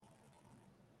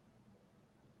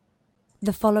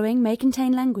The following may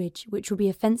contain language which will be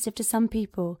offensive to some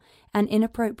people and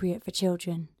inappropriate for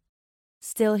children.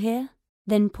 Still here?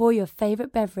 Then pour your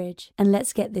favorite beverage and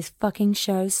let's get this fucking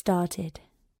show started.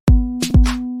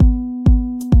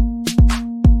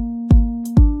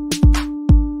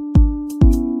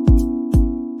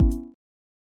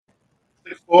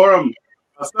 Forum,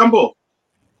 assemble.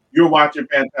 You're watching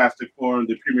Fantastic Forum,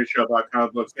 the premier show about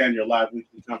comic books and your live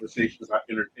weekly conversations about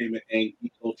entertainment and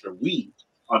geek culture. We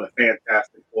on the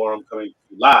Fantastic Forum coming to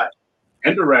you live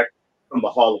and direct from the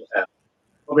Hall of F.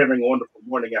 Hope you're having a wonderful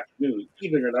morning, afternoon,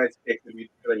 evening, or night,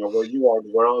 depending on where you are in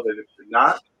the world. And if you're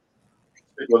not,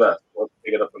 stick with us. We'll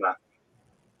pick it up or not.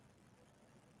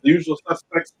 The usual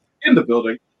suspects in the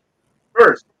building.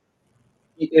 First,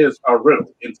 he is a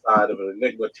riddle inside of an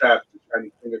enigma trapped in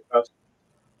shiny finger cuffs.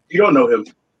 You don't know him.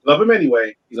 Love him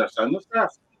anyway. He's our sunless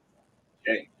master.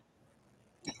 Jay.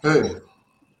 Hey.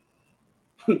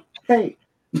 Hey.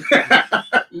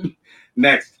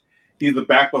 Next, he's the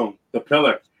backbone, the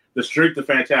pillar, the strength of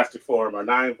Fantastic Forum, our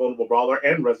non-invulnerable brawler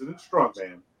and resident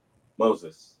strongman,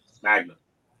 Moses Magnum.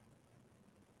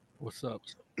 What's up?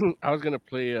 I was gonna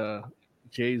play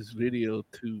Jay's video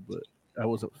too, but I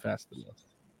wasn't fast enough.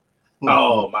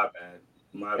 Oh, my bad.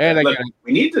 My bad. And Look,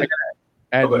 we need to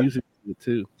add music to it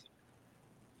too.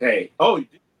 Hey, oh,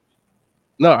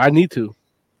 no, I need to.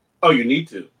 Oh, you need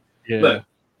to. Yeah. Look,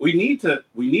 we need to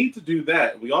do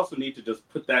that. We also need to just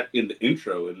put that in the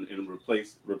intro and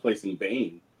replacing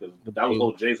Bane, because that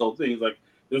was Jay's whole thing. He's like,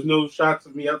 "There's no shots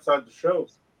of me outside the show."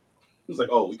 He's like,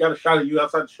 "Oh, we got a shot of you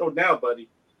outside the show now, buddy."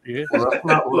 Yeah. Well, that's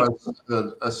not what I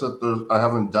said. I said I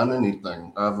haven't done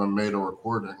anything. I haven't made a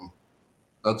recording.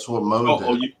 That's what Mo did.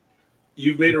 Oh,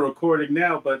 you've made a recording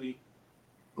now, buddy.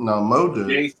 No, Mo did.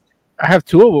 Jay, I have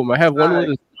two of them. I have one with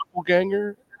his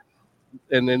doppelganger,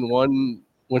 and then one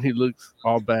when he looks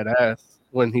all badass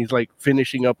when he's like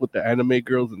finishing up with the anime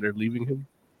girls and they're leaving him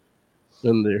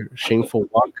in their shameful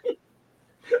walk.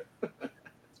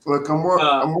 Look, I'm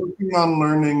working on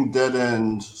learning Dead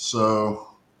End, so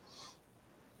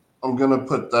I'm gonna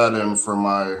put that in for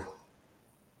my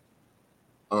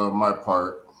my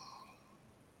part.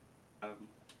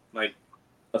 Like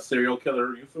a serial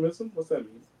killer euphemism? What's that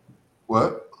mean?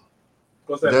 What?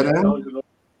 What's that Dead mean? End?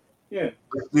 Yeah.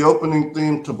 It's the opening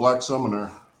theme to Black Summoner.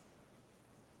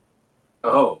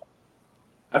 Oh,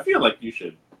 I feel like you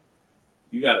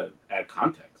gotta add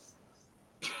context.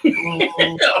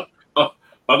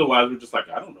 Otherwise, we're just like,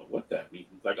 I don't know what that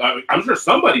means. Like, I'm sure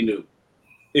somebody knew.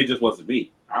 It just wasn't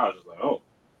me. I was just like, oh,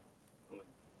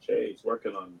 Jay's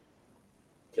working on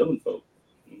killing folk.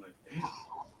 I'm like, damn,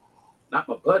 not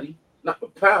my buddy, not my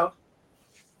pal.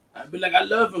 I'd be like, I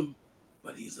love him,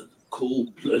 but he's a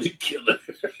cold-blooded killer.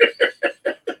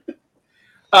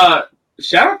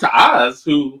 Shout out to Oz,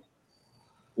 who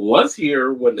was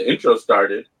here when the intro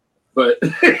started, but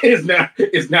is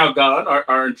now gone.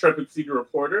 Our intrepid senior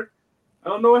reporter. I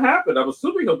don't know what happened. I'm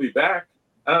assuming he'll be back.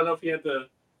 I don't know if he had to.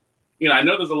 I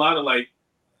know there's a lot of like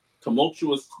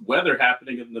tumultuous weather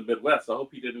happening in the Midwest. So I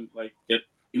hope he didn't like get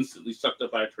instantly sucked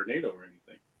up by a tornado or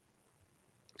anything.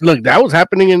 Look, that was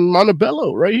happening in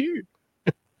Montebello right here.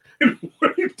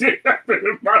 It did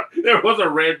happen there was a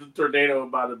random tornado in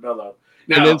Montebello.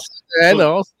 Now, and then Santa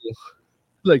also,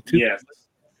 like two. Yes.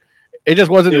 It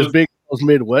just wasn't as big as those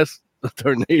Midwest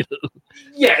tornadoes.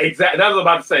 Yeah, exactly. That's what I was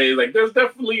about to say. Like, there's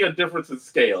definitely a difference in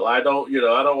scale. I don't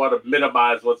want to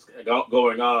minimize what's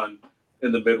going on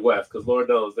in the Midwest, because Lord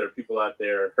knows there are people out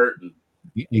there hurting.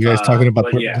 You guys talking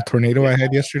about the tornado I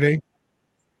had yesterday?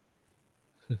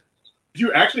 Did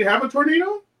you actually have a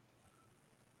tornado?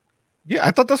 Yeah,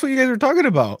 I thought that's what you guys were talking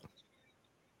about.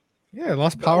 Yeah, I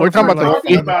lost power. We're talking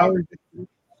about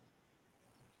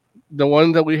the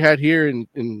one that we had here in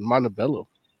Montebello.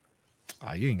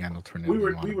 Oh, you ain't got no tornado.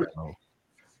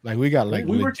 We got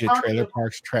legit trailer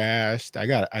parks trashed.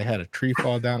 I had a tree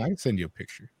fall down. I can send you a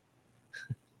picture.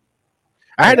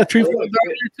 I had a tree fall down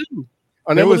here too.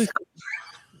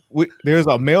 There's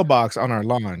a mailbox on our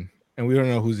lawn, and we don't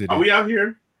know whose it is. Are we out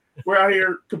here? We're out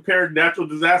here comparing natural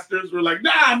disasters. We're like,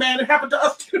 nah, man, it happened to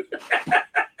us too.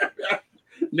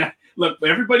 Now, look,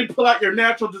 everybody pull out your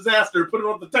natural disaster, put it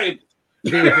on the table.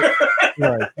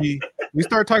 Right. We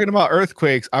start talking about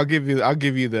earthquakes. I'll give you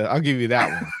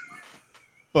that one.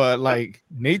 But like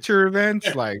nature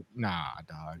events, like nah,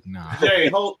 dog, nah. Jay,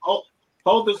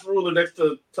 hold this ruler next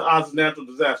to Oz's natural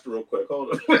disaster real quick.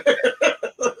 Hold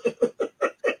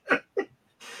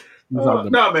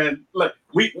on. No, man. Like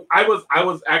I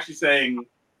was actually saying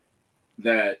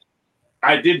that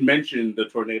I did mention the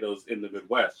tornadoes in the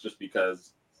Midwest just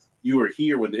because you were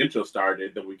here when the intro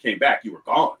started. Then we came back, you were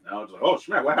gone. And I was like, oh,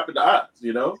 Schmack, what happened to us?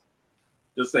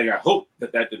 just saying I hope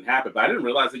that didn't happen. But I didn't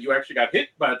realize that you actually got hit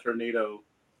by a tornado,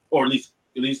 or at least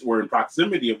were in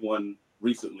proximity of one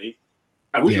recently.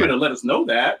 I wish you would have let us know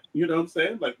that. You know what I'm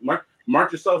saying? Like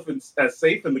mark yourself as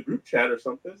safe in the group chat or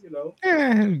something. You know?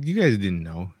 Yeah, you guys didn't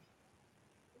know.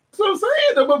 That's what I'm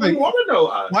saying. But we want to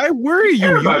know. Why worry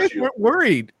you? You guys weren't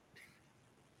worried,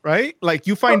 right? Like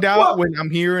you find out when I'm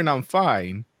here and I'm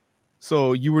fine,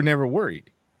 so you were never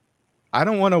worried. I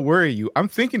don't want to worry you. I'm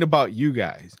thinking about you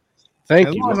guys.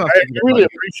 Thank you. I really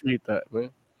appreciate that,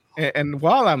 man. And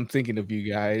while I'm thinking of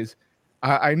you guys,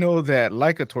 I know that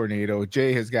like a tornado,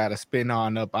 Jay has got to spin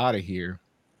on up out of here.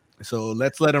 So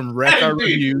let's let him wreck our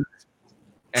reviews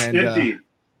and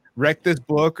wreck this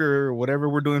book or whatever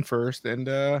we're doing first, and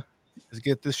let's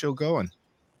get this show going.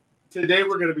 Today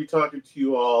we're going to be talking to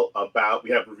you all about, we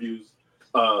have reviews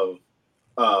of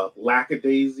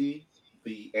Lackadaisy,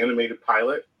 the animated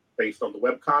pilot based on the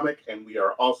webcomic, and we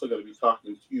are also going to be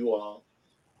talking to you all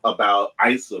about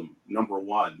Isom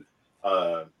 #1,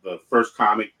 the first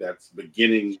comic that's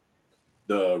beginning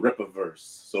the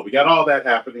Rippaverse. So we got all that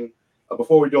happening.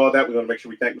 Before we do all that, we're going to make sure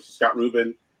we thank Mr. Scott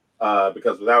Rubin,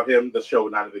 because without him, the show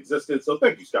would not have existed. So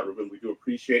thank you, Scott Rubin. We do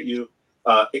appreciate you.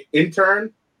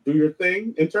 Intern, do your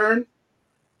thing, intern.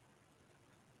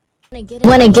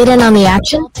 Want to get in on the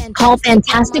action? Call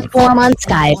Fantastic Forum on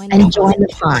Skype and join the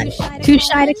fun. Too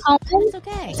shy to call in?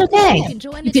 It's okay. You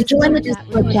can join the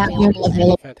Discord chat link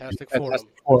available. Fantastic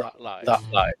Forum. Live.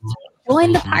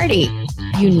 Join the party.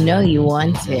 You know you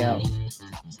want to.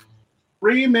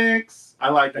 Remix. I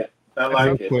like it.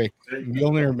 Real quick,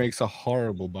 Mjolnir makes a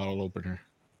horrible bottle opener.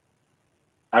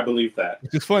 I believe that.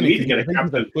 It's funny. You need to get a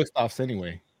Captain twist-offs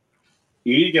anyway.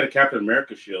 You need to get a Captain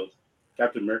America shield.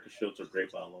 Captain America shields are great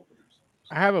bottle openers.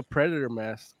 I have a Predator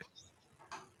mask.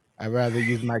 I'd rather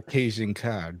use my Cajun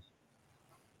card.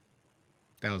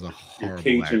 That was a horrible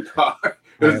Cajun card.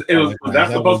 Was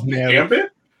that supposed to be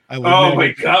Gambit? Oh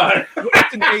my god!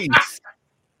 It's an ace.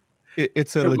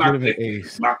 It's a legitimate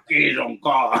ace. My Cajun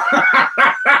card.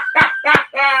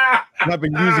 I've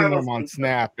been using them on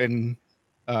Snap, and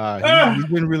he's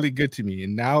been really good to me.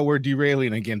 And now we're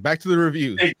derailing again. Back to the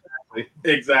reviews.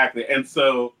 Exactly. And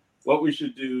so what we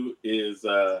should do is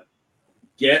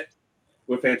get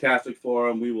with Fantastic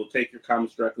Forum. We will take your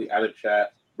comments directly out of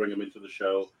chat, bring them into the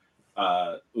show.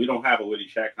 We don't have a witty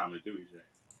chat comment, do we, Jay?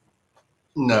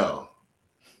 No.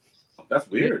 That's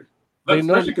weird.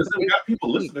 Especially because we've got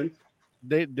people listening.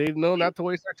 They know not to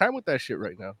waste our time with that shit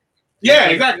right now. Yeah,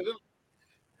 exactly.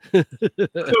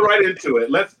 Let's go right into it.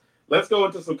 Let's go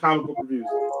into some comic book reviews.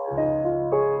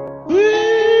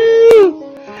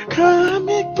 Woo!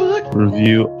 Comic book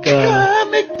review.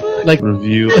 Comic book like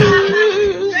review.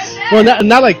 Well,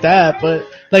 not like that, but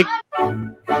like.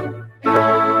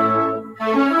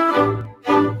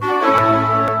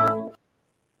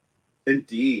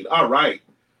 Indeed. All right.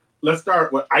 Let's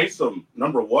start with Isom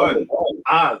 #1.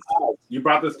 Oz, you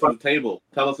brought this to the table.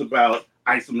 Tell us about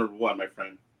Isom #1, my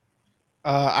friend.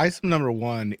 Isom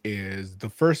 #1 is the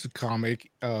first comic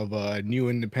of a new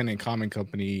independent comic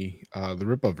company, the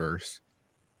Rippaverse.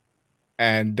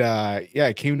 And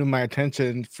it came to my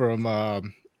attention from a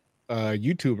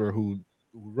YouTuber who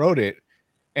wrote it.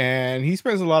 And he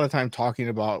spends a lot of time talking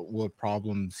about what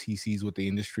problems he sees with the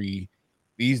industry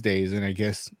these days. And I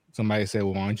guess somebody said,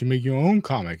 well, why don't you make your own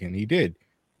comic? And he did.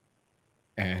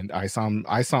 And Isom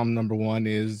 #1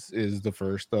 is the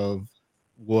first of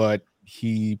what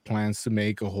he plans to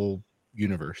make a whole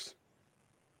universe.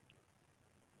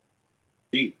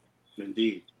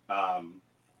 Indeed.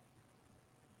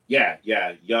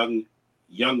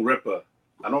 Young Ripper.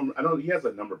 I don't he has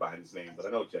a number behind his name, but I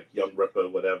know it's like Young Ripper,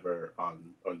 whatever,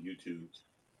 on YouTube.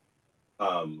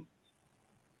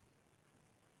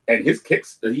 And his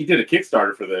he did a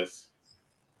Kickstarter for this,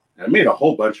 and it made a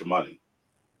whole bunch of money.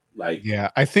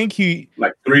 I think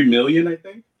like 3 million, I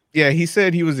think. Yeah, he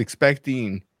said he was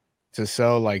expecting to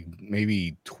sell like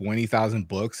maybe 20,000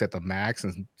 books at the max,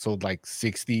 and sold like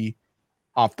 60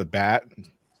 off the bat.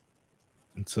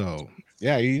 And so,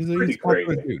 yeah, he's a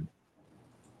popular dude.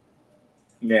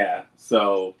 Yeah,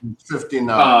 so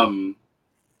 59.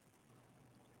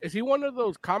 Is he one of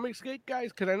those Comicsgate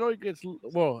guys? Because I know he gets.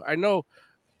 Well, I know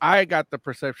I got the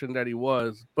perception that he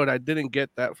was, but I didn't get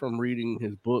that from reading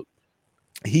his book.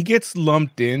 He gets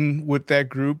lumped in with that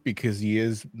group because he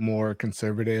is more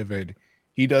conservative, and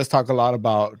he does talk a lot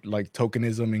about like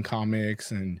tokenism in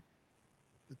comics and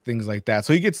things like that.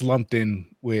 So he gets lumped in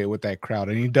with that crowd,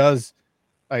 and he does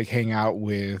like hang out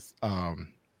with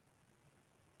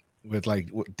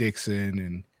Dixon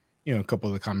and a couple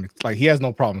of the comics. Like he has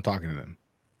no problem talking to them.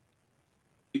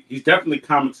 He's definitely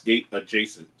Comicsgate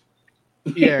adjacent.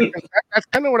 Yeah, 'cause that's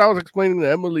kind of what I was explaining to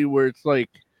Emily, where it's like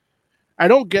I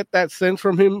don't get that sense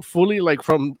from him fully, like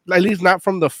from at least not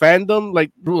from the fandom,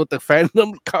 like what the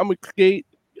fandom Comicsgate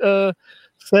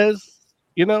says,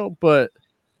 but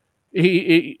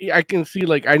I can see,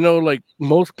 like, I know like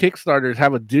most Kickstarters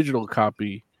have a digital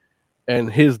copy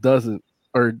and his doesn't,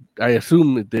 or I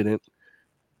assume it didn't.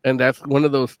 And that's one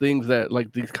of those things that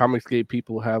like these Comicsgate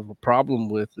people have a problem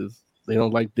with, is they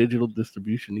don't like digital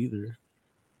distribution either.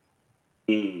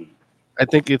 I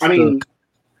think it's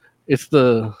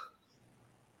the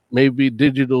maybe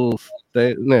digital.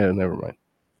 No, never mind.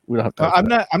 We don't have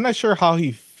time. I'm not sure how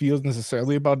he feels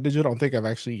necessarily about digital. I don't think I've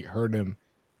actually heard him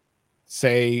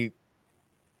say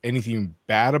anything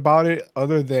bad about it,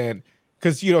 other than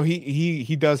because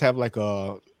he does have like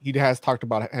he has talked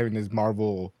about having his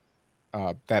Marvel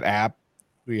that app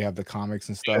where you have the comics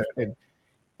and stuff. Yeah.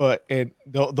 But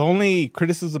the only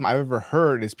criticism I've ever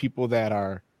heard is people that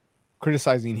are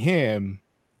criticizing him,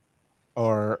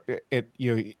 or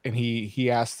and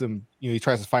he asks them, he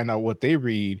tries to find out what they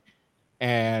read,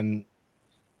 and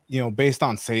based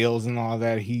on sales and all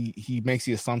that, he makes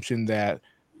the assumption that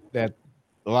a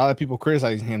lot of people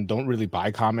criticizing him don't really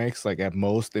buy comics. Like at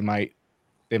most they might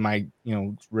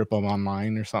rip them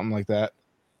online or something like that.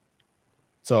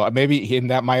 So maybe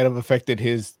that might have affected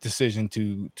his decision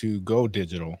to go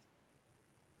digital.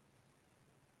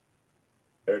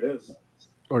 There it is.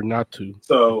 Or not to.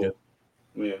 So,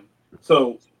 yeah.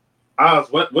 So,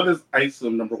 Oz, what is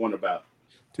Isom #1 about?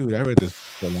 Dude, I read this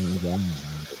for a long time.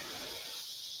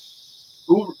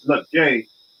 Look, Jay,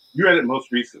 you read it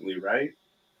most recently, right?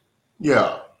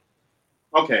 Yeah.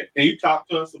 Okay. Can you talk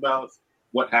to us about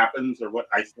what happens or what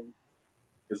Isom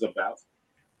is about?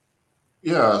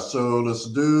 Yeah, so this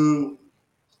dude,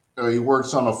 he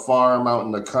works on a farm out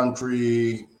in the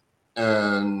country,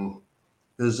 and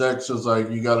his ex is like,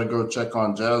 you got to go check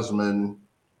on Jasmine.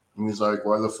 And he's like,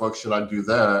 why the fuck should I do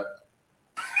that?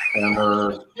 And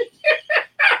the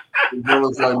girl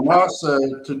is like, Ma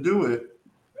said to do it.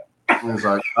 And he's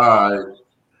like, all right.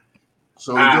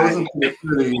 So he goes into the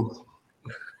city.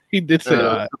 He did say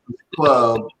that.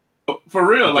 Club. For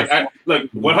real, like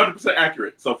 100%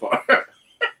 accurate so far.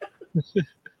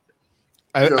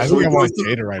 I think I want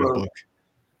Jay to write a book.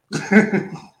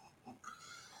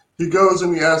 He goes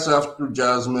and he asks after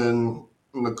Jasmine,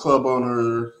 and the club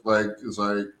owner is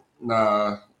like,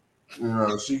 nah,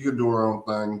 she could do her own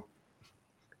thing.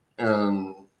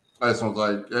 And Isom's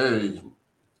like, hey,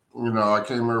 I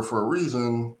came here for a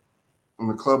reason. And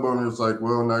the club owner's like,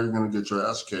 well, now you're going to get your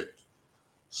ass kicked.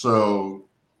 So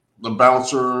the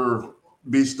bouncer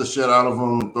beats the shit out of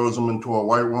him, throws him into a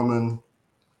white woman.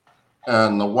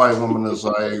 And the white woman is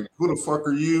like, who the fuck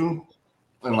are you?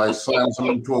 And slams him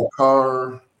into a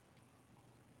car.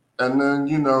 And then,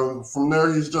 from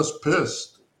there, he's just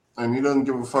pissed. And he doesn't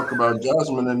give a fuck about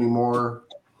Jasmine anymore.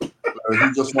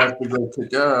 He just wants to go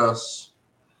kick ass.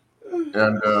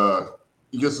 And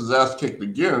he gets his ass kicked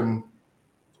again,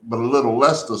 but a little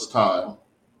less this time.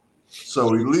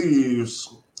 So he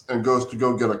leaves and goes to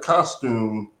go get a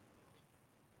costume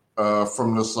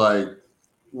from this,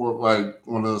 one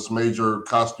of those major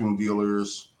costume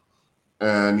dealers.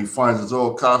 And he finds his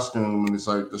old costume, and he's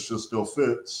like, this shit still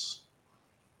fits.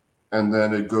 And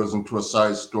then it goes into a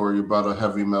side story about a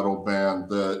heavy metal band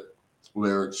that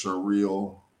lyrics are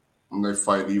real and they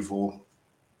fight evil.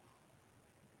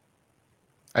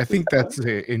 I think that's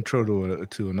the intro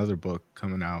to another book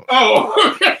coming out.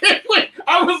 Oh, okay. Wait,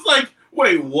 I was like,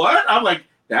 wait, what? I'm like,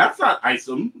 that's not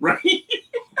Isom, right?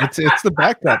 It's the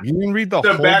backdrop. You didn't read the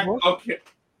whole book? Okay.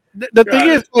 The thing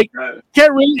is,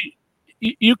 can't really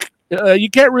you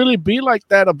can't really be like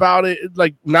that about it,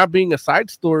 like not being a side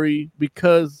story,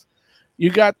 because you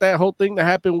got that whole thing that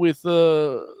happened with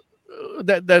that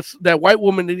white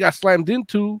woman that got slammed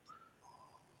into.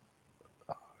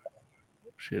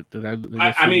 Shit, I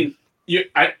mean,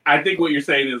 I think what you're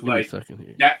saying is like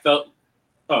that felt.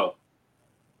 Oh.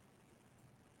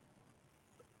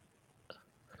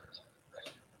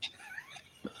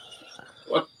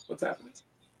 What's happening?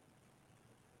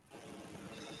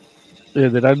 Yeah,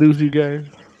 did I lose you guys?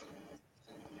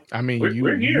 I mean, you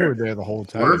were there the whole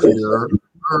time. We're here. Where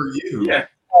are you? Yeah.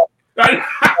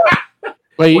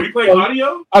 Wait, were you playing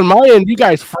audio? On my end, you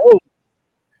guys froze.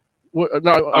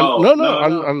 No.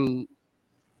 I'm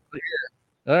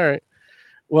yeah. All right.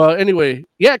 Well, anyway,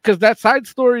 yeah, because that side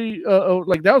story,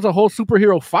 that was a whole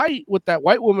superhero fight with that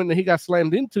white woman that he got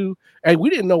slammed into, and we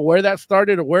didn't know where that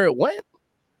started or where it went.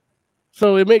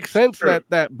 So it makes sense that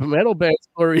metal band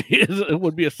story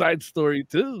would be a side story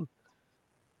too.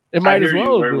 It might as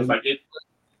well. Where it was like it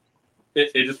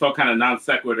just felt kind of non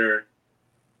sequitur,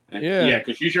 Yeah,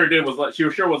 because she sure did. She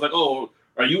sure was like, oh,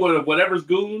 are you one of whatever's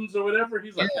goons or whatever?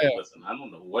 He's like, hey, listen, I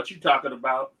don't know what you talking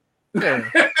about. Yeah.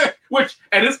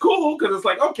 And it's cool because it's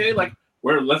like, okay, like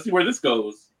let's see where this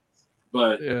goes.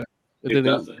 But yeah, it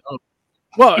doesn't.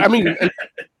 Well, I mean,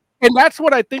 and that's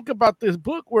what I think about this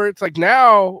book, where it's like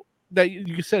now that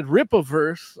you said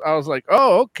Ripaverse, I was like,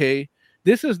 oh, okay,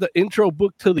 this is the intro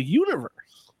book to the universe.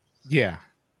 Yeah,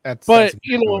 that's intro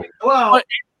book to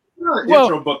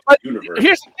the universe.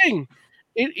 Here's the thing.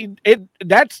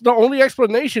 That's the only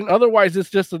explanation. Otherwise, it's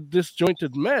just a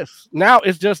disjointed mess. Now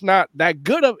it's just not that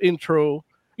good of intro,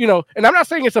 and I'm not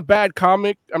saying it's a bad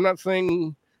comic. I'm not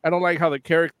saying I don't like how the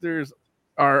characters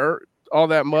are all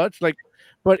that much.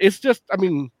 But it's just, I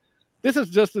mean, this is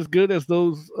just as good as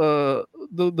those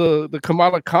the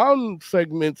Kamala Khan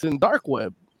segments in Dark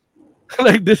Web.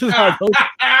 Like this is how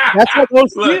that's how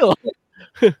those feel.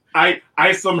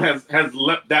 Isom has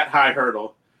leapt that high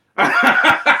hurdle.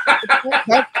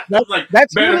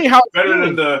 That's really how better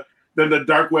than the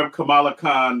Dark Web Kamala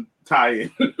Khan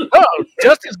tie-in. Oh,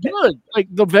 just as good. Like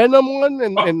the Venom one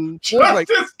and just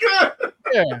as good.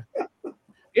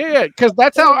 Yeah, because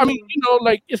that's how, I mean,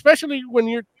 like especially when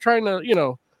you're trying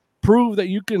to, prove that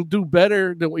you can do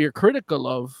better than what you're critical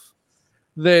of,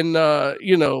 then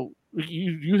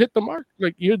you hit the mark.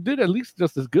 Like you did at least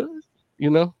just as good,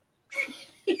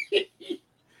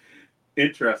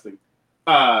 Interesting.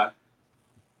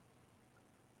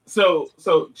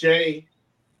 So Jay,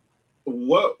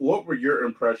 what were your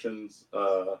impressions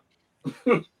of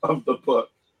the book?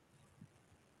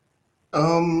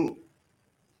 It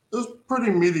was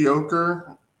pretty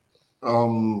mediocre.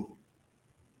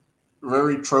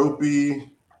 Very tropey.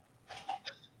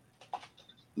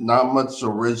 Not much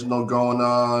original going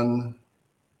on.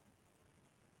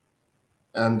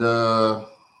 And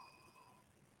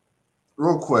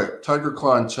real quick, Tiger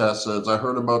Claw in chat says, I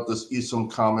heard about this Isom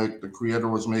comic. The creator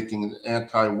was making an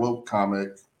anti-woke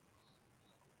comic.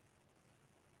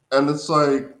 And it's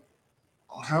like,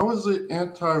 how is it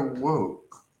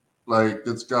anti-woke? Like,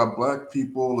 it's got black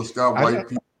people, it's got white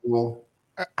people.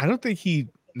 I don't think he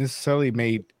necessarily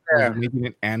was making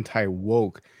it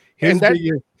anti-woke. His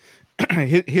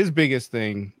biggest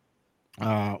thing,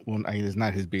 well, I guess it's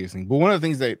not his biggest thing, but one of the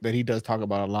things that he does talk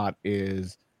about a lot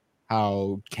is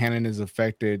how canon is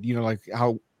affected. Like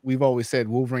how we've always said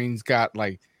Wolverine's got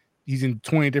he's in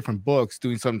 20 different books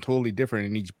doing something totally different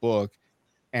in each book.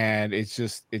 And it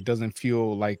doesn't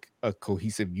feel like a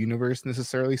cohesive universe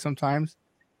necessarily sometimes.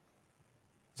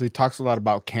 So he talks a lot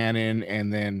about canon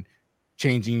and then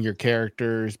changing your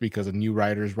characters because of new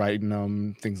writers writing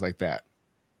them, things like that.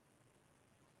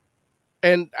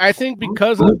 And I think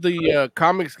because of the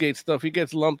Comicsgate stuff, he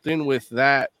gets lumped in with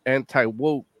that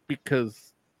anti-woke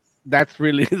because that's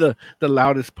really the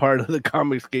loudest part of the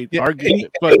Comicsgate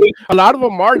argument. But a lot of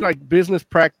them are like business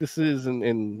practices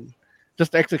and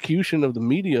just execution of the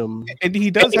medium. And he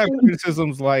does have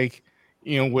criticisms like,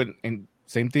 and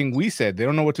same thing we said. They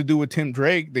don't know what to do with Tim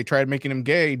Drake. They tried making him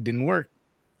gay, didn't work.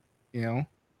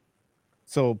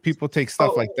 So people take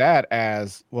stuff like that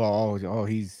as, well,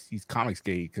 he's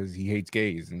Comicsgate because he hates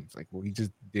gays. And it's like, well, he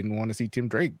just didn't want to see Tim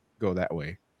Drake go that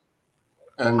way.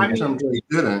 And Tim Drake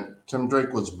didn't. Tim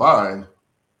Drake was bi.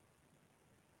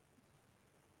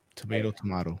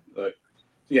 Tomato.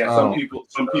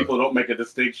 Some people don't make a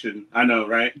distinction. I know,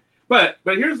 right? But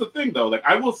here's the thing, though. Like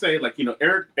I will say,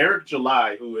 Eric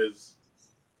July, who is,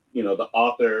 the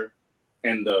author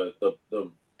and the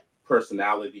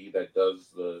personality that does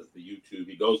the YouTube.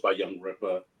 He goes by Young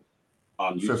Rippa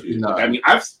on YouTube. 59.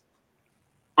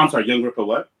 I'm sorry, Young Rippa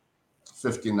what?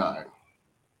 59.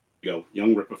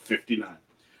 Young Rippa 59.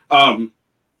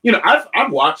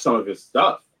 I've watched some of his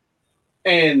stuff,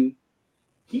 and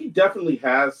he definitely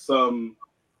has some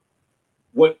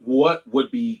what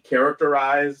would be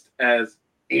characterized as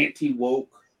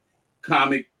anti-woke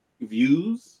comic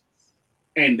views,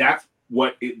 and that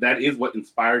is what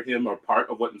inspired him, or part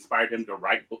of what inspired him to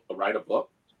write a book.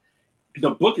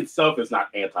 The book itself is not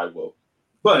anti-woke,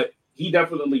 but he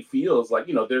definitely feels like,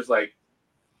 there's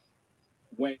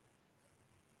when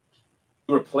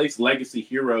you replace legacy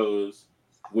heroes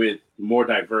with more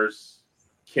diverse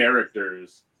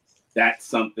characters, that's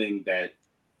something that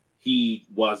he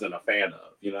wasn't a fan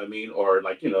of, you know what I mean? Or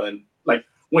and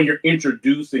when you're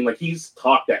introducing, he's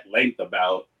talked at length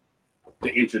about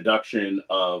the introduction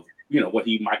of, what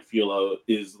he might feel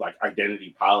is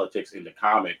identity politics into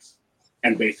comics.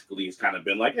 And basically it's kind of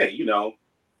been like, hey,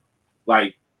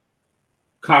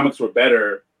 comics were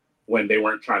better when they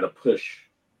weren't trying to push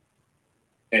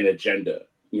an agenda,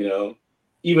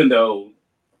 even though,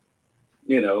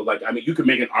 you could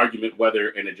make an argument whether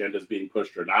an agenda is being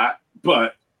pushed or not,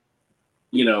 but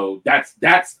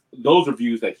that's those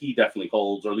reviews that he definitely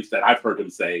holds, or at least that I've heard him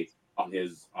say on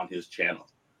his channel.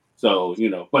 So,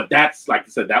 but that's, like I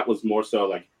said, that was more so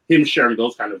like him sharing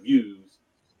those kind of views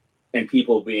and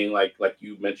people being like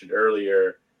you mentioned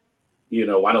earlier,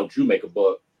 why don't you make a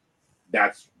book?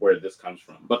 That's where this comes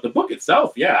from. But the book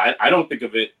itself, yeah, I don't think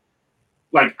of it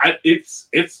like it's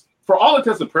for all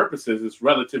intents and purposes, it's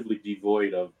relatively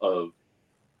devoid of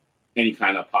any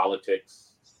kind of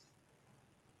politics,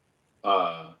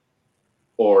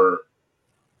 or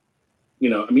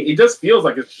it just feels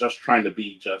like it's just trying to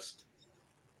be just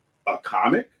a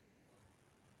comic.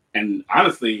 And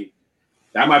honestly,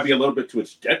 that might be a little bit to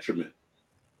its detriment,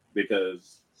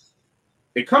 because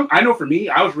I know for me,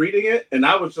 I was reading it and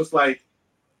I was just like,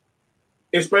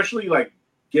 especially like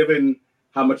given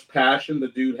how much passion the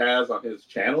dude has on his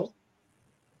channel,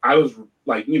 I was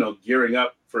like, gearing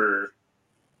up for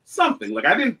something. Like,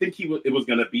 I didn't think it was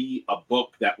going to be a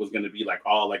book that was going to be like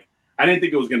all like, I didn't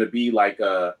think it was going to be like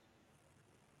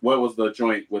what was the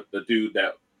joint with the dude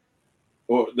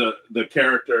or the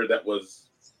character that was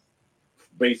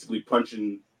basically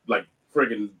punching, like,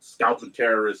 friggin' scalping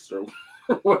terrorists or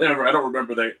whatever. I don't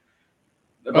remember that.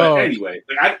 But anyway,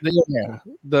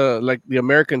 the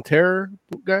American Terror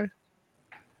guy.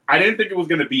 I didn't think it was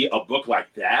going to be a book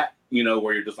like that,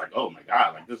 where you're just like, oh my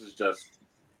God, like this is just,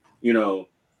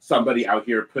 somebody out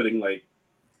here putting like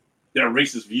their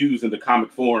racist views into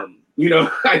comic form.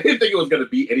 I didn't think it was going to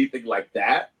be anything like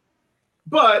that.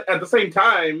 But at the same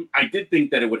time, I did think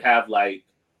that it would have like,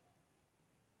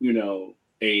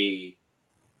 a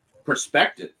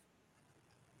perspective.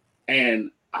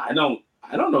 And I don't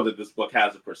know that this book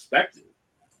has a perspective.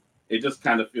 It just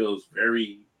kind of feels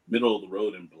very middle of the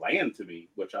road and bland to me,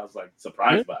 which I was like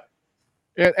surprised by.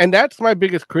 And that's my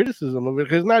biggest criticism of it,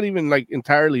 because it's not even like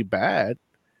entirely bad.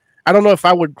 I don't know if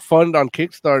I would fund on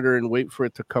Kickstarter and wait for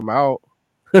it to come out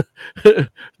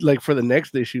like for the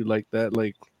next issue like that,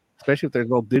 like especially if there's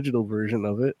no digital version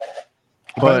of it.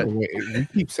 But by the way, we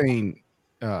keep saying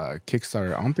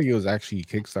Kickstarter. I don't think it was actually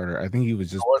Kickstarter. I think he was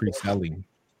just pre-selling.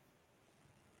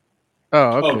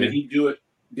 Oh, okay. Did he do it?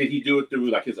 Did he do it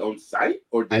through like his own site,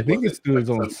 or I think it's through his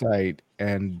own site?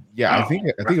 And yeah, I think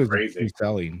it was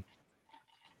pre-selling.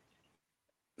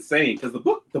 Insane, because the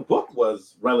book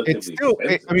was relatively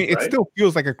expensive, I mean, it still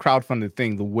feels like a crowdfunded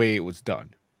thing the way it was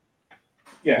done.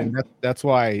 Yeah, and that's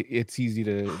why it's easy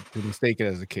to mistake it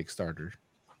as a Kickstarter.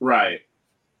 Right.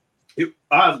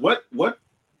 What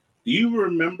do you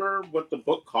remember what the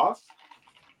book cost?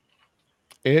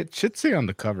 It should say on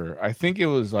the cover. I think it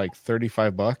was like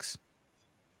 $35.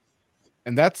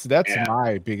 And that's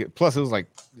my big, plus it was like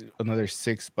another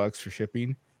 $6 for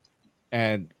shipping.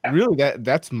 And really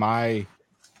that's my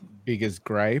biggest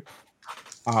gripe.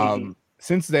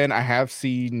 Since then I have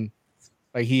seen,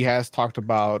 like, he has talked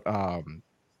about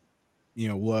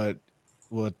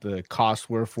what the costs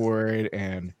were for it,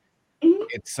 and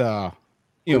it's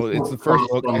it's the first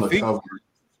book.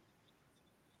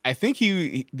 I think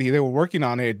they were working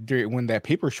on it when that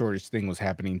paper shortage thing was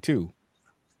happening too.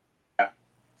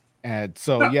 And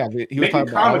so he was talking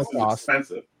about all the costs.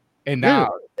 Expensive. And now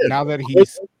that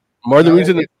he's more the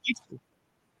reason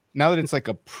now that it's like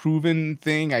a proven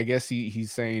thing, I guess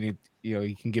he's saying it.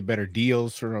 He can get better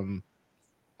deals from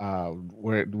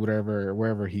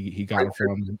wherever he got it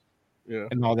from,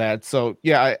 and all that. So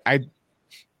yeah,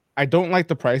 I don't like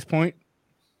the price point.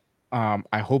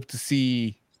 I hope to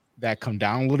see that come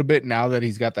down a little bit now that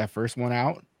he's got that first one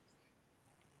out.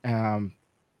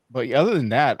 But other than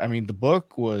that, I mean, the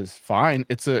book was fine.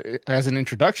 As an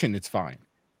introduction, it's fine.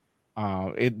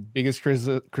 Biggest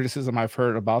criticism I've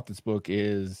heard about this book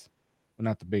is, well,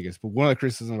 not the biggest, but one of the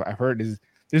criticisms I've heard is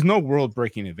there's no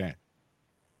world-breaking event.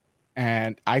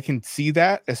 And I can see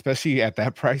that, especially at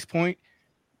that price point.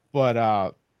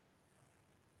 But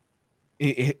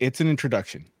it's an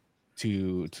introduction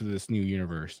to this new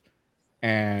universe.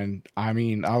 And I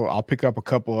mean, I'll pick up a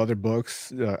couple other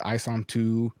books, Isom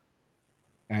 2,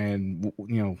 and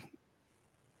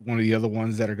one of the other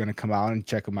ones that are going to come out, and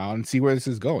check them out and see where this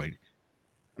is going.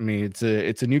 I mean, it's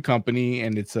a new company,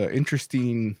 and it's an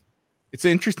interesting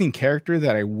character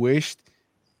that I wished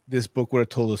this book would have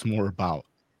told us more about.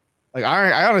 Like,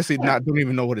 I honestly don't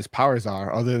even know what his powers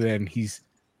are, other than he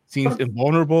seems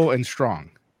invulnerable and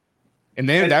strong, and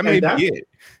then that may be it.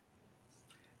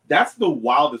 That's the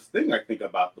wildest thing I think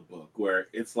about the book, where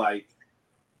it's like,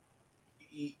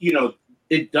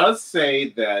 it does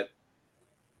say that,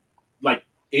 like,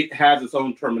 it has its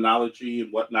own terminology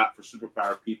and whatnot for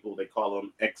superpower people. They call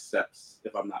them accepts,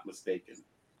 if I'm not mistaken.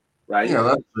 Right? Yeah,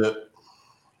 that's it.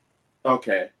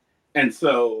 Okay. And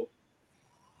so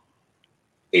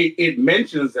it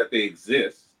mentions that they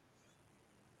exist,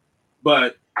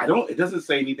 But it doesn't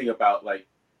say anything about like,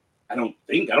 I don't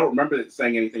remember it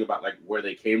saying anything about like where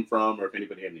they came from or if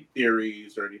anybody had any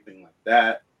theories or anything like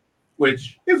that,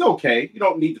 which is okay. You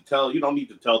don't need to tell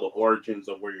the origins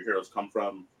of where your heroes come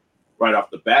from right off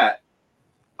the bat.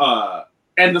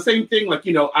 And the same thing, like,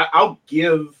 I'll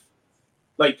give,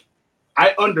 like,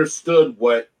 I understood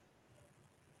what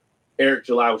Eric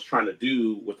July was trying to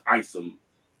do with Isom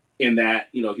in that,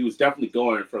 he was definitely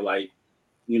going for like,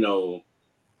 the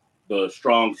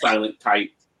strong silent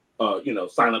type,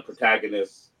 silent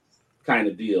protagonist kind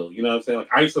of deal. You know what I'm saying? Like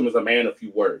Isom is a man of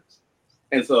few words.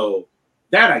 And so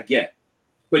that I get.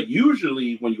 But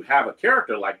usually when you have a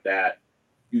character like that,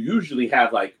 you usually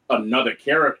have like another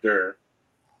character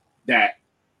that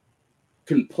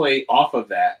can play off of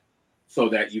that so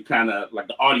that you kind of like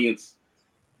the audience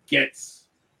gets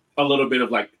a little bit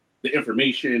of like the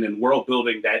information and world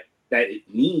building that it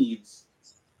needs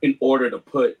in order to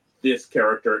put this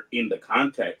character in the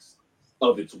context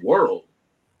of its world.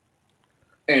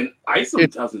 And Isom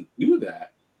doesn't do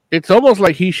that. It's almost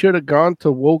like he should have gone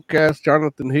to woke ass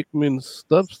Jonathan Hickman's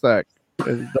Substack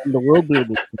and done the world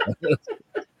building.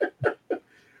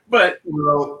 But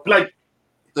like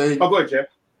go ahead, Jeff.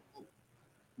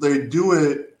 They do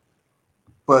it,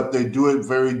 but they do it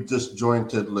very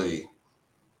disjointedly.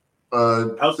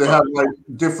 They have like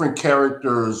different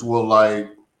characters will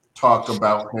like talk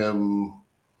about him.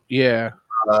 Yeah.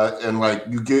 And like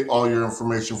you get all your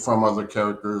information from other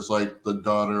characters, like the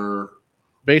daughter.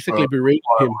 Basically berating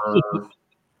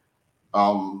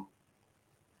him.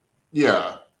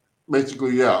 Yeah.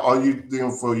 Basically, yeah. All the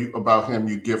info about him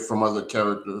you get from other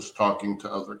characters talking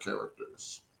to other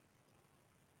characters.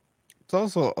 It's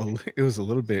also it was a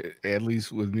little bit, at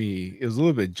least with me, it was a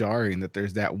little bit jarring that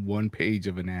there's that one page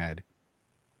of an ad.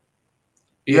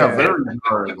 Yeah, very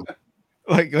jarring.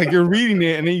 like you're reading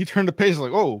it and then you turn the page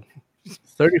like, oh,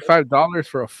 $35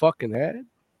 for a fucking ad.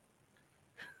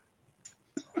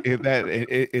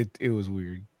 It was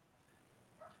weird.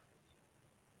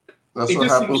 That's what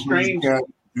happens when you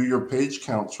can't do your page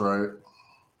counts right.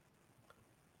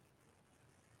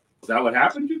 Is that what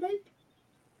happened, you think?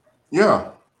 Yeah.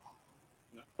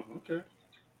 Okay.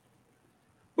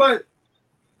 But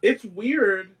it's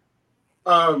weird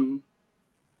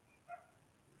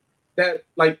that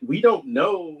like we don't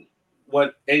know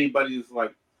what anybody's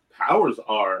like powers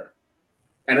are.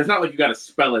 And it's not like you got to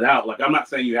spell it out. Like I'm not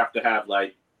saying you have to have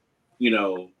like,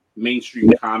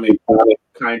 mainstream comic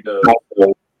kind of,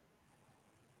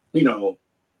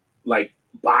 like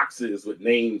boxes with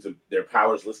names of their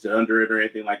powers listed under it or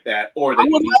anything like that. Or that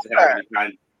you need to have any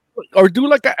kind. Or do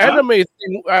like an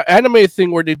anime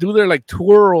thing where they do their like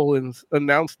twirl and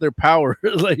announce their power.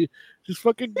 Like just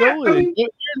fucking go with it. Get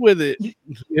weird with it.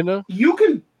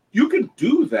 You can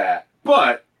do that,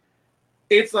 but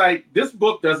it's like this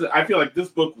book doesn't. I feel like this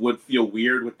book would feel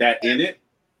weird with that in it.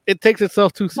 It takes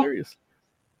itself too serious,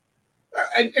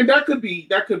 and that could be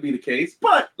the case.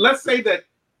 But let's say that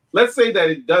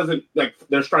it doesn't. Like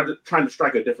they're trying to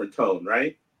strike a different tone,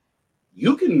 right?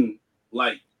 You can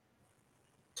like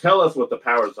tell us what the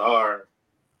powers are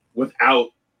without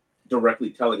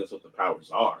directly telling us what the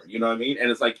powers are. You know what I mean? And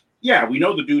it's like, yeah, we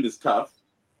know the dude is tough,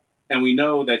 and we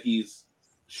know that he's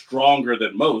stronger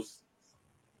than most.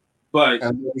 But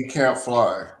and he can't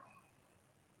fly.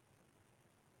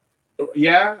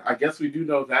 Yeah, I guess we do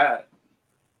know that,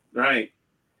 right?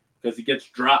 Because he gets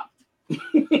dropped,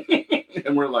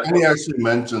 and we're like, and he actually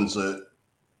mentions it.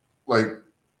 Like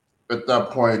at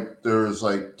that point, there's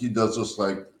like he does this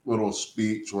like little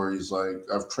speech where he's like,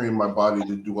 "I've trained my body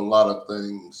to do a lot of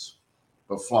things,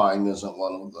 but flying isn't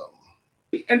one of them."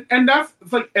 And that's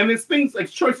like, and it's things like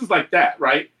choices like that,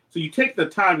 right? So you take the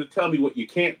time to tell me what you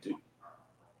can't do.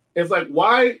 It's like,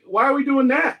 why are we doing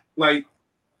that? Like,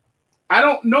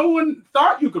 no one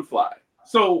thought you could fly.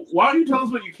 So why don't you tell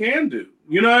us what you can do?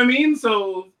 You know what I mean?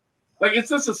 So like, it's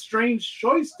just a strange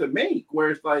choice to make where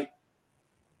it's like,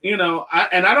 I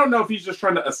don't know if he's just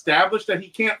trying to establish that he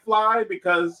can't fly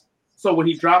because so when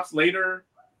he drops later,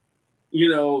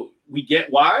 we get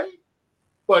why,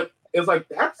 but it's like,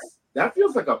 that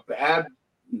feels like a bad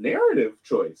narrative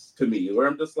choice to me where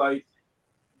I'm just like,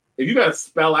 if you got to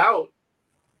spell out,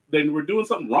 then we're doing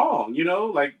something wrong,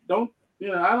 like I don't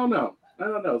know.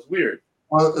 It's weird.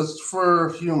 Well, it's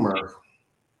for humor.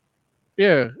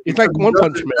 Yeah, it's like One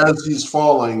Punch Man. As he's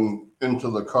falling into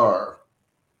the car.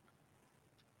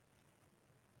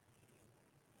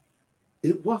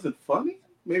 It wasn't funny?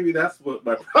 Maybe that's what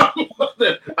my problem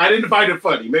was. I didn't find it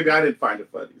funny. Maybe I didn't find it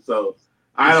funny. So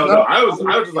I don't know. I was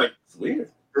just like, it's weird.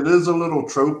 It is a little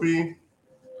tropey.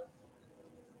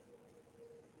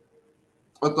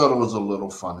 I thought it was a little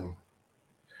funny.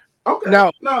 Okay.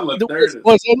 Now, No, look, there it is.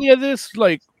 was any of this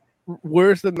like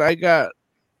worse than I got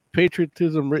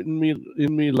patriotism written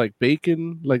in me like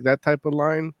bacon, like that type of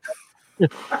line?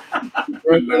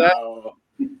 Remember that?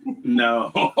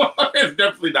 No, it's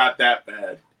definitely not that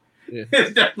bad. Yeah.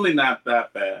 It's definitely not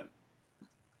that bad.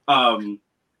 But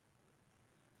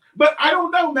I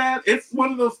don't know, man. It's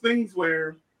one of those things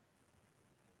where,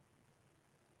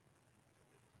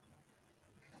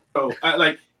 it's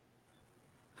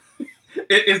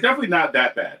definitely not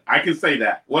that bad. I can say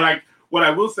that. What I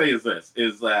will say is this: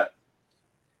 is that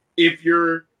if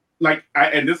you're like,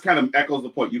 and this kind of echoes the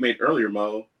point you made earlier,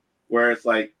 Mo, where it's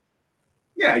like,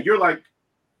 yeah, you're like,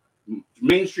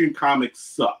 mainstream comics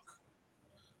suck,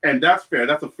 and that's fair.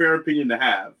 That's a fair opinion to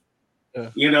have. Yeah.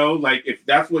 You know, like if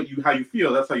that's how you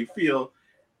feel, that's how you feel.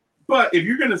 But if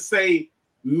you're gonna say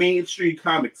mainstream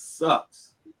comics sucks,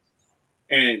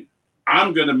 and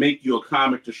I'm gonna make you a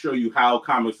comic to show you how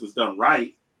comics is done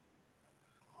right,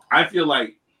 I feel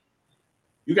like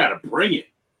you got to bring it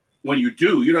when you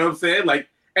do. You know what I'm saying? Like,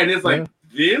 and it's like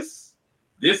this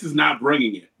is not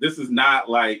bringing it. This is not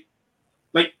like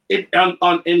it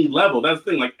on any level. That's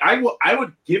the thing. Like, I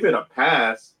would give it a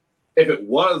pass if it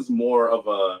was more of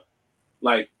a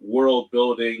like world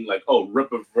building, like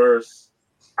Rippaverse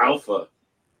Alpha,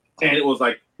 and it was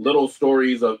like little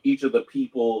stories of each of the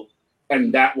people,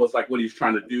 and that was like what he's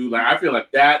trying to do. Like, I feel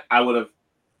like that I would have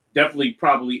definitely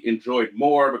probably enjoyed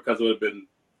more because it would have been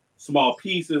small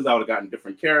pieces. I would have gotten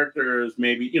different characters,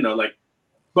 maybe, you know, like,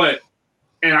 but,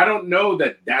 and I don't know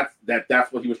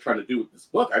that's what he was trying to do with this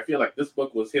book. I feel like this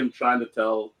book was him trying to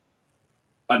tell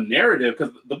a narrative,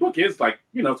 because the book is like,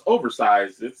 you know, it's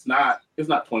oversized. It's not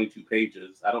 22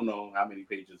 pages. I don't know how many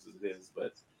pages it is,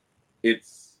 but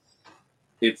it's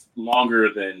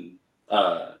longer than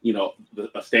you know,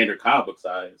 a standard comic book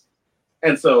size.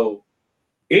 And so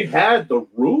it had the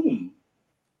room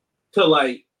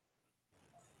to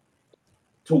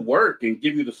work and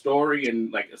give you the story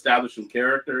and like establish some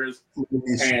characters.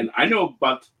 And I know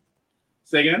about,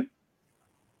 say again?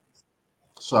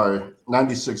 Sorry,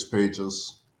 96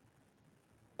 pages.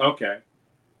 Okay.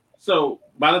 So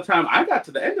by the time I got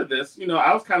to the end of this, you know,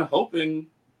 I was kind of hoping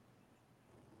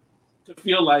to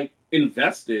feel like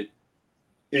invested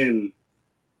in,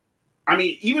 I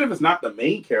mean, even if it's not the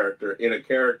main character, in a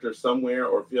character somewhere,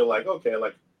 or feel like, okay,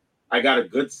 like I got a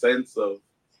good sense of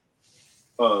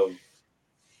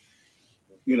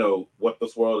you know, what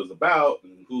this world is about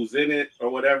and who's in it or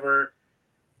whatever.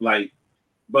 Like,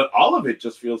 but all of it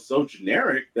just feels so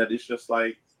generic that it's just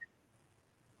like,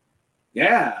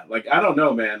 yeah, like, I don't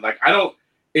know, man. Like, I don't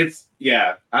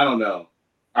know.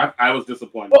 I was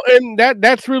disappointed. Well, and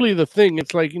that's really the thing.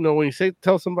 It's like, you know, when you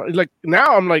tell somebody, like,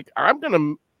 now I'm like, I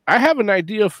have an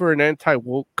idea for an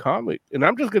anti-woke comic, and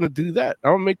I'm just gonna do that.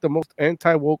 I'm gonna make the most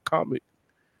anti-woke comic,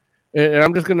 and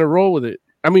I'm just gonna roll with it.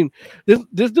 I mean,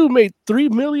 this dude made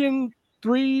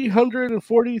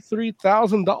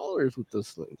 $3,343,000 with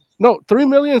this thing. No,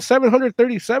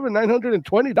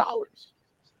 $3,737,920.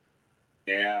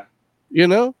 Yeah, you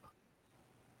know,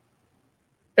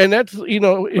 and that's, you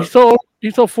know, he sold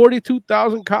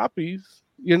 42,000 copies.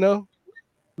 You know,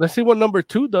 let's see what number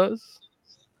 2 does.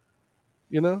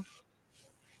 You know,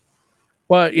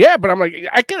 but I'm like,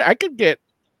 I could get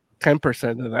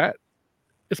 10% of that,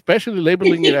 especially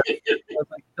labeling it as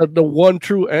like the one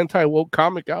true anti-woke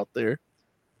comic out there.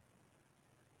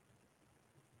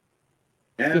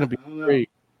 yeah, It's gonna be great.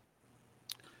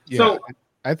 Yeah, so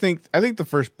I think the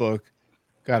first book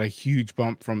got a huge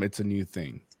bump from It's a New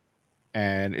Thing,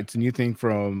 and it's a new thing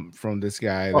from this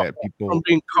guy that people from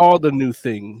being called a new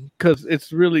thing, because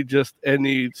it's really just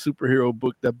any superhero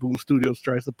book that Boom Studios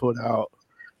tries to put out.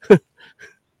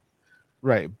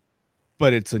 Right,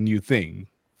 but it's a new thing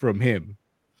from him.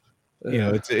 You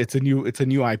know, it's a new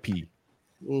IP.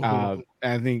 Mm-hmm.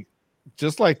 I think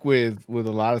just like with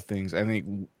a lot of things, I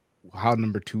think how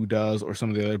number 2 does, or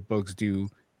some of the other books do,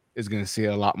 is going to say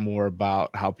a lot more about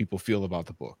how people feel about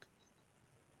the book.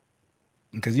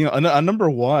 Because, you know, a number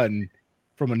 1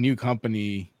 from a new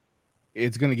company,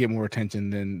 it's going to get more attention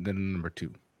than number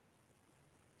 2.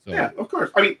 So, yeah, of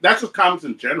course. I mean, that's just comics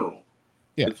in general.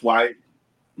 Yeah, it's why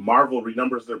Marvel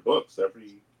renumbers their books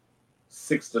every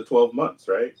 6 to 12 months,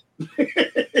 right?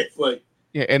 It's like,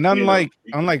 yeah, and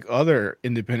unlike other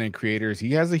independent creators,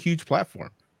 he has a huge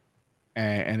platform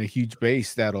and a huge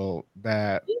base hey,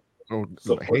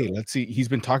 let's see. He's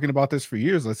been talking about this for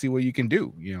years. Let's see what you can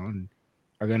do. You know, and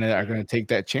are gonna take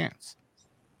that chance.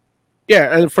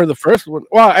 Yeah, and for the first one,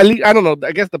 well, at least I don't know.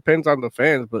 I guess depends on the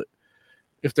fans, but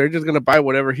if they're just gonna buy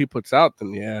whatever he puts out,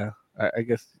 then yeah, I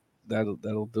guess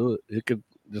that'll do it. It could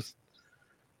just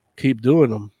keep doing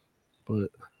them, but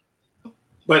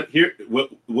But here,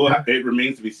 it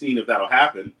remains to be seen if that'll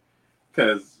happen.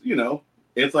 Because,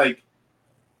 it's like,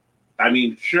 I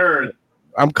mean, sure.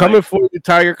 I'm coming for you,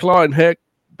 Tiger Claw, and heck,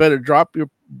 better drop your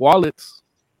wallets.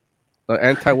 The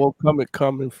anti-woke comic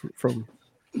coming from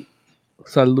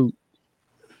Salute.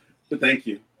 Thank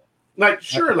you. Like,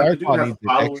 sure, like the dude has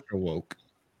followers. Extra woke.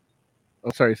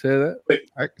 I'm sorry, say that?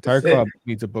 Tiger Claw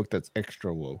needs a book that's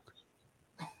extra woke.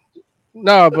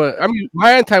 No, but I mean,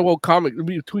 my anti-woke comic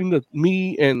between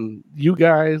me and you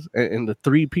guys and the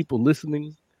 3 people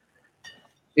listening,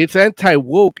 it's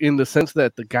anti-woke in the sense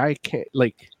that the guy can't,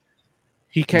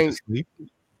 he can't sleep.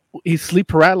 He's sleep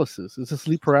paralysis. It's a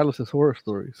sleep paralysis horror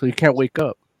story, so you can't wake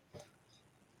up.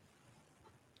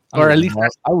 Or at least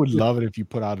I would love it if you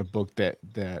put out a book that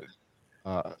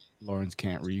Lawrence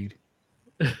can't read.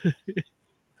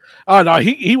 Oh no,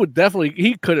 he would definitely.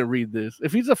 He couldn't read this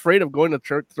if he's afraid of going to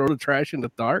church, throw the trash in the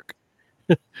dark.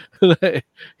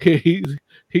 he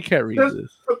can't read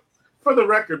this. For the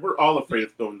record, we're all afraid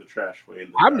of throwing the trash away.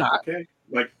 I'm not. Okay,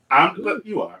 but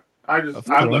you are. I'm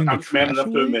man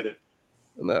enough to admit it.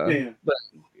 No, yeah. But,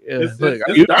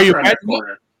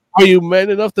 are you man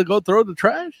enough to go throw the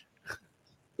trash?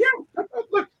 Yeah,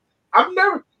 look,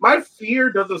 my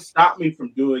fear doesn't stop me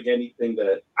from doing anything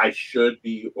that I should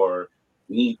be or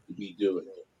need to be doing.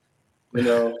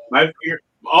 My fear,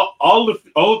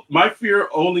 my fear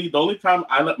only, the only time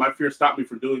I let my fear stop me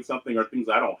from doing something are things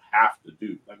I don't have to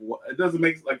do. Like, it doesn't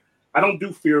make, I don't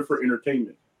do fear for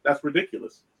entertainment. That's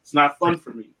ridiculous. It's not fun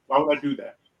for me. Why would I do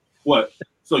that? What?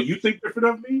 So you think different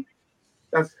of me?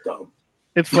 That's dumb.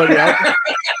 It's funny.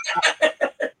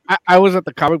 I was at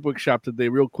the comic book shop today,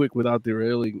 real quick, without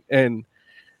derailing, and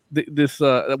this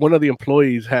one of the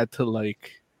employees had to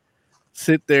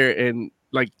sit there and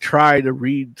try to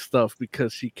read stuff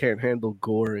because she can't handle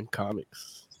gore in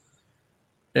comics.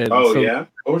 And yeah,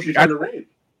 what was she trying to read?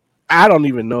 I don't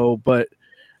even know, but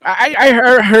I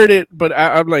heard it, but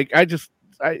I'm like, I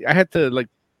had to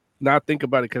not think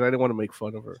about it because I didn't want to make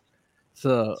fun of her.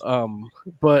 So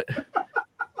but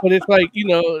it's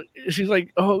she's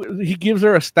like, oh, he gives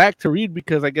her a stack to read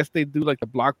because I guess they do the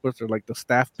blockbuster, the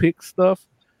staff pick stuff.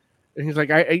 And he's like,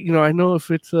 I know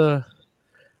if it's Emily,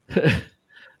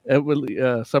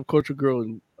 Subculture Girl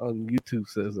on YouTube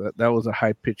says that was a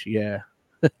high pitch, yeah.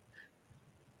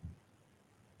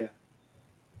 Yeah.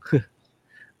 That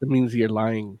means you're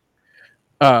lying.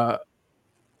 But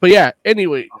yeah,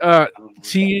 anyway,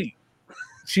 she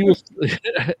was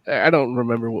I don't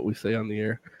remember what we say on the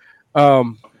air.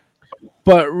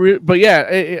 But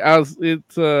yeah,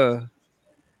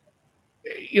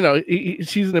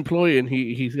 she's an employee and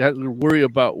he's got to worry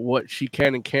about what she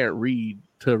can and can't read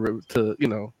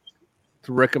to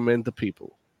recommend to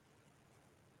people,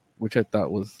 which I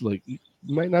thought was you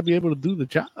might not be able to do the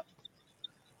job,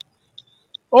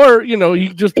 or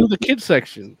you just do the kids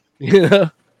section.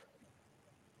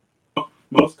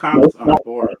 Most comics are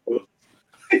bored.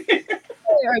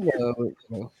 I know.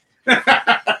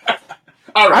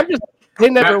 All right.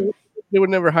 They would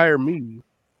never hire me,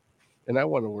 and I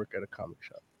want to work at a comic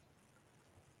shop.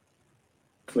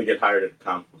 We get hired at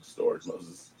comic book stores,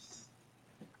 Moses.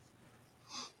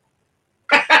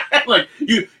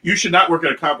 You should not work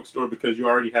at a comic book store because you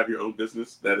already have your own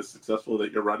business that is successful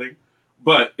that you're running.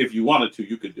 But if you wanted to,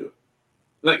 you could do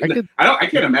it. I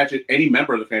can't imagine any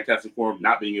member of the Fantastic Forum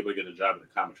not being able to get a job at a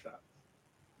comic shop.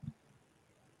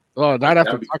 Oh, not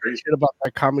after talking shit about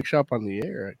that comic shop on the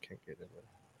air. I can't get in there.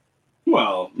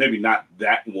 Well, maybe not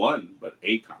that one, but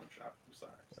a comic shop. I'm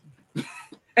sorry.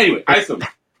 Anyway, Isom.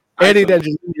 Eddie that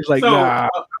is like, nah,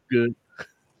 I'm good.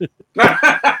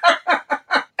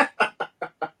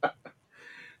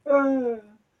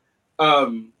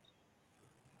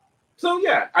 So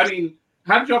yeah, I mean,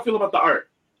 how did y'all feel about the art?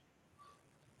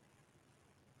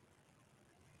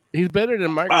 He's better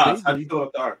than Mark Bagley. How do you feel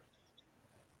about the art?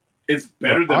 It's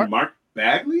better than Mark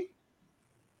Bagley?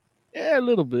 Yeah, a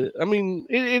little bit. I mean,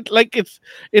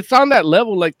 it's on that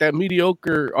level, that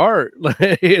mediocre art.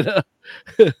 Damn.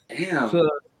 So,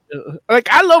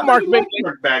 I love Mark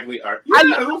Bagley art. Yeah,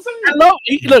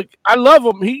 I love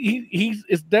him. He's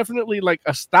it's definitely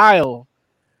a style,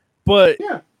 but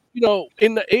yeah.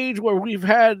 In the age where we've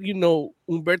had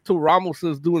Humberto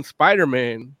Ramos's doing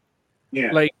Spider-Man,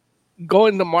 yeah,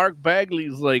 going to Mark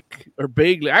Bagley's or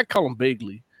Bagley. I call him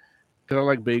Bagley because I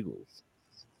like bagels.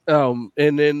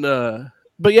 And then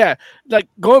but yeah,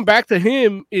 going back to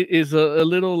him is a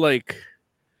little it's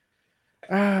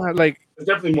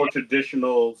definitely more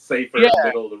traditional, safer,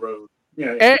 middle of the road.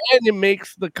 Yeah. And it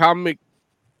makes the comic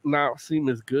not seem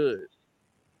as good.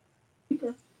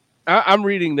 Okay. I'm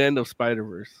reading the end of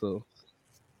Spider-Verse, so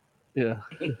yeah.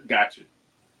 Gotcha.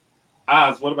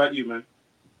 Oz, what about you, man?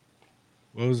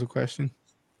 What was the question?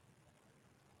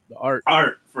 The art.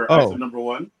 Art for Isom number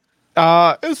 1.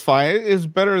 It was fine. It's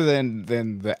better than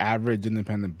the average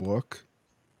independent book.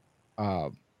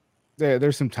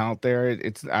 There's some talent there.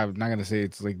 I'm not gonna say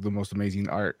it's like the most amazing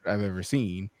art I've ever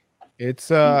seen.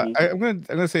 It's I'm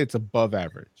gonna say it's above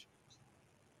average.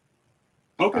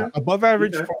 Okay. Above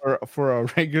average for a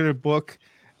regular book.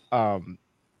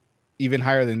 Even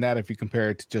higher than that if you compare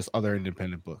it to just other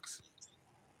independent books.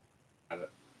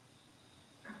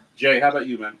 Jay, how about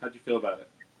you, man? How'd you feel about it?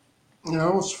 Yeah,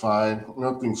 it was fine.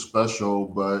 Nothing special,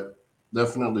 but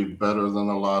definitely better than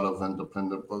a lot of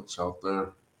independent books out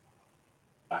there.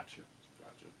 Gotcha.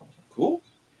 Cool.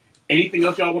 Anything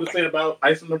else y'all want to say about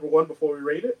Isom number 1 before we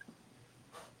rate it?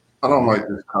 I don't like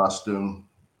this costume.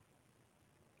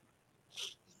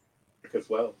 As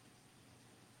well.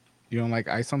 You don't like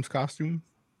Isom's costume?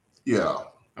 Yeah.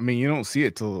 I mean, you don't see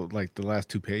it till like the last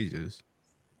 2 pages.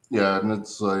 Yeah, and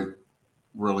it's like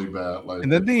really bad. Like,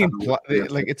 and then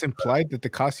it's implied that the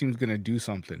costume's gonna do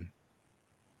something.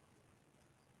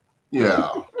 Yeah.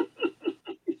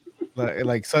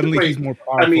 like suddenly he's more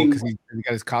powerful because he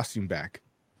got his costume back.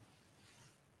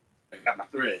 I got my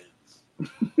threads.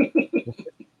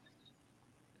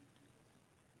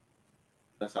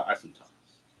 That's how Isom talks.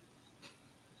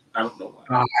 I don't know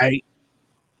why.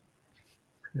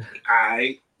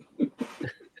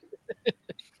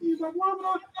 He's like, why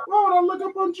would I look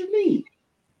up on Janine?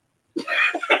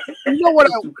 You know what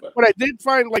I did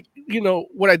find, like, you know,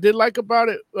 what I did like about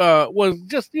it was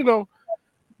just, you know,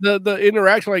 the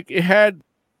interaction. Like, it had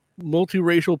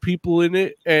multiracial people in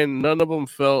it, and none of them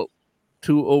felt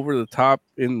too over the top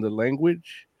in the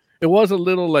language. It was a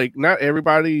little like, not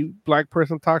everybody black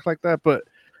person talks like that, but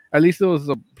at least it was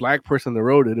a black person that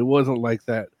wrote it. It wasn't like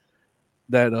that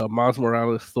Miles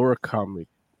Morales Thor comic.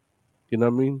 You know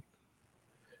what I mean?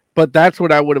 But that's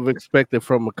what I would have expected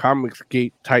from a Comics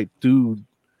Gate type dude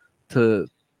to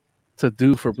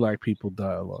do for black people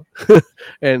dialogue.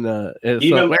 and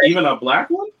even a black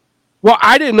one? Well,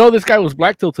 I didn't know this guy was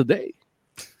black till today.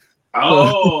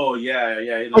 Oh,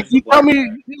 yeah. Like, you tell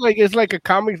me, like, it's like a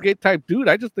Comics Gate type dude.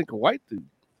 I just think a white dude.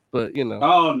 But, you know.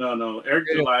 Oh, no. Eric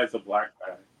July is a black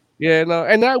guy. Yeah, no.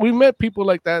 And we met people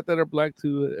like that are black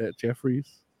too at Jeffries.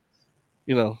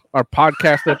 You know, our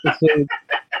podcast episode.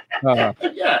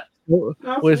 Yeah.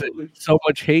 What is it? So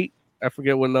Much Hate. I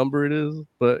forget what number it is,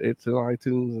 but it's in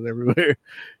iTunes and everywhere.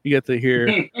 You get to hear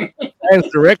fans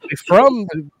directly from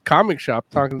the comic shop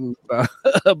talking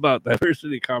about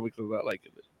diversity comics and not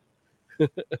liking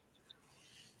it.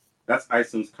 That's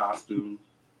Isom's costume,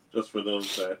 just for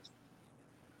those that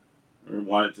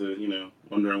wanted to, you know,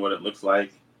 wondering what it looks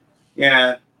like.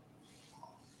 Yeah.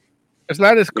 It's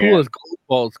not as cool as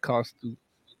Goldball's costume.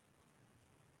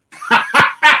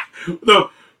 No,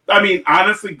 I mean,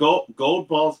 honestly,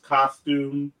 Goldball's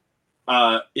costume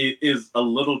is a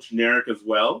little generic as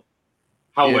well.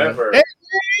 However,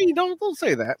 hey, don't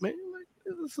say that, man.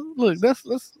 Look, that's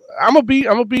I'm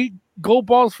gonna be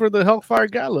Goldballs for the Hellfire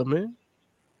Gala, man.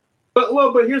 But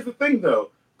here's the thing,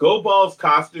 though. Goldball's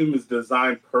costume is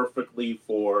designed perfectly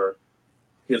for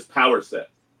his power set.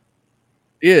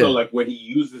 Yeah. So, like, when he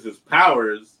uses his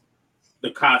powers, the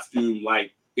costume,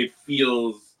 like, it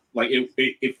feels like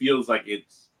it feels like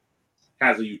it's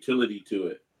has a utility to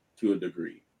it to a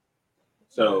degree.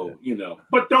 So, you know,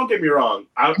 but don't get me wrong.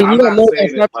 I'm not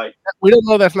saying it like we don't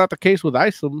know that's not the case with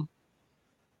Isom.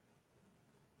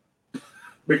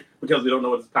 Because we don't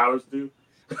know what his powers do.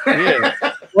 Yeah.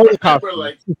 We're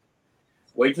like,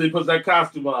 wait till he puts that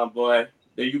costume on, boy.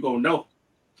 Then you gonna know.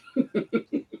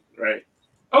 Right.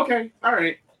 Okay. All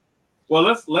right. Well,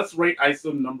 let's rate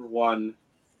Isom number 1.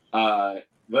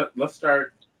 Let's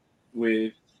start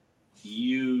with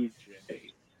you,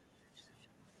 Jay.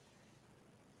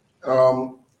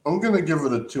 I'm gonna give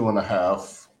it a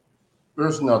 2.5.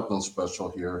 There's nothing special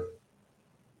here,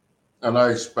 and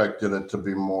I expected it to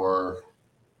be more.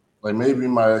 Like, maybe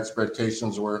my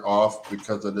expectations were off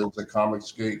because it is a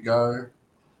Comics Gate guy,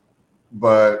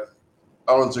 but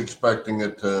I was expecting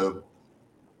it to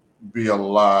be a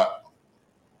lot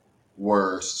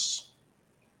worse,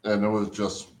 and it was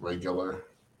just regular.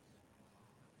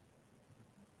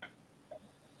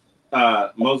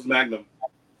 Moses Magnum,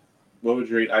 what would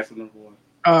you rate Isom number 1?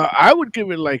 I would give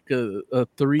it like a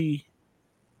 3.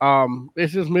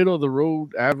 It's just middle of the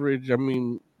road, average. I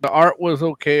mean, the art was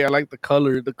okay. I like the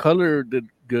color. The color did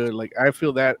good. Like, I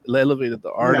feel that elevated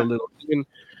the art a little. Even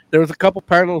there was a couple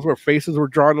panels where faces were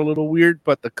drawn a little weird,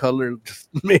 but the color just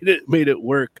made it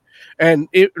work. And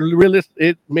it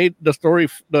made the story,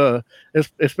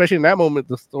 especially in that moment,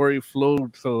 the story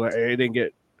flowed so I didn't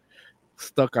get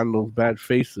stuck on those bad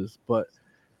faces. But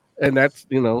and that's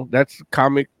that's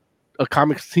a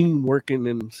comics team working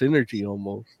in synergy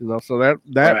almost. So that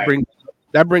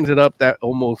brings it up that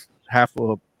almost half of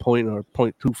a point or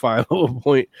 0.25 of a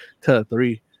point to a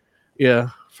 3. Yeah,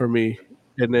 for me.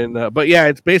 And then, but yeah,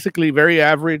 it's basically very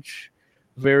average,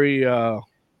 very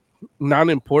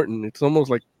non-important. It's almost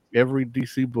like every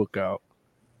DC book out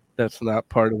that's not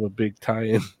part of a big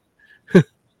tie-in.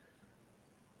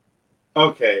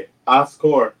 Okay,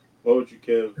 Oscar, what would you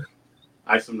give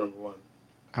Isom number 1?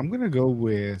 I'm gonna go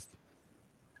with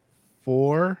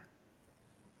 4,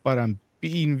 but I'm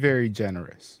being very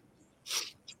generous.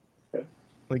 Okay.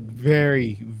 Like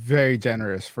very, very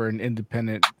generous for an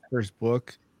independent first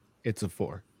book. It's a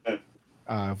 4. Okay.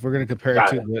 If we're gonna compare it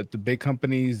to the big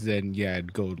companies, then yeah,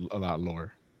 it'd go a lot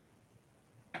lower.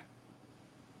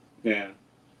 Yeah.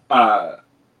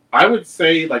 I would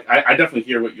say, like, I definitely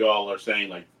hear what you all are saying.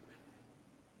 Like,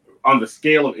 on the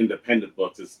scale of independent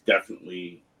books, it's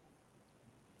definitely,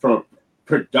 from a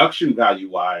production value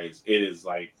wise, it is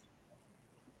like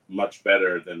much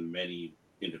better than many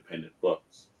independent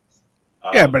books.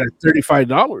 Yeah, but at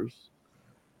 $35,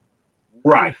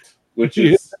 right? Which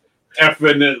is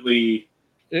definitely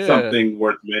something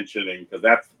worth mentioning, because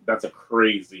that's a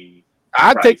crazy.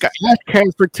 I'd take a ash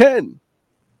can for 10.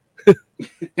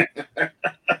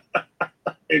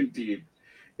 Indeed.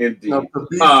 Now, to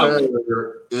be fair,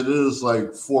 it is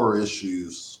like 4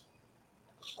 issues.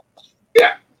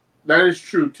 Yeah, that is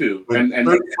true too. But and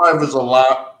 $35 is a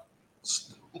lot.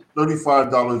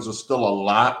 $35 is still a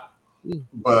lot,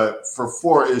 but for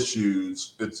 4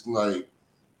 issues, it's like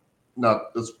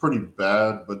it's pretty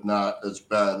bad, but not as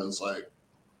bad as like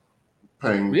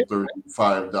paying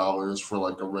 $35 for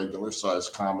like a regular size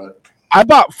comic. I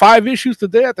bought 5 issues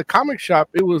today at the comic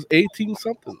shop. It was 18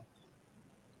 something.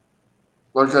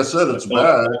 Like I said, it's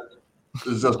bad.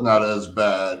 It's just not as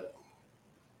bad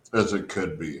as it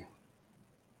could be.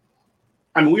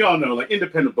 I mean, we all know, like,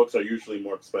 independent books are usually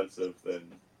more expensive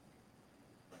than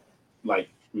like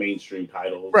mainstream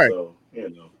titles. Right. So,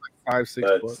 like 5-6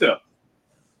 but books. Still.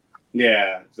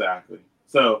 Yeah, exactly.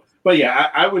 So, but yeah,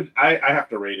 I have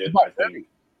to rate it.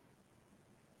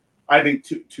 I think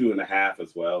 2.5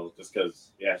 as well, just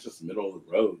because it's just middle of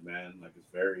the road, man. Like, it's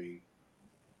very,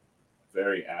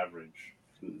 very average,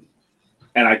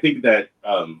 and I think that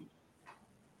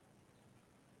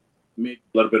maybe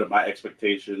a little bit of my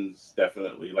expectations,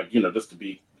 definitely, like, just to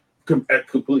be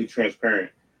completely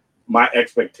transparent, my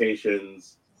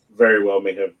expectations very well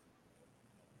may have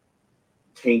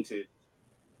tainted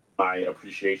my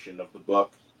appreciation of the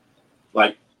book.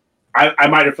 Like, I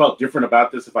might have felt different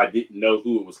about this if I didn't know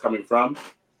who it was coming from.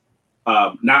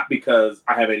 Not because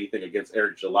I have anything against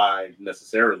Eric July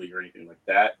necessarily or anything like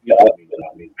that. You know what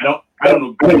I mean? I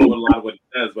don't agree with a lot of what he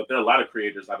says, but there are a lot of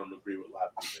creators I don't agree with a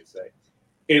lot of things they say.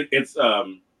 It's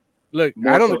look,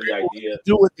 more I don't so agree the with idea what to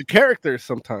do with the characters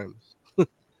sometimes.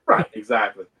 Right,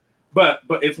 exactly. But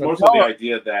it's more so the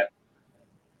idea that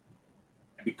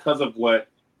because of what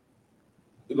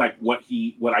I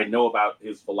know about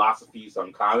his philosophies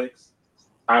on comics,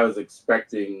 I was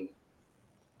expecting,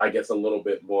 I guess, a little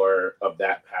bit more of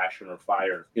that passion or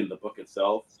fire in the book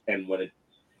itself. And when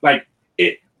I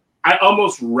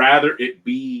almost rather it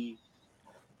be,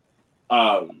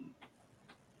 what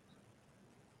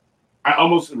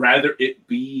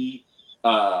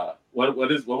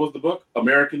was the book?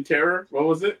 American Terror? What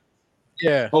was it?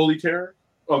 Yeah. Holy Terror?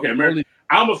 Okay,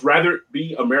 I almost rather it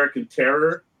be American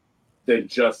Terror than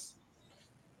just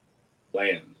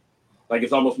Land. Like,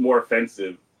 it's almost more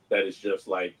offensive that it's just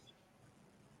like,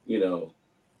 yeah.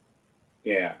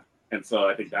 And so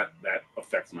I think that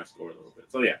affects my score a little bit.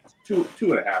 So yeah,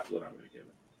 2.5 is what I'm going to give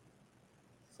it.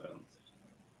 So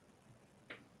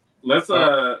let's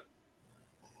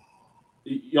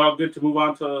y'all good to move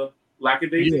on to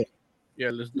Lackadaisy?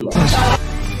 Yeah, let's do it.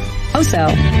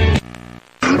 Also,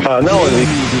 no,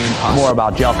 more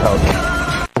about gel coat.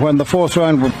 When the 4th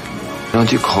round,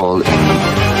 don't you call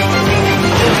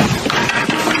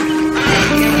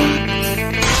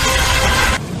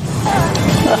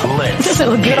does it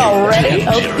look good already?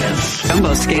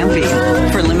 Jumbo Scampi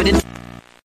for limited.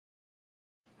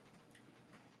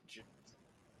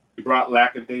 You brought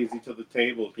Lackadaisy to the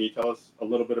table. Can you tell us a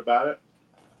little bit about it?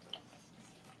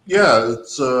 Yeah,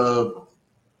 it's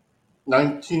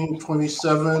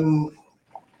 1927,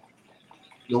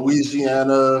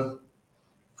 Louisiana.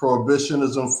 Prohibition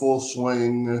is in full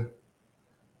swing,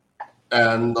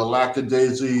 and the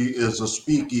Lackadaisy is a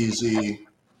speakeasy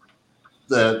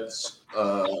that's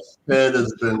head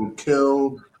has been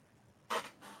killed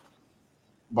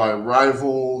by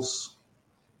rivals,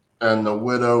 and the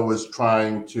widow is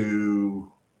trying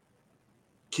to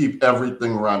keep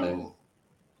everything running.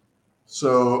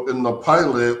 So in the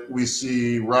pilot, we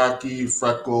see Rocky,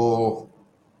 Freckle,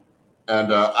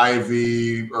 and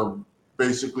Ivy are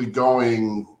basically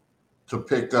going to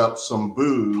pick up some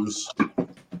booze. And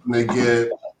they get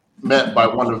met by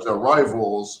one of their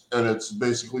rivals, and it's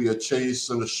basically a chase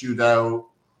and a shootout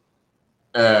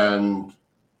and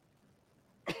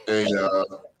a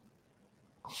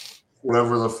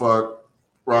whatever the fuck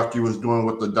Rocky was doing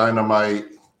with the dynamite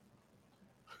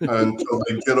until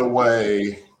they get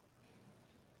away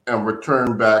and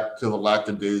return back to the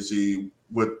Lackadaisy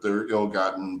with their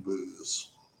ill-gotten booze.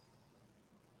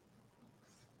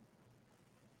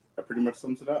 That pretty much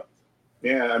sums it up.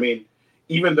 Yeah, I mean,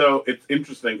 even though it's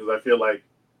interesting because I feel like...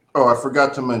 Oh, I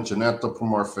forgot to mention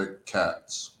anthropomorphic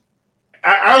cats.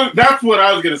 That's what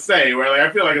I was going to say, where like,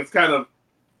 I feel like it's kind of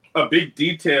a big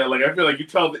detail. Like, I feel like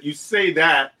you say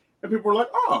that, and people are like,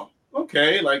 oh,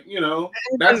 okay, like, you know,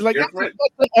 that's like different.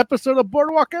 That's an episode of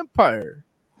Boardwalk Empire.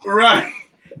 Right.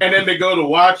 And then they go to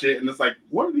watch it, and it's like,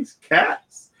 what are these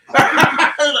cats?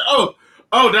 oh,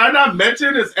 did I not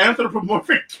mention it's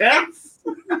anthropomorphic cats?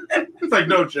 It's like,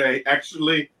 no, Jay,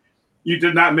 actually, you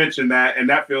did not mention that, and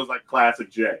that feels like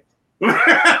classic Jay.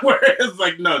 Whereas,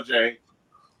 like, no, Jay,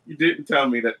 you didn't tell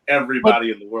me that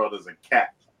everybody in the world is a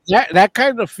cat. That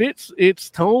kind of fits its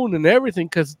tone and everything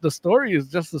because the story is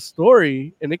just a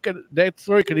story, and that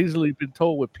story could easily have been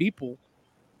told with people,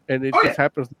 and it just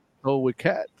happens to be told with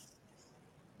cats.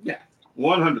 Yeah,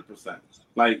 100%.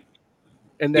 Like,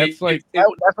 and that's that's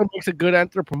what makes a good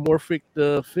anthropomorphic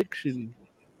fiction,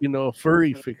 you know,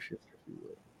 furry fiction.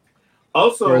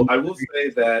 Also, I will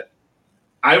say that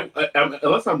I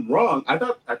unless I'm wrong, I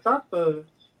thought the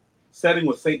setting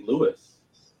was St. Louis.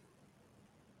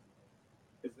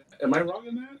 Am I wrong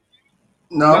in that?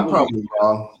 No, I'm probably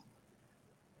wrong.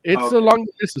 It's along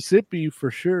the Mississippi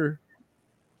for sure.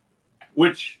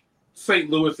 Which St.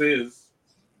 Louis is.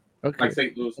 Okay. Like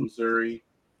St. Louis, Missouri.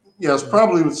 Yeah, it's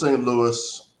probably with St.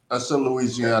 Louis. I said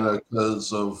Louisiana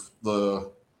because of the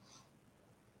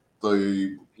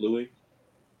Louis?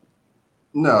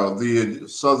 No, the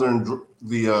southern,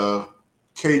 the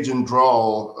Cajun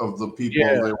drawl of the people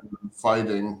they were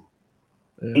fighting.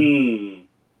 Yeah.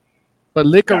 But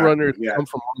liquor runners come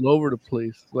from all over the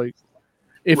place. Like,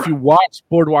 if you watch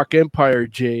Boardwalk Empire,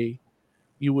 Jay,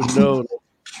 you would know that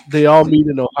they all meet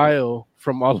in Ohio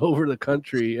from all over the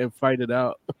country and fight it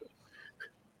out.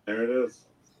 There it is.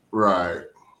 Right.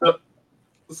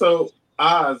 So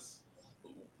Oz,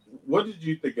 what did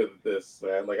you think of this,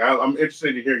 man? Like, I'm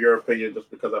interested to hear your opinion, just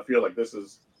because I feel like this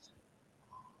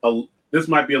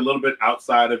might be a little bit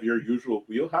outside of your usual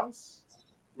wheelhouse.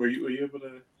 Were you able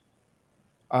to?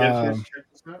 Check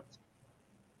this out?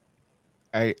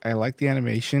 I like the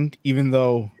animation, even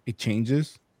though it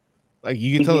changes. Like,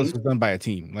 you can tell this was done by a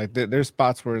team. Like, there's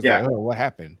spots where it's like, oh, what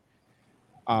happened?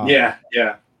 Yeah.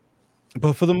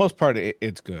 But for the most part,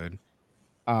 it's good.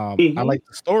 I like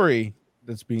the story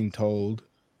that's being told.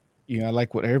 You know, I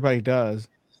like what everybody does.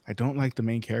 I don't like the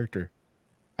main character.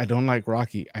 I don't like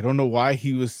Rocky. I don't know why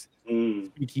he was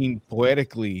speaking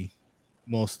poetically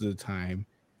most of the time.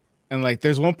 And like,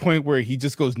 there's one point where he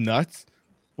just goes nuts,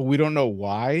 but we don't know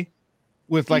why.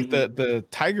 With like the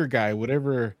tiger guy,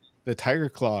 whatever the Tiger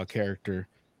Claw character,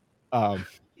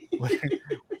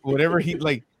 whatever he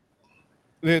like.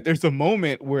 There's a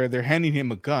moment where they're handing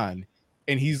him a gun,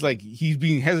 and he's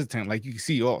being hesitant. Like, you can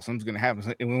see, oh, something's gonna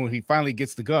happen. And when he finally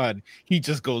gets the gun, he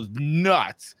just goes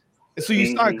nuts. So you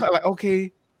start like,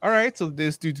 okay, all right, so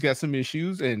this dude's got some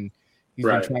issues, and he's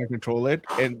been trying to control it.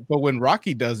 But when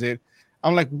Rocky does it,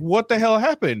 I'm like, what the hell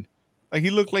happened? Like, he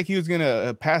looked like he was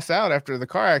gonna pass out after the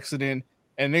car accident,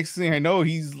 and next thing I know,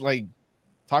 he's like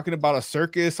talking about a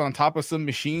circus on top of some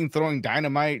machine, throwing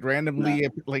dynamite randomly.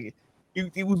 Like,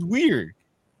 it was weird.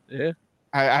 Yeah,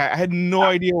 I had no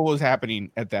idea what was happening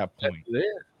at that point.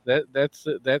 That's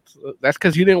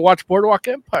because you didn't watch Boardwalk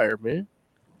Empire, man.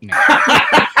 No.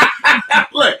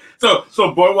 Look,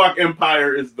 so Boardwalk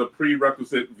Empire is the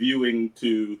prerequisite viewing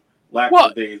to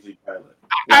Lackadaisy pilot.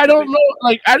 I don't know.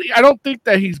 Like, I don't think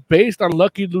that he's based on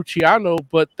Lucky Luciano,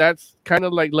 but that's kind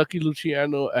of like Lucky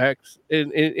Luciano acts,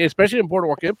 and especially in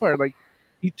Boardwalk Empire. Like,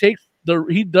 he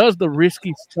does the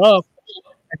risky stuff,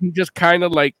 and he just kind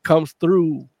of like comes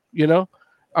through, you know.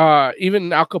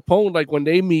 Even Al Capone, like when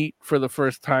they meet for the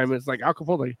first time, it's like Al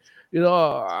Capone, like, you know,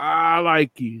 I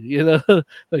like you, you know,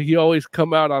 like you always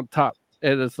come out on top,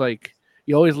 and it's like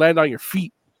you always land on your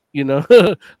feet, you know,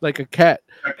 like a cat.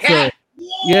 So,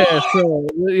 yeah, so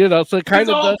you know, so it kind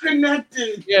of all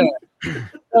connected. Yeah,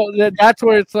 so that's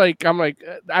where it's like I'm like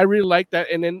I really like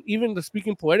that, and then even the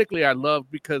speaking poetically, I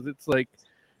love because it's like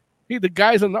the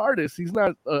guy's an artist. He's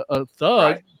not a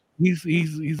thug.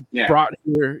 he's brought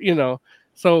here,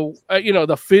 So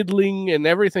the fiddling and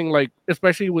everything, like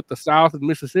especially with the South and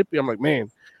Mississippi, I'm like, man,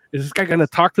 is this guy gonna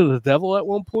talk to the devil at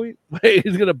one point?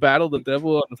 He's gonna battle the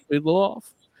devil on the fiddle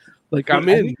off. Like I'm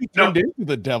in. I think he turned into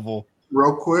the devil.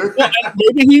 Real quick. Well,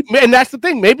 and that's the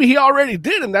thing. Maybe he already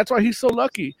did, and that's why he's so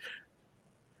lucky.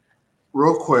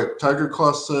 Real quick, Tiger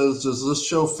Claw says, "Is this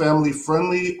show family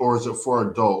friendly or is it for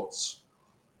adults?"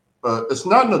 It's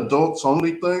not an adults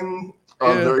only thing.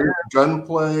 There is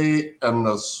gunplay and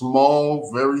a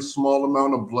very small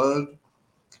amount of blood.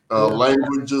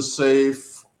 Language is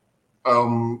safe.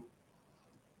 I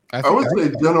would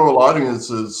say general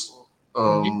audiences.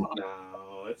 No,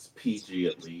 it's PG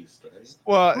at least, right?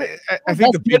 Well, I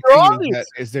think the big thing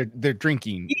is they're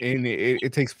drinking, and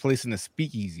it takes place in a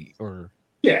speakeasy or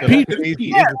is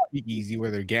a speakeasy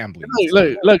where they're gambling.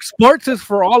 Look, sports is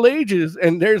for all ages,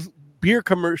 and there's beer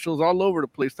commercials all over the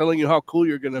place telling you how cool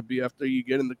you're gonna be after you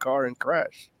get in the car and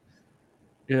crash.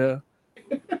 Yeah.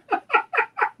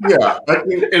 Yeah, I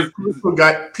think if people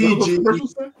got PG.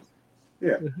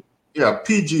 Yeah,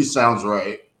 PG sounds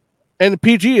right. And the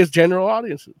PG is general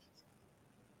audiences.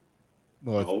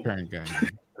 Well, it's parent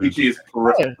guidance. PG is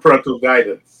parental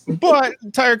guidance. But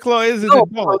Tiger Claw is an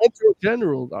adult. It's a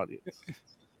general audience.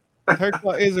 Tiger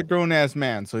Claw is a grown ass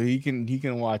man, so he can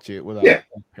watch it without. Yeah.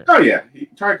 Oh yeah,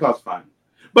 Tiger Claw's fine.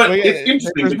 But it's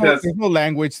interesting because there's no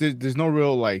language. There's no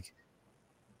real like.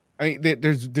 I mean,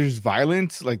 there's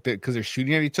violence like that because they're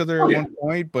shooting at each other at one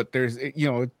point, but there's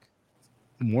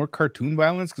more cartoon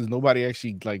violence because nobody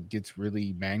actually like gets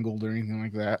really mangled or anything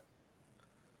like that.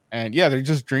 And yeah, they're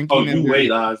just drinking. Oh, you wait,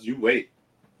 Oz. You wait.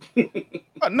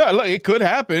 No, look, it could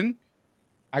happen.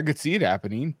 I could see it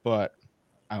happening, but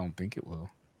I don't think it will.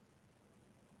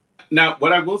 Now,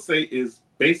 what I will say is,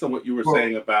 based on what you were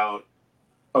saying about...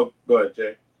 Oh, go ahead,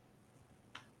 Jay.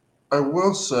 I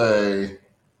will say...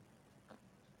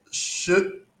 I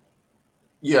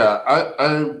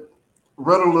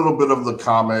read a little bit of the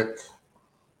comic,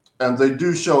 and they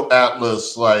do show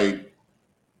Atlas, like,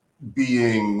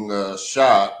 being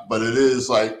shot, but it is,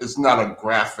 like, it's not a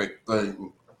graphic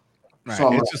thing. Right.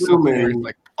 So it's just something where it's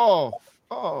like, oh,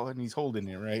 and he's holding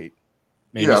it, right?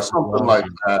 Maybe something like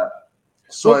that.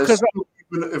 So I assume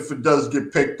even if it does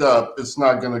get picked up, it's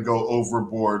not going to go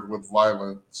overboard with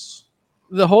violence.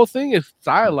 The whole thing is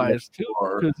stylized too,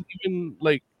 because even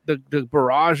like the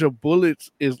barrage of bullets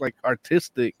is like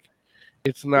artistic.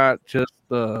 It's not just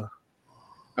a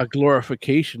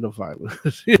glorification of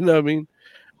violence. You know what I mean?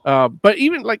 But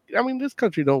even this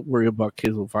country don't worry about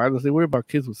kids with violence. They worry about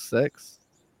kids with sex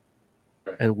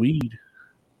and weed.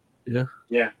 Yeah.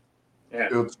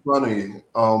 It's funny.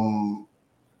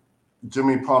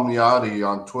 Jimmy Palmiotti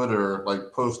on Twitter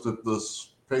posted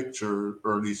this picture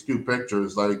or these two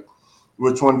pictures,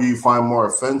 which one do you find more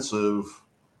offensive?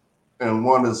 And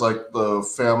one is like the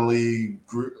family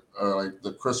group, like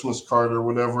the Christmas card or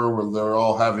whatever, where they're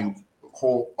all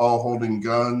holding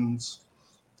guns.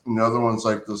 And the other one's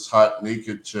like this hot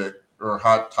naked chick or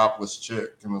hot topless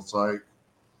chick, and it's like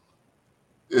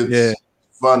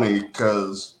funny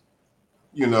because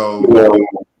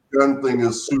gun thing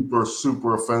is super,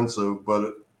 super offensive,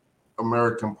 but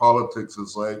American politics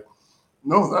is like,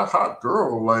 no, that hot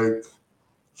girl,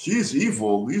 she's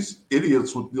evil. These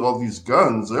idiots with all these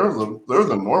guns, they're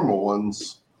the normal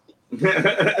ones.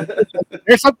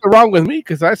 There's something wrong with me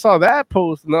because I saw that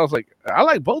post and I was like, I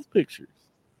like both pictures.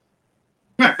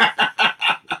 There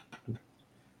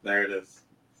it is.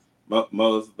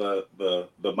 Mo's the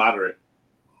moderate.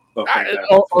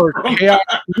 Or chaos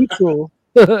neutral.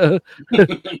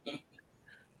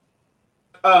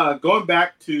 Going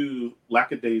back to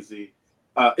Lackadaisy,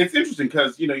 it's interesting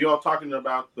because you're all talking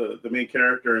about the main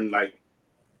character and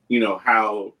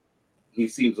how he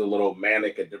seems a little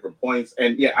manic at different points.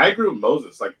 And yeah, I agree with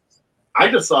Moses. I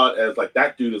just saw it as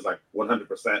that dude is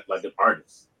 100% like an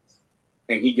artist,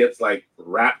 and he gets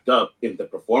wrapped up in the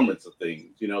performance of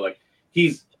things.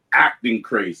 He's acting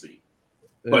crazy,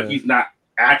 but he's not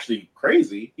actually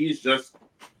crazy. He's just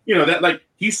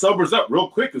he sobers up real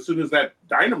quick as soon as that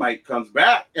dynamite comes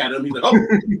back at him. He's like, oh,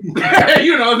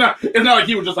 it's not like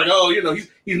he was just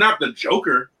he's not the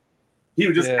Joker. He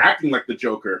was just acting like the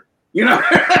Joker, and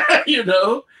he's just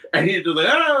like,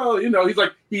 oh,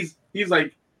 he's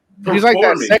like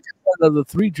that second one of the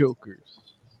three Jokers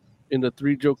in the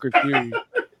three Joker theory.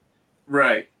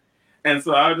 Right. And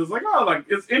so I was just like, oh,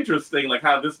 it's interesting,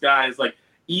 how this guy is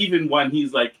even when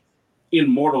he's in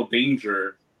mortal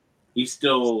danger, he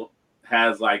still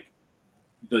has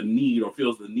the need or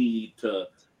feels the need to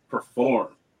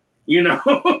perform,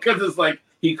 because it's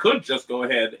he could just go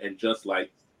ahead and just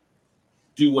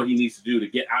do what he needs to do to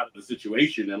get out of the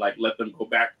situation and let them go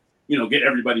back get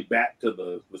everybody back to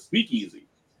the speakeasy.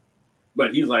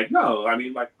 But he's like, no, I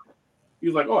mean, like,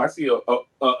 he's like, oh, I see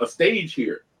a stage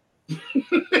here,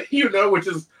 which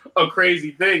is a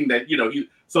crazy thing that,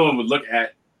 someone would look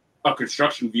at a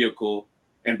construction vehicle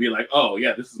and be like, oh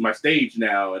yeah, this is my stage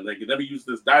now. And like, let me use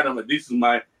this dynamite.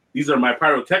 These are my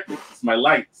pyrotechnics. It's my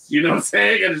lights. You know what I'm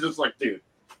saying? And it's just like, dude,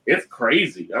 it's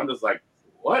crazy. I'm just like,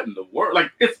 what in the world?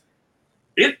 Like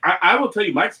I will tell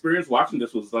you, my experience watching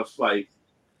this was just like,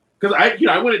 because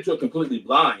I went into it completely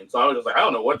blind. So I was just like, I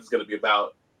don't know what this is going to be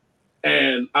about.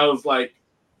 And I was like,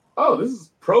 oh, this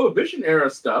is Prohibition era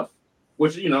stuff,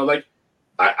 which, like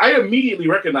I immediately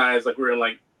recognized like we're in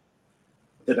like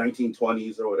the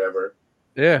 1920s or whatever.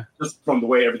 Yeah. Just from the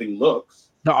way everything looks.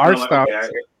 The art style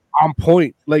is on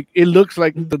point. Like it looks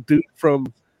like the dude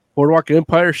from Boardwalk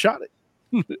Empire shot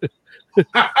it.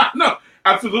 No,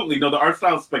 absolutely. No, the art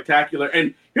style is spectacular.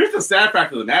 And here's the sad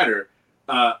fact of the matter.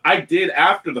 I did,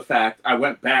 after the fact, I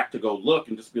went back to go look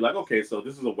and just be like, okay, so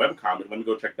this is a webcomic. Let me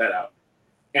go check that out.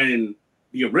 And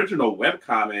the original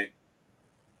webcomic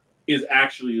is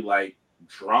actually like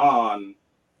drawn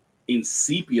in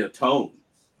sepia tones.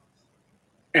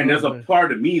 And there's a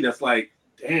part of me that's like,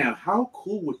 damn, how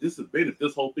cool would this have been if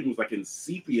this whole thing was like in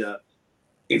sepia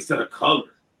instead of color?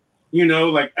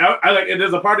 Like I like, and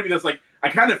there's a part of me that's like, I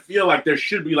kind of feel like there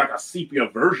should be like a sepia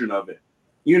version of it.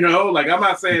 Like I'm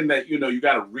not saying that, you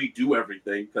got to redo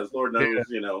everything because Lord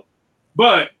knows,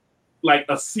 but like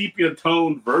a sepia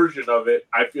toned version of it,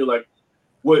 I feel like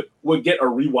would get a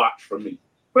rewatch from me.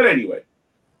 But anyway,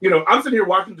 I'm sitting here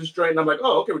watching this joint and I'm like,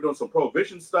 oh, okay, we're doing some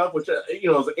Prohibition stuff, which,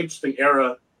 is an interesting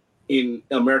era in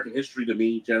American history to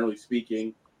me, generally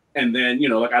speaking. And then,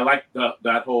 like I like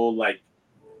that whole like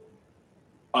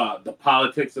the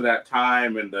politics of that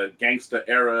time and the gangster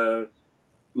era,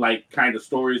 like kind of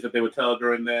stories that they would tell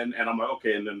during then. And I'm like,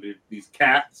 okay, and then these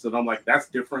cats, and I'm like, that's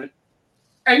different.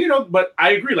 And but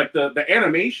I agree, like the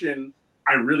animation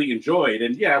I really enjoyed.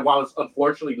 And yeah, while it's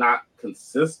unfortunately not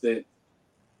consistent,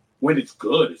 when it's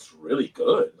good, it's really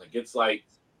good. Like it's like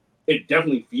it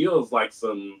definitely feels like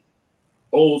some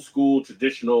old school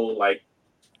traditional like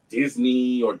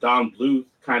Disney or Don Bluth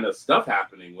kind of stuff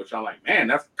happening, which I'm like, man,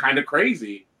 that's kind of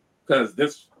crazy because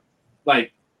this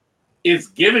like is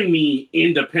giving me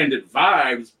independent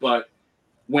vibes, but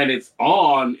when it's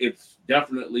on, it's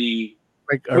definitely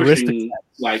like pushing,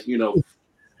 like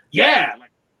yeah, like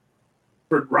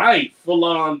full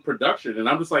on production. And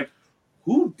I'm just like,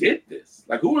 who did this?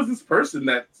 Like, who was this person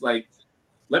that's like,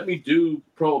 let me do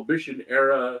Prohibition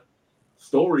era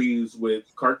stories with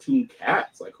cartoon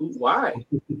cats? Like, why?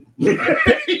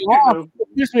 It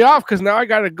pissed me off because now I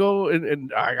gotta go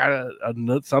and I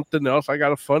gotta something else I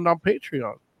gotta fund on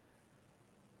Patreon.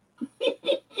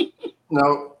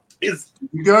 Now,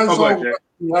 you guys all watch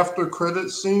the after credit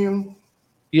scene?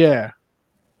 Yeah.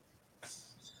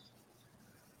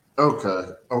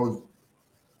 Okay.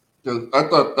 I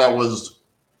thought that was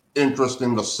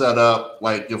interesting to set up,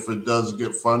 like if it does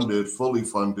get funded, fully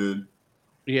funded.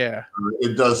 Yeah.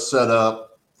 It does set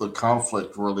up the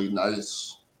conflict really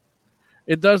nice.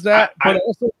 It does that, but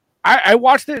also I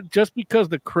watched it just because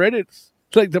the credits,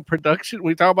 like the production,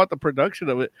 we talk about the production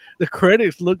of it, the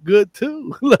credits look good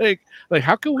too. like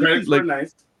how can we credits like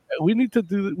nice. we need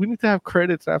to have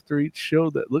credits after each show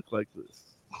that look like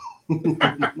this.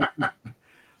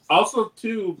 Also,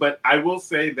 too, but I will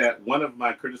say that one of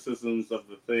my criticisms of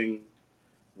the thing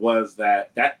was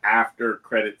that after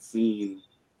credit scene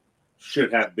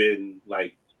should have been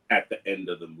like at the end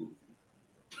of the movie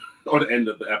or the end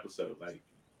of the episode. Like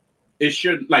it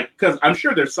should, like, because I'm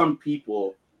sure there's some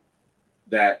people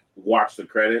that watch the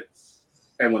credits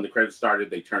and when the credits started,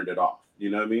 they turned it off. You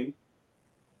know what I mean?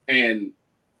 And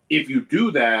if you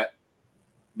do that,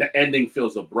 the ending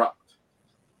feels abrupt.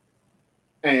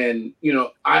 And,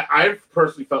 I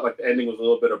personally felt like the ending was a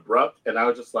little bit abrupt. And I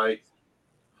was just like,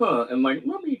 huh. And like,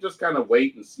 let me just kind of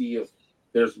wait and see if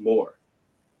there's more.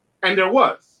 And there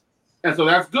was. And so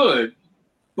that's good.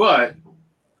 But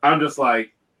I'm just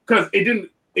like, because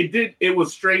it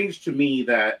was strange to me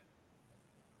that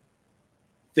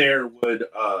there would,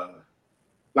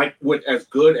 with as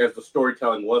good as the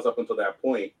storytelling was up until that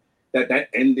point, that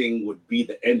ending would be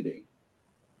the ending.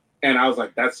 And I was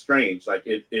like, that's strange. Like,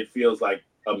 it feels like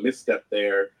a misstep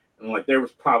there. And I'm like, there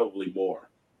was probably more.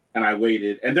 And I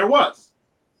waited, and there was.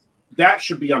 That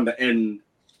should be on the end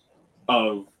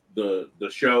of the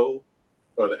show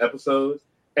or the episode.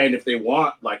 And if they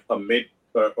want like a mid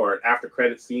or an after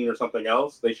credit scene or something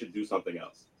else, they should do something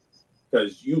else.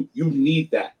 Because you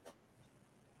need that.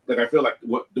 Like, I feel like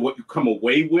what you come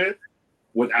away with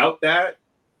without that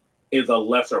is a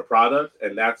lesser product.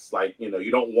 And that's like,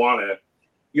 you don't want to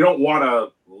you don't want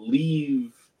to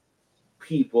leave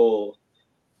people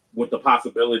with the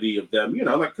possibility of them, you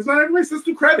know, like, because not everybody sits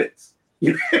through credits.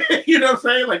 You know what I'm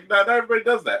saying? Like, not everybody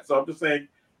does that. So I'm just saying,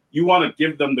 you want to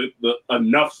give them the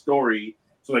enough story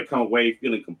so they come away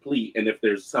feeling complete. And if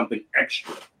there's something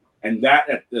extra, and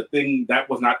that the thing that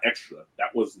was not extra,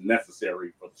 that was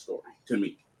necessary for the story to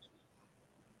me.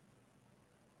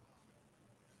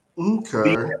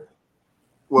 Okay.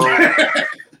 Well,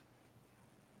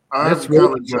 I've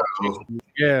got to go.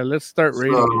 Yeah, let's start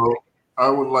rating it. I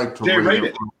would like to rate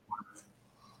it.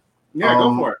 Yeah,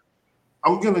 go for it.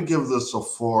 I'm going to give this a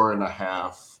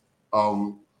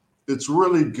 4.5. It's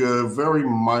really good, very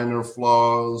minor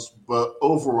flaws, but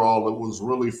overall it was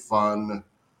really fun.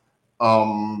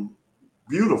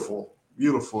 Beautiful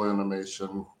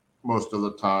animation most of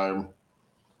the time.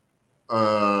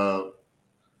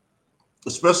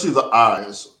 Especially the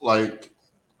eyes. Like,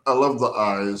 I love the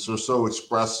eyes. They're so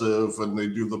expressive, and they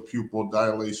do the pupil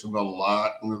dilation a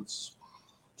lot, and it's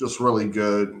just really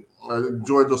good. I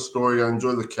enjoyed the story. I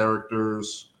enjoyed the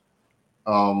characters.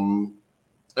 And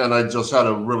I just had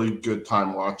a really good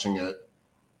time watching it.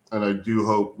 And I do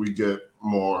hope we get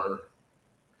more.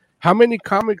 How many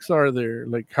comics are there?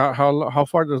 Like, how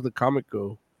far does the comic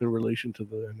go in relation to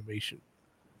the animation?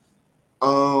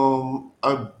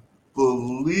 I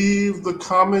believe the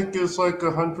comic is like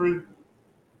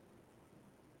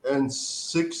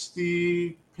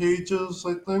 160 pages,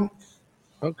 I think.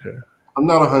 Okay. I'm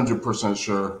not 100%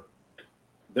 sure.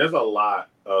 There's a lot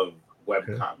of web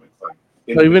comics. Like,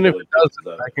 so even if it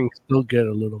doesn't, I can still get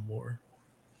a little more.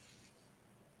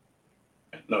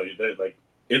 No, like,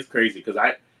 it's crazy because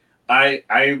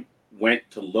I went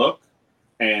to look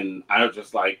and I was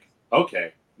just like,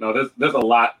 okay, no, there's a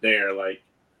lot there, like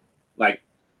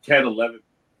 10, 11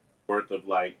 worth of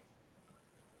like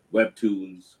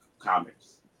webtoons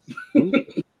comics.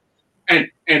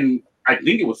 and I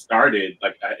think it was started,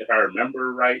 like, if I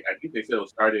remember right, I think they said it was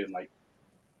started in like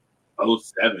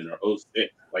 07 or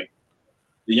 06. Like,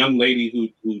 the young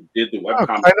lady who did the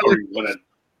webcomic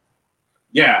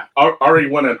already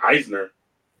won an Eisner.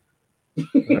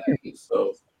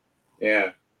 So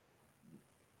yeah.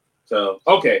 So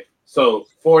okay. So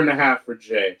 4.5 for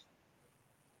Jay.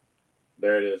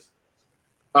 There it is.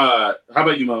 How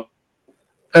about you, Mo?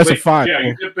 That's a 5. Yeah, are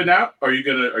you dipping out? Or are you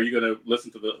gonna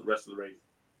listen to the rest of the ratings?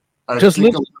 I think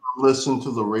I'm gonna listen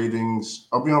to the ratings.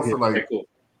 I'll be on for like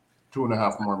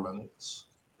 2.5 more minutes.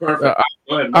 Perfect.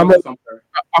 Go ahead.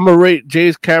 I'm gonna rate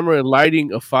Jay's camera and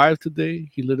lighting a 5 today.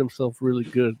 He lit himself really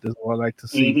good. That's what I like to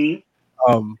see.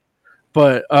 Mm-hmm.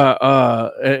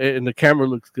 And the camera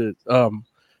looks good.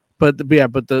 But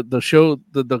the show,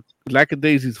 the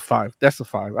Lackadaisy is 5. That's a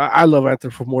 5. I love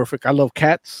anthropomorphic. I love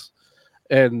cats,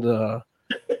 and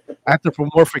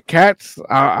anthropomorphic cats.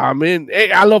 I'm in.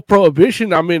 Hey, I love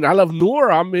Prohibition. I'm in. I love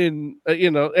Noir. I'm in.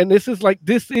 And this is like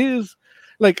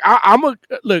I'm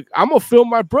gonna film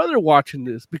my brother watching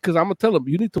this because I'm gonna tell him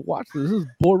you need to watch this. This is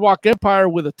Boardwalk Empire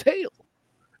with a tail,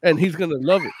 and he's gonna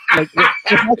love it. Like,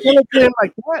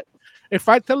 if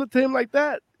I tell it to him like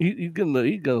that, he's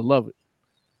gonna love it.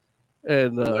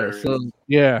 And so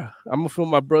yeah, I'm gonna film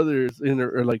my brother's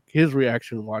or like his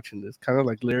reaction watching this, kind of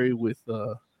like Larry with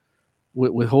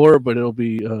horror, but it'll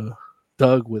be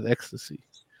Doug with ecstasy.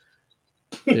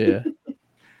 Yeah.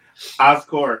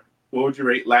 Oscar, what would you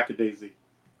rate Lackadaisy?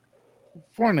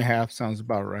 4.5 sounds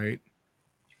about right.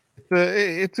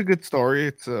 It's a good story.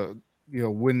 It's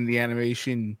when the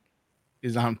animation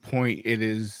is on point, it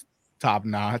is top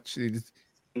notch.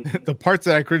 The parts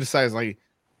that I criticize, like,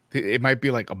 it might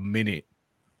be like a minute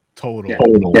total.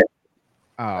 Other than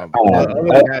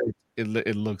that,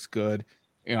 it looks good.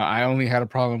 I only had a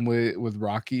problem with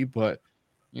Rocky, but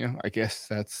I guess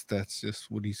that's just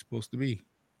what he's supposed to be.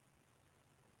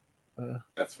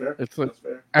 That's fair. It's like, that's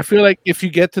fair. I feel like if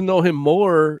you get to know him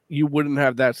more, you wouldn't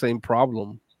have that same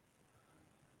problem.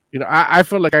 I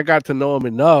feel like I got to know him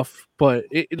enough, but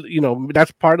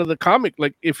that's part of the comic.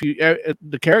 Like, if you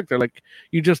the character, like,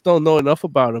 you just don't know enough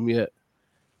about him yet,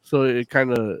 so it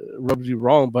kind of rubs you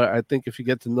wrong. But I think if you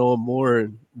get to know him more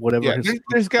and whatever,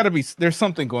 there's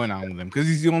something going on with him because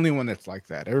he's the only one that's like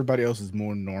that. Everybody else is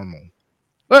more normal,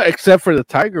 except for the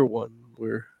tiger one,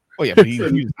 where but he's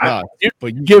nuts.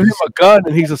 But you give him a gun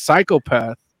and he's a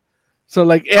psychopath. So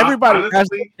like everybody has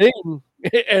the thing,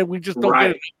 and we just don't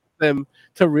get them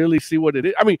to really see what it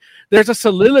is. I mean, there's a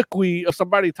soliloquy of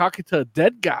somebody talking to a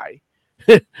dead guy.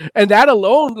 And that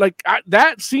alone, like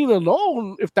that scene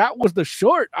alone, if that was the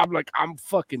short, I'm like, I'm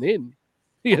fucking in,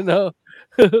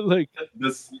 like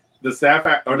the sad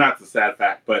fact, or not the sad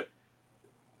fact, but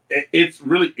it's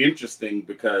really interesting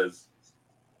because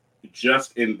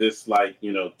just in this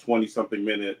 20-something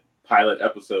minute pilot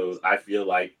episode, I feel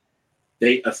like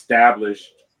they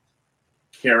established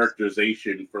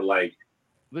characterization for like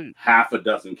half a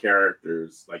dozen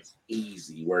characters, like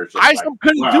easy, where it's just Isom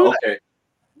couldn't do okay.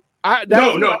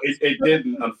 No, it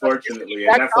didn't, unfortunately,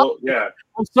 and that's all. Yeah,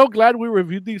 I'm so glad we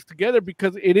reviewed these together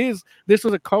because this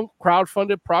was a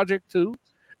crowdfunded project too,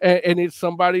 and it's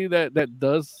somebody that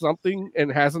does something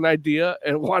and has an idea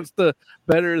and wants to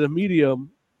better the medium,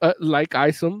 like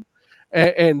Isom,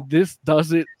 and this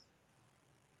does it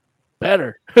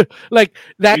better. Like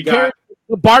that character.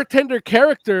 The bartender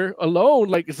character alone,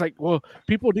 like it's like, well,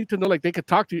 people need to know like they could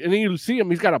talk to you, and then you see him,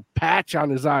 he's got a patch on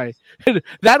his eye. And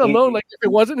that alone, like if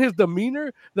it wasn't his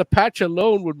demeanor, the patch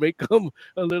alone would make him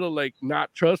a little like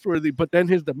not trustworthy. But then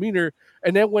his demeanor,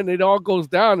 and then when it all goes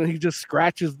down and he just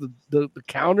scratches the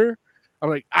counter, I'm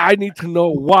like, I need to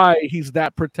know why he's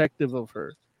that protective of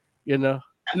her, you know?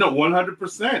 No,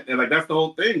 100%, and like that's the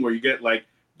whole thing where you get like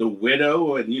the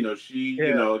widow, and she,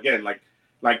 again, like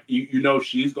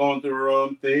she's going through her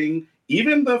own thing.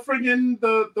 Even the friggin'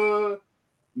 the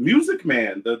music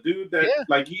man, the dude that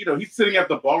he's sitting at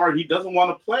the bar and he doesn't want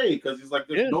to play because he's like,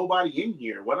 there's nobody in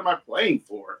here. What am I playing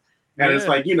for? And it's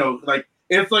like,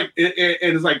 it's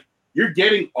like you're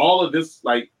getting all of this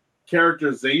like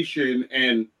characterization,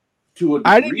 and to a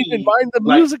degree, I didn't even mind the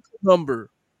music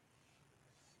number,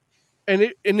 and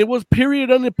it was period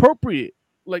inappropriate.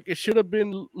 Like it should have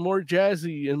been more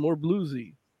jazzy and more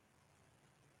bluesy.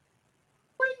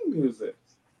 Music.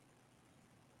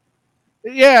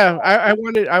 Yeah, I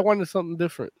wanted something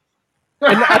different.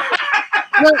 And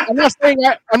I'm not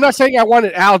saying I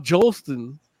wanted Al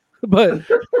Jolson, but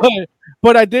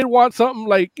I did want something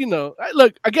like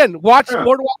look again. Watch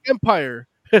Boardwalk Empire.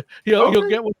 You'll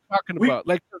get what I'm talking about.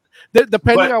 Like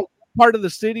depending on what part of the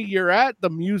city you're at, the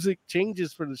music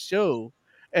changes for the show.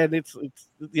 And it's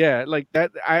like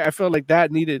that. I felt like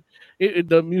that needed it.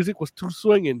 The music was too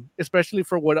swinging, especially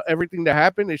for everything that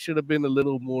happened. It should have been a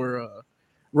little more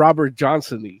Robert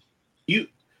Johnson-y.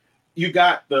 You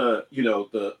got the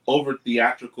the over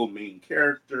theatrical main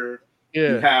character.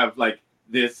 Yeah. You have like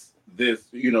this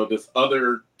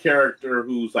other character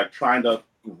who's like trying to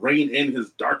rein in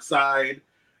his dark side.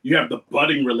 You have the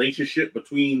budding relationship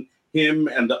between him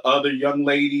and the other young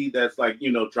lady that's like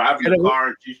driving the car,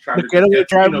 and she's trying to getaway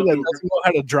driver that doesn't know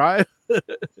how to drive.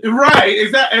 Right,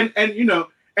 exactly, and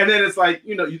then it's like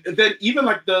then even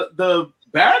like the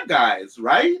bad guys,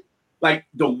 right? Like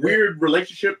the weird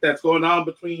relationship that's going on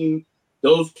between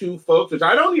those two folks, which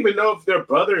I don't even know if they're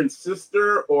brother and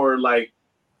sister or like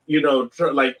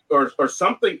or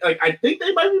something. Like I think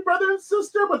they might be brother and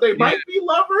sister, but they might be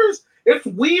lovers. It's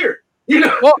weird.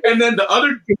 Well, and then the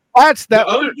other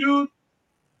dude,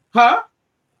 huh?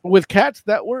 With cats,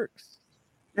 that works.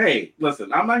 Hey,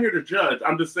 listen, I'm not here to judge.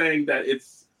 I'm just saying that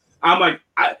I'm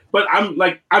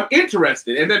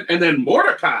interested. And then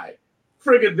Mordecai,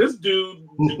 friggin' this dude,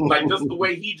 like just the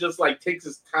way he just like takes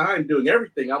his time doing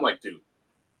everything. I'm like, dude,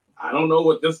 I don't know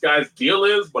what this guy's deal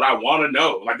is, but I want to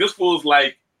know. Like this fool's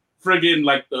like friggin'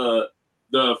 like the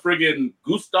friggin'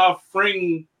 Gustav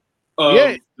Fring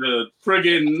of the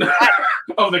friggin'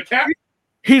 of the cat.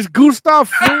 He's Gustav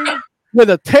Fring with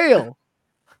a tail.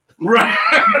 Right.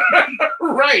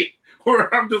 Right.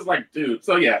 Or I'm just like, dude.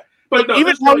 So yeah. But no,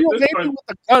 even how you with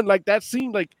the gun, like that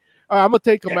scene, like I'm gonna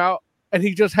take him out, and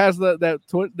he just has that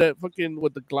fucking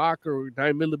with the Glock or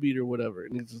 9mm or whatever,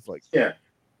 and he's just like,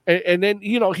 and then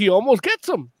he almost gets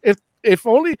him. If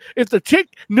the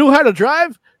chick knew how to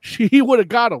drive, he would have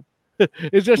got him.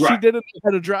 It's just she didn't know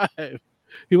how to drive.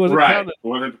 He wasn't counted.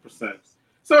 100%.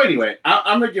 So anyway,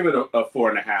 I'm gonna give it a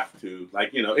 4.5 too.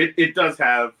 Like it does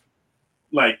have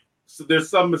like there's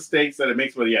some mistakes that it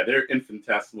makes, but they're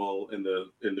infinitesimal in the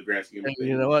grand scheme of things.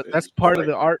 You know what? That's part of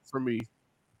the art for me.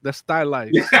 That's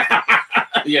stylized.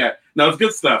 Yeah, no, it's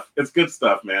good stuff. It's good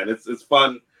stuff, man. It's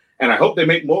fun, and I hope they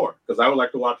make more because I would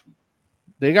like to watch them.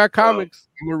 They got comics.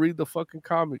 I'm gonna read the fucking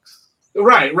comics.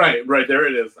 Right. There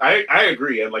it is. I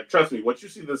agree, and like trust me, once you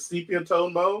see the sepia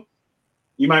tone mode,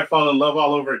 you might fall in love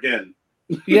all over again.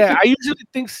 Yeah, I usually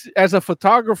think as a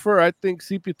photographer, I think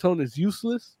sepia tone is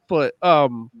useless, but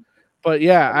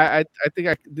yeah, I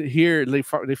think here they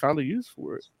found a use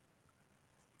for it.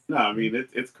 No, I mean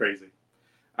it's crazy.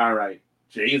 All right,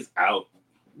 Jay is out.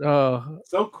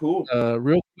 So cool.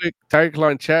 Real quick, Tiger Claw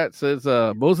in chat says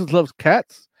Moses loves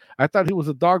cats. I thought he was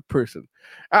a dog person.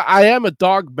 I am a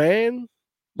dog man.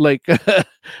 Like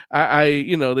I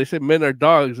they say men are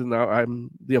dogs, and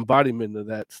I'm the embodiment of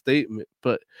that statement.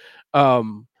 But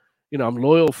I'm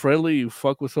loyal, friendly. You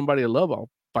fuck with somebody I love, I'll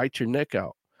bite your neck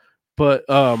out. But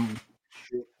I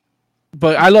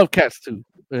love cats too,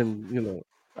 and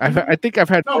I think I've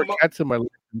had No, more cats in my life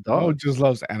than Mo dogs. just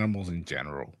loves animals in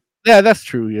general. Yeah, that's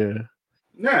true. Yeah.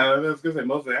 Yeah, I was gonna say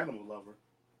most of the animal lover.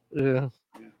 Yeah.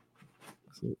 Yeah.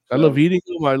 So, I love eating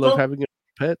them. I love having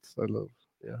pets. I love.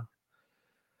 Yeah.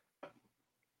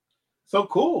 So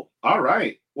cool. All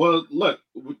right. Well,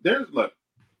 there's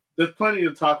plenty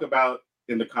to talk about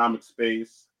in the comic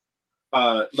space.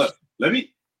 Look, let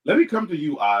me come to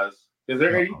you, Oz. Is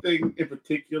there anything in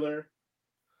particular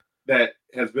that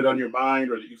has been on your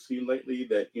mind or that you've seen lately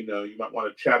that you might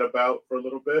want to chat about for a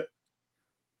little bit?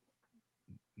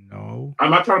 No,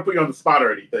 I'm not trying to put you on the spot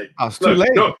or anything. Oh, it's too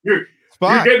late. No, you're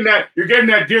getting that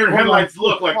deer in headlights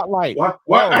look like spotlight. What?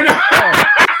 Whoa. I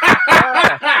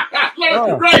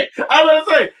know. Right. I'm gonna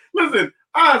say, listen,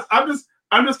 Oz, I'm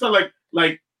just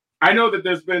like I know that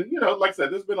there's been, like I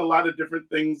said, there's been a lot of different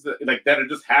things that have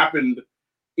just happened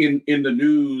in the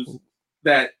news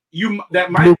that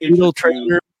might interest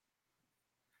you.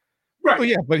 Right. Well,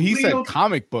 yeah, but he said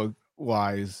comic book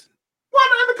wise. Well,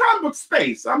 in the comic book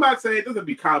space, I'm not saying it doesn't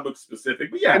be comic book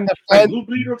specific, but yeah, like Blue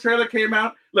Beetle trailer came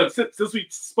out. Look, since we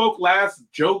spoke last,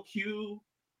 Joe Q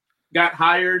got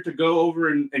hired to go over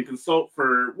and consult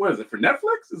for, what is it, for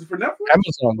Netflix? Is it for Netflix?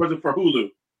 Amazon. Or is it for Hulu?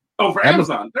 Oh, for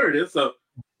Amazon. There it is. So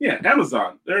yeah,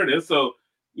 Amazon. There it is. So,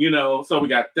 so we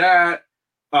got that.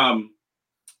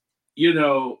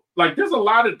 Like there's a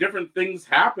lot of different things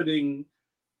happening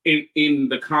in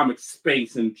the comic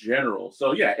space in general.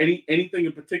 So yeah, anything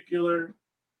in particular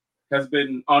has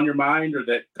been on your mind or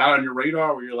that got on your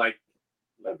radar where you're like,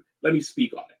 let me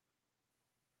speak on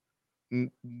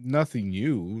it? Nothing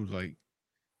new. Like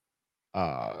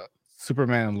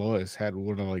Superman and Lois had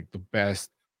one of like the best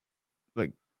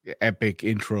like epic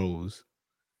intros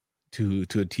to a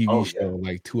TV show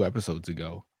like 2 episodes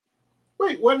ago.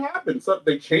 Wait, what happened? So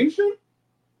they changed it?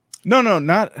 No,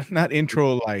 not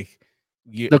intro like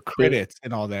the credits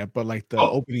and all that, but like the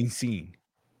opening scene.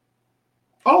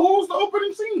 Oh, what was the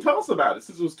opening scene? Tell us about it,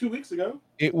 since it was 2 weeks ago.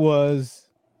 It was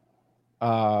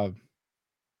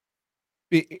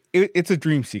it's a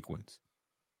dream sequence.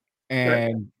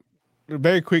 And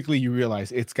very quickly you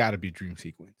realize it's got to be dream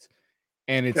sequence.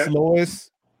 And it's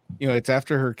Lois, it's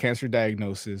after her cancer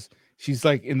diagnosis. She's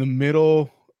like in the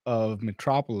middle of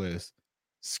Metropolis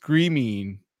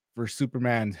screaming for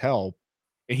Superman's help.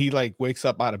 And he like wakes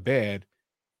up out of bed,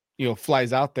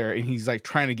 flies out there, and he's like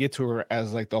trying to get to her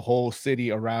as like the whole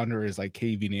city around her is like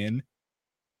caving in.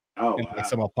 Oh, and like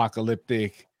some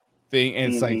apocalyptic thing.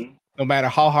 And it's like no matter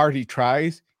how hard he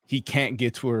tries, he can't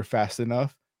get to her fast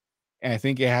enough. And I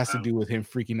think it has to do with him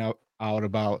freaking out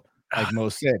about, like Mo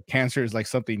said, cancer is like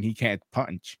something he can't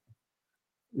punch.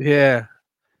 Yeah.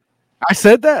 I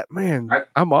said that? Man,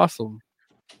 I'm awesome.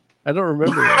 I don't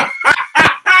remember that.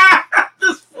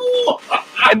 This fool!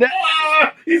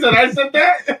 He said I said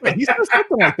that? He said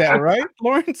something like that, right,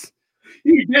 Lawrence?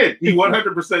 He did. He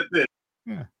 100% did.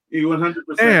 Yeah. He 100%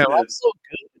 Damn, did. That's so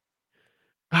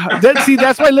good.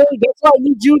 That's why I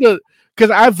need you to, because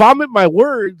I vomit my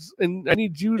words and I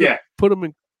need you to put them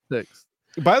in context.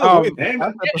 By the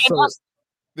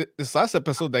way, this last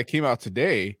episode that came out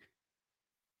today,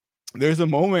 there's a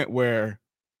moment where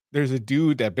there's a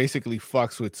dude that basically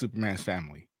fucks with Superman's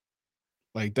family,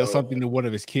 like does something to one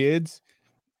of his kids,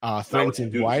 threatens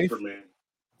his wife,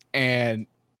 and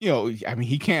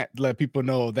he can't let people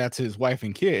know that's his wife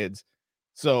and kids.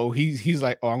 So he's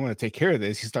like, oh, I'm going to take care of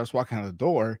this. He starts walking out the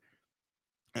door,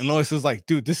 and Lois is like,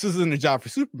 dude, this isn't a job for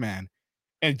Superman.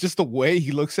 And just the way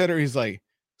he looks at her, he's like,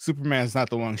 Superman's not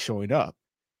the one showing up.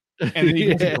 And then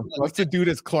he goes, what's the dude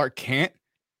as Clark Kent?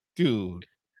 Dude,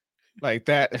 like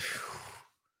that.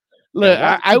 Look,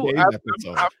 I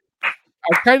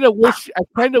kind of wish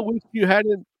you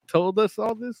hadn't told us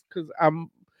all this, because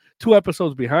I'm 2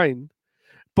 episodes behind.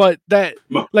 But that,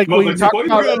 like, when you talk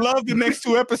about, I love the next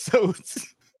 2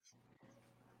 episodes.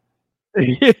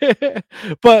 Yeah,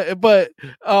 but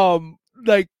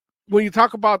like when you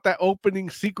talk about that opening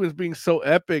sequence being so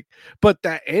epic, but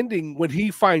that ending when he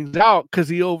finds out because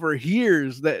he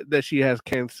overhears that she has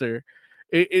cancer,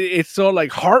 it's so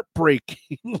like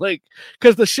heartbreaking. Like,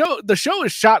 because the show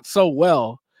is shot so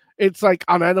well, it's like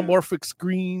on anamorphic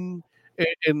screen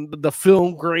and the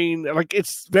film grain, like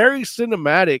it's very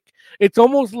cinematic. It's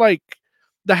almost like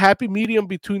the happy medium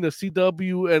between the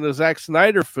CW and a Zack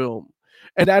Snyder film.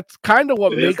 And that's kind of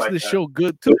what makes this show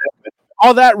good too.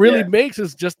 All that really makes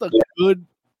is just a good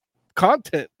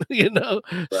content, Right.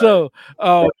 So,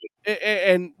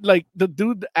 and like the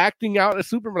dude acting out as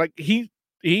Superman, like he's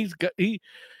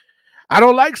I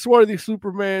don't like swarthy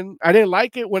Superman. I didn't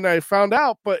like it when I found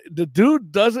out, but the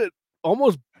dude does it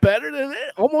almost better than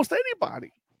almost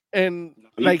anybody. and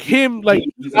like him like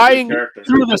he's a good flying character.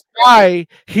 through the sky,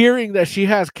 hearing that she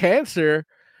has cancer,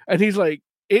 and he's like,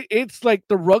 it's like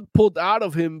the rug pulled out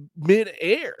of him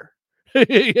mid-air.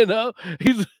 You know,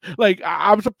 he's like,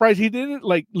 I'm surprised he didn't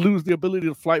like lose the ability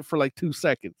to fly for like 2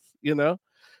 seconds. You know,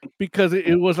 because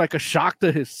it was like a shock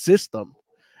to his system.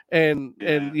 And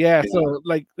so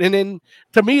like, and then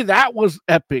to me that was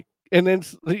epic. And then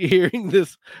hearing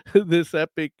this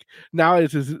epic now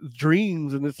is his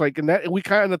dreams, and it's like, and that we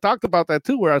kind of talked about that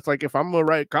too, where it's like, if I'm gonna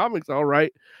write comics, I'll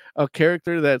write a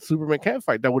character that Superman can't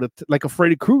fight, that would like a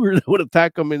Freddy Krueger that would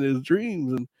attack him in his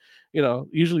dreams, and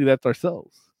usually that's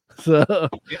ourselves. So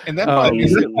and that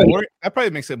probably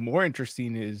makes it more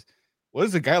interesting. Is what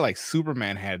does a guy like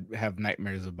Superman have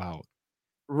nightmares about?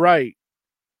 Right.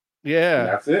 Yeah. And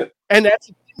that's it. And that's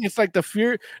the thing. It's like the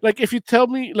fear. Like if you tell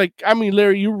me, like, I mean,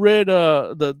 Larry, you read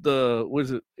the what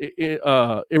is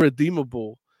it,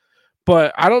 Irredeemable,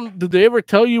 but I don't. Did they ever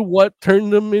tell you what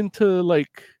turned them into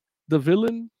like the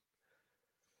villain?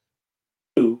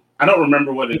 I don't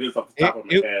remember what it is off the top of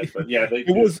my head, but yeah,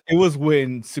 it was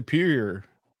when Superior.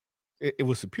 It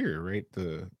was Superior, right?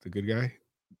 The good guy,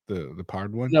 the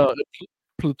powered one. No,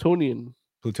 Plutonian.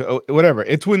 Whatever.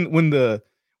 It's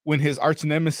when his arch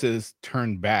nemesis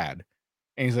turned bad,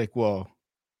 and he's like, well,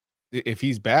 if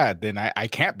he's bad, then I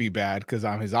can't be bad because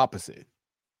I'm his opposite.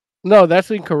 No,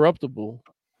 that's Incorruptible.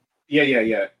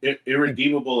 Yeah.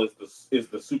 Irredeemable is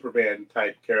the Superman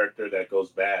type character that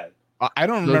goes bad. I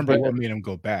don't remember what made him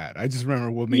go bad. I just remember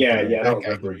what made I don't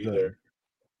remember either. good.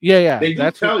 Yeah. They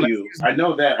do tell you. I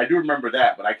know that. I do remember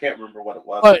that, but I can't remember what it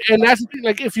was. And that's the thing.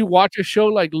 Like, if you watch a show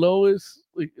like Lois,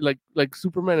 like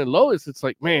Superman and Lois, it's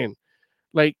like, man,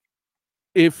 like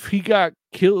if he got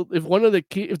killed, if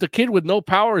the kid with no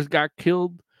powers got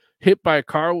killed, hit by a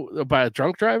car by a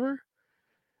drunk driver,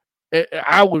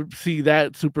 I would see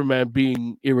that Superman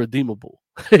being irredeemable.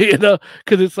 Because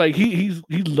it's like he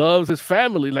loves his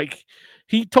family. Like,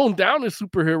 he toned down his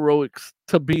superheroics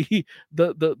to be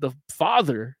the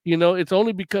father. It's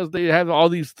only because they have all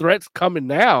these threats coming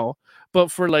now,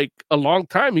 but for like a long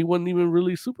time he wasn't even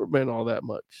really Superman all that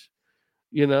much.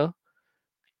 And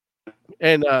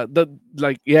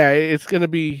it's gonna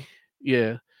be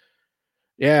and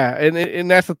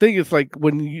that's the thing. It's like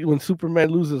when Superman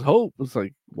loses hope, it's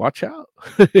like, watch out.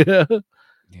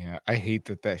 Yeah, I hate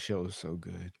that show is so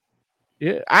good.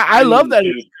 Yeah, I love that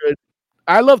it's good.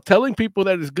 I love telling people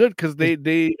that it's good because they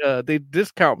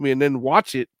discount me and then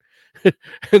watch it,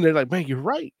 and they're like, "Man, you're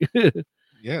right."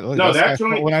 Yeah, no, that's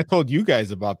when I told you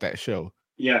guys about that show.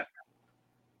 Yeah.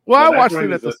 Well, I watched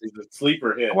it at the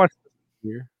sleeper hit. I watched it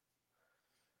here.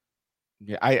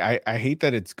 Yeah, I hate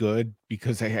that it's good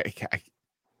because I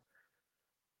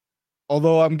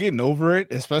although I'm getting over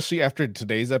it, especially after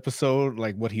today's episode,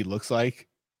 like what he looks like.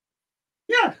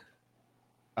 Yeah.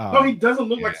 No, he doesn't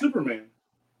look like Superman.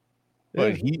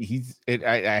 But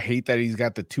I hate that he's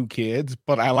got the 2 kids,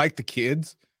 but I like the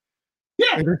kids.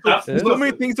 Yeah. There's so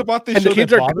many things about this show that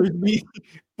bothers me,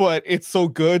 but it's so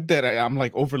good that I'm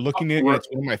like overlooking it. It's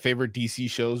one of my favorite DC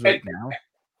shows right now.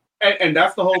 And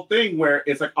that's the whole thing, where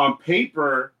it's like, on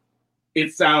paper,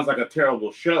 it sounds like a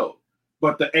terrible show,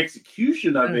 but the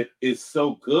execution of it is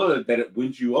so good that it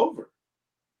wins you over.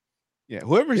 Yeah,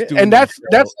 whoever's doing and that's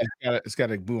it's got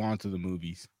to move on to the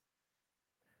movies.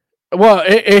 Well,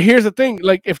 here's the thing: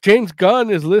 like, if James Gunn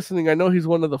is listening, I know he's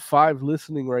one of the 5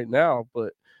 listening right now,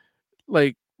 but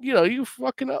like, you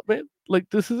fucking up, man. Like,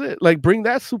 this is it. Like, bring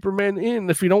that Superman in.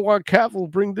 If you don't want Cavill,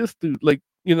 bring this dude. Like,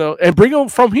 and bring him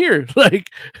from here. Like,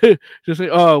 just say,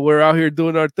 oh, we're out here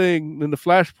doing our thing in the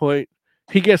Flashpoint.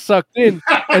 He gets sucked in.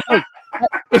 And look,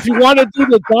 if you want to do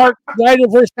the Dark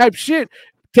Knight-verse type shit,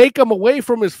 take him away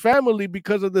from his family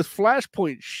because of this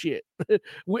Flashpoint shit,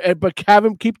 but have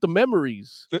him keep the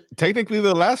memories. Technically,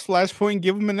 the last Flashpoint,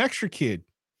 give him an extra kid.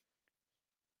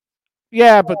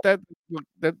 Yeah, but that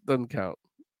doesn't count.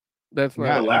 That's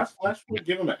not the last Flashpoint.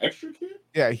 Give him an extra kid.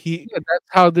 Yeah, that's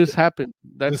how this happened.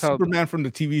 That's the how Superman from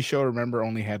the TV show, remember,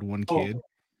 only had 1 kid.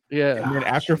 Yeah, and then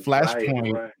after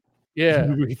Flashpoint,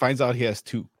 he finds out he has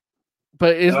 2.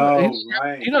 But you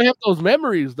don't have those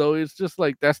memories though. It's just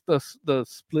like that's the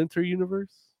Splinter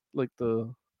universe, like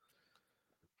the.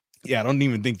 Yeah, I don't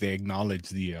even think they acknowledge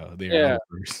the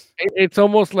universe. It's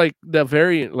almost like the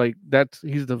variant. Like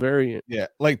he's the variant. Yeah,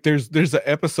 like there's an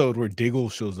episode where Diggle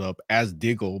shows up as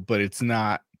Diggle, but it's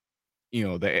not.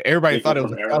 Everybody Diggle thought it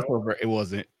was a crossover. It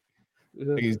wasn't.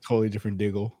 Yeah. He's totally different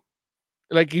Diggle.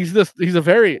 Like he's a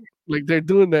variant. Like they're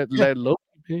doing that Loki,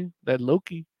 man. That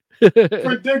Loki.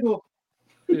 For Diggle.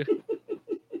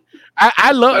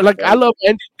 I love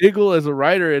Andy Diggle as a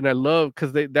writer, and I love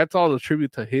because that's all a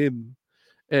tribute to him.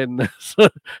 and so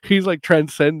he's like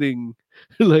transcending,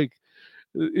 like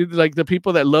it's like the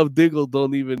people that love Diggle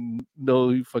don't even know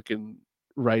he fucking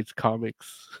writes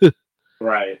comics.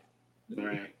 Right.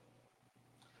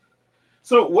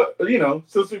 So what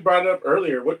since we brought it up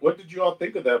earlier, what did you all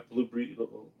think of that Blue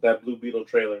Beetle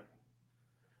trailer?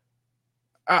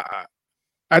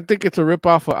 I think it's a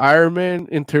ripoff of Iron Man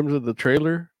in terms of the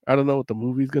trailer. I don't know what the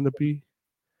movie's gonna be.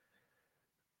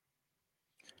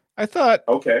 I thought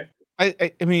Okay.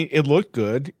 I mean it looked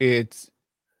good. It's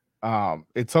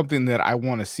something that I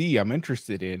want to see. I'm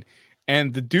interested in.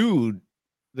 And the dude,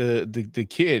 the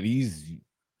kid,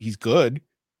 he's good.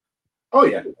 Oh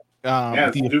yeah.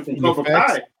 It's the dude from Cobra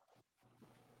Kai.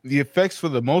 The effects for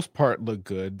the most part look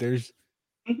good. There's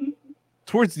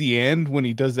towards the end when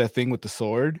he does that thing with the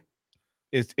sword,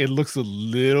 it looks a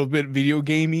little bit video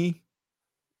gamey.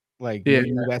 Like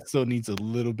maybe that still needs a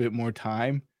little bit more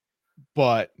time.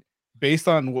 But based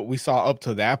on what we saw up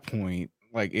to that point,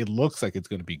 like it looks like it's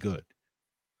gonna be good.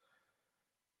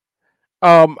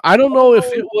 I don't know if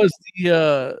it was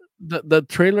the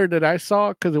trailer that I saw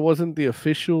because it wasn't the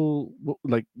official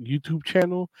like YouTube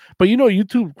channel. But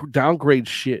YouTube downgrades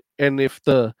shit, and if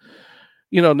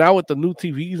now with the new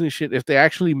TVs and shit, if they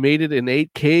actually made it in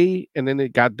 8K and then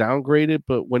it got downgraded,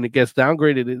 but when it gets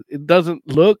downgraded, it doesn't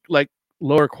look like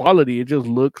lower quality. It just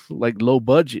looks like low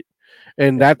budget.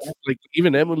 And that's like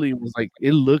even Emily was like,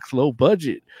 it looks low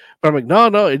budget. But I'm like,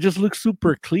 no, it just looks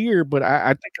super clear. But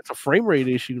I think it's a frame rate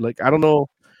issue. Like I don't know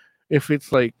if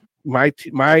it's like my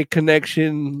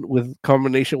connection with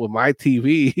combination with my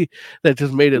TV that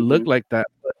just made it look like that.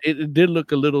 But it did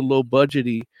look a little low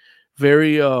budgety,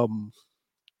 very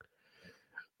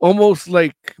almost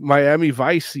like Miami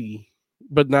Vicey,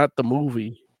 but not the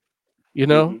movie,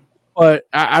 But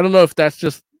I don't know if that's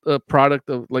just a product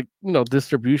of like,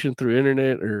 distribution through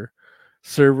internet or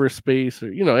server space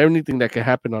or, anything that can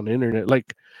happen on the internet.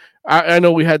 Like I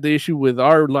know we had the issue with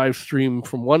our live stream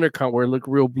from WonderCon where it looked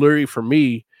real blurry for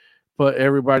me, but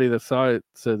everybody that saw it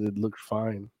said it looked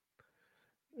fine.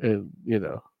 And,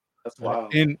 That's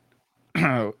wild. And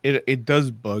it does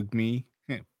bug me.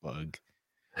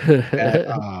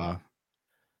 That,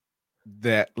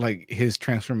 that like his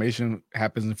transformation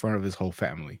happens in front of his whole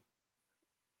family.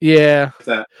 Yeah. What's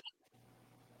that?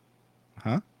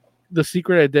 Huh? The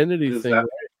secret identity thing. Right?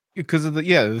 Because of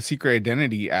the secret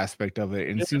identity aspect of it.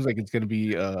 And it seems like it's going to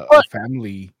be a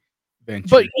family venture.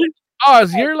 But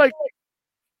Oz, you're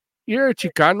a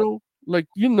Chicano. Like,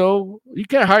 you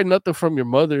can't hide nothing from your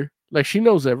mother. Like she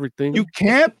knows everything. You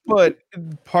can't, but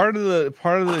part of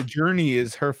the journey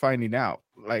is her finding out.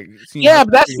 Like,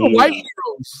 but that's for white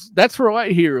heroes. That's for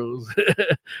white heroes.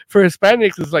 For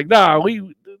Hispanics, it's like, nah,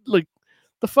 we like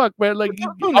the fuck, man. Like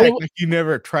you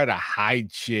never try to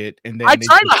hide shit, and then I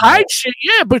tried to hide shit,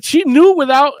 yeah, but she knew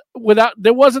without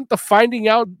there wasn't the finding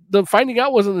out. The finding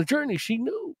out wasn't the journey. She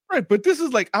knew, right? But this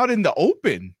is like out in the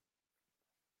open.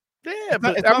 Yeah,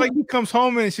 it's not like he comes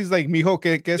home and she's like, "Mijo,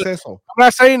 ¿qué es eso?" I'm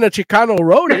not saying that Chicano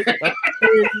wrote it.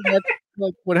 That's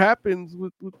like what happens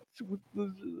with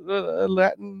the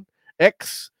Latin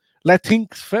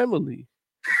Latinx family.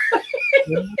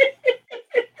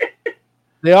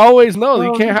 They always know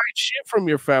you can't hide shit from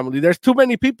your family. There's too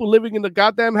many people living in the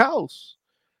goddamn house.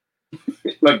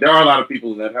 Like there are a lot of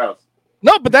people in that house.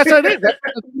 No, but that's how it is. That's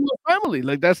the family.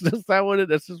 Like that's just not what it.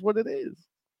 That's just what it is.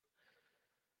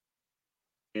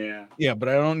 Yeah, but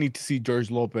I don't need to see George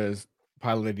Lopez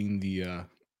piloting the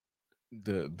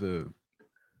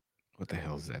what the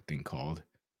hell is that thing called?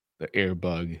 The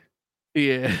Airbug.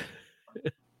 Yeah.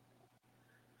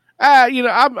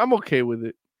 I'm okay with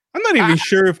it. I'm not even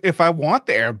sure if I want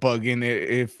the Airbug in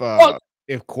it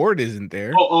if Cord isn't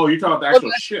there. Oh, you're talking about the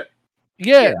actual ship.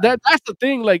 Yeah, that's the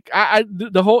thing. Like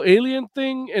the whole alien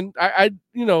thing, and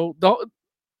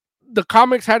the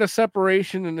comics had a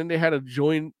separation, and then they had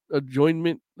adjoinment.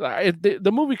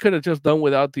 The movie could have just done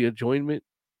without the adjoinment.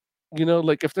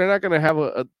 Like if they're not gonna have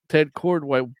a Ted Cord,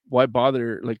 why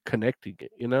bother like connecting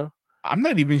it? I'm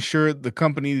not even sure the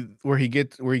company where he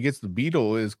gets the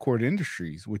Beetle is Cord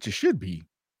Industries, which it should be.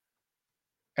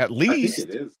 At least it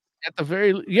is. At the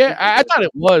very I thought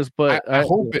it was, but I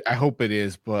hope it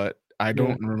is, but I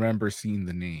don't remember seeing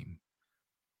the name.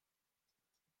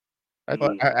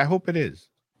 I hope it is.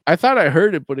 I thought I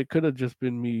heard it, but it could have just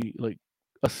been me like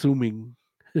assuming.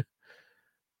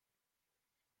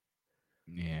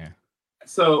 Yeah.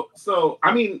 So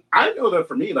I mean, I know that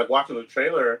for me, like watching the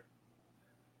trailer,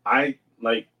 I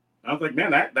was like,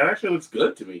 man, that actually looks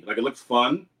good to me. Like it looks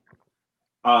fun.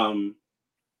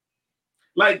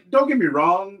 Like, don't get me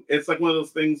wrong, it's like one of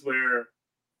those things where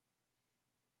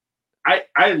I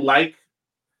like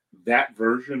that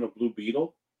version of Blue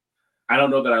Beetle. I don't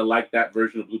know that I like that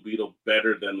version of Blue Beetle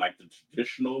better than like the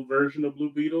traditional version of Blue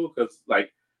Beetle, because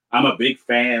like I'm a big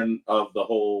fan of the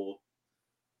whole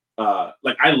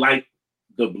like I like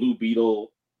the Blue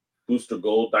Beetle Booster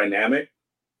Gold dynamic.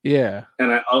 Yeah.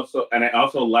 And I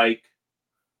also like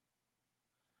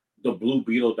the Blue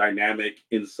Beetle dynamic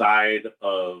inside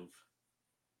of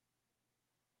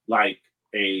like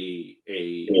a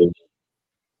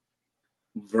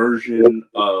version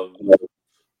of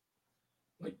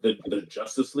like the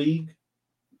Justice League.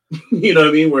 You know what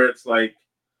I mean? Where it's like,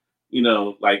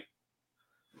 like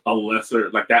a lesser,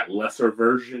 like that lesser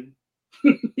version.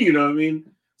 You know what I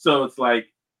mean? So it's like,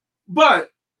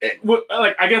 but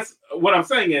like I guess what I'm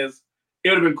saying is it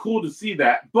would have been cool to see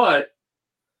that, but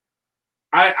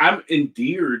I'm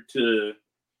endeared to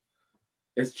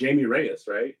it's Jamie Reyes,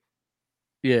 right?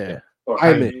 Yeah. Or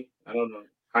Jaime. I don't know.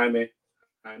 Jaime.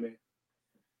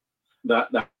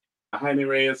 The Jaime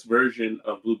Reyes version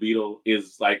of Blue Beetle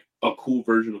is like a cool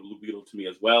version of Blue Beetle to me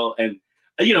as well. And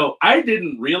I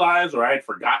didn't realize, or I had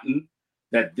forgotten,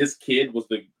 that this kid was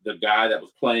the guy that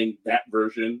was playing that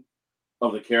version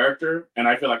of the character. And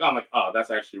I feel like I'm like, oh,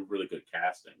 that's actually really good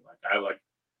casting. Like I like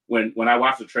when I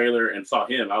watched the trailer and saw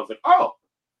him, I was like, oh,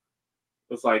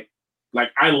 it's like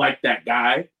I like that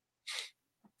guy.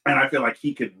 And I feel like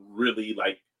he could really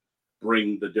like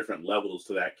bring the different levels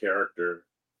to that character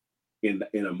in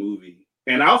a movie.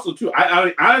 And also too,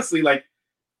 I honestly, like,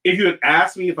 if you had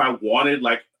asked me if I wanted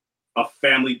like a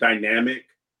family dynamic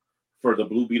for the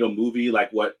Blue Beetle movie,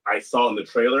 like what I saw in the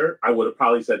trailer, I would have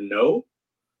probably said no.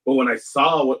 But when I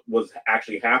saw what was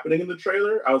actually happening in the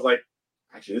trailer, I was like,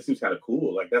 actually, this seems kind of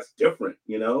cool. Like, that's different,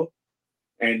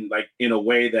 And like in a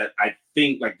way that I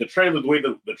think like the way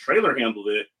the trailer handled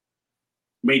it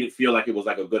made it feel like it was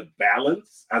like a good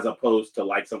balance, as opposed to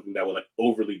like something that would like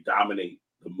overly dominate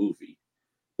the movie.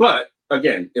 But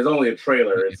again, it's only a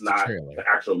trailer. It's not the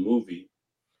actual movie.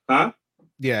 Huh?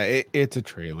 Yeah, it's a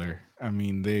trailer. I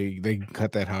mean, they can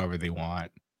cut that however they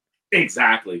want.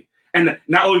 Exactly. And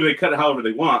not only do they cut it however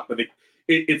they want, but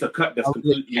it's a cut that's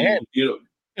completely,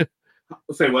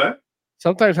 say what?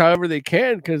 Sometimes however they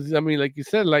can, because I mean, like you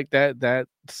said, like that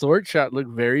sword shot looked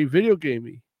very video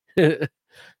gamey.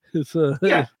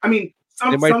 Yeah, I mean,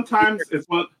 sometimes it's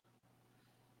one.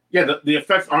 Yeah, the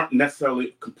effects aren't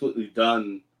necessarily completely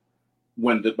done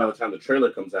by the time the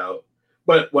trailer comes out.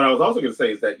 But what I was also going to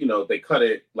say is that they cut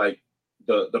it like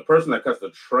the person that cuts the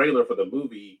trailer for the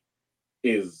movie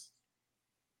is,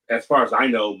 as far as I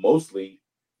know, mostly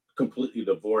completely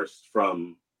divorced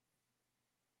from,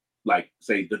 like,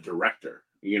 say, the director.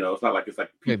 It's not like it's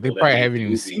like people they probably haven't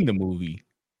even seen the movie.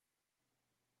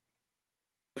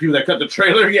 People that cut the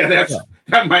trailer,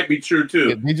 that might be true too.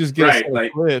 Yeah, they just get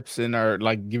like clips and are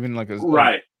like giving like a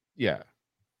right. Yeah.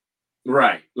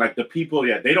 Right. Like the people,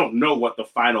 they don't know what the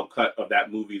final cut of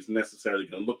that movie is necessarily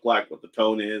going to look like, what the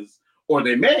tone is, or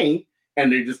they may,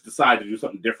 and they just decide to do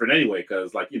something different anyway.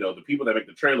 Because, like, the people that make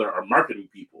the trailer are marketing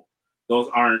people. Those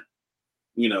aren't,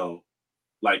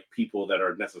 like people that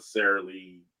are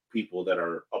necessarily people that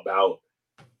are about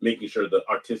making sure the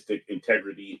artistic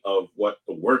integrity of what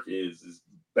the work is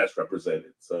best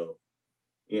represented. So,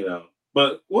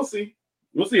 but we'll see.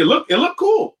 We'll see. It looked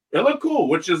cool. It looked cool,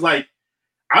 which is like,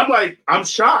 I'm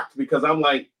shocked because I'm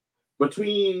like,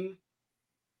 between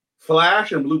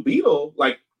Flash and Blue Beetle,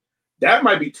 like that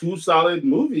might be two solid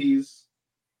movies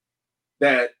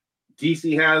that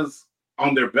DC has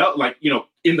on their belt, like,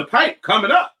 in the pipe coming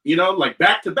up, like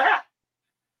back to back,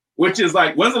 which is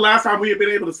like, when's the last time we have been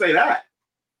able to say that?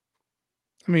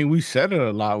 I mean, we said it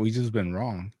a lot. We just been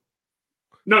wrong.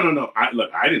 No. I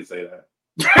didn't say that.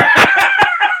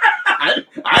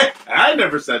 I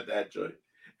never said that, Joy.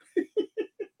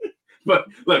 But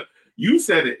look, you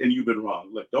said it and you've been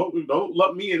wrong. Look, don't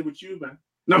lump me in with you, man.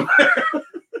 No.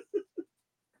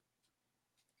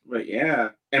 But yeah,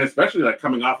 and especially like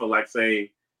coming off of like,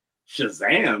 say,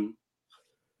 Shazam,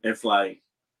 it's like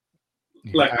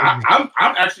I'm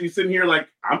actually sitting here like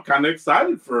I'm kind of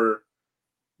excited for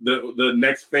the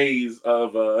next phase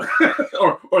of or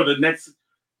the next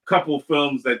couple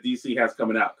films that DC has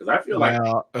coming out, because I feel like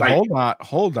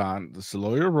hold on,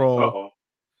 slow your roll.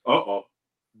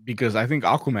 Because I think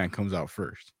Aquaman comes out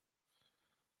first.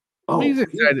 Oh, he's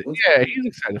excited. Yeah, he's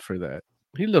excited for that.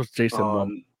 He loves Jason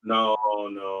Momoa. No,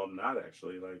 I'm not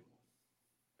actually. Like,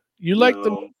 you like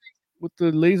the movie with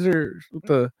the lasers, with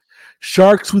the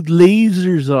sharks with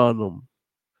lasers on them.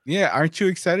 Yeah, aren't you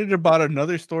excited about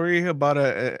another story about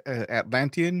a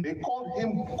Atlantean? They call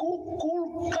him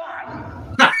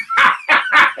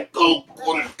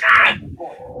Kukulkan.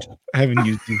 I haven't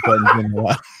used these buttons in a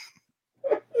while.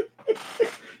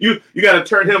 You got to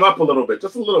turn him up a little bit,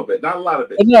 just a little bit, not a lot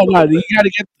of it. No, you got to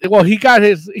get. Well, he got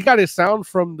his sound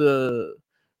from the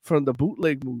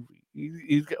bootleg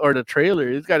movie, or the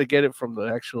trailer. He's got to get it from the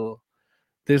actual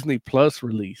Disney Plus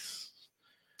release.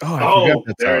 Oh, I forgot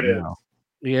that's there out it is. now.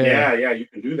 Yeah, you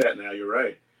can do that now. You're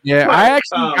right. Yeah, But, I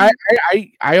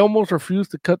actually, I almost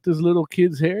refused to cut this little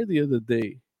kid's hair the other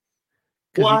day.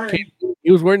 Why?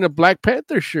 He was wearing a Black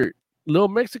Panther shirt. Little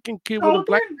Mexican kid with a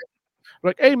Black Panther.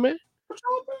 Like, hey man,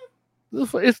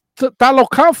 it's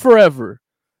Talocan forever,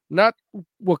 not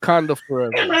Wakanda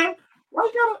forever. Hey man, why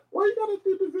you gotta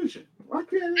do division? Why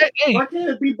can't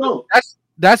it be both?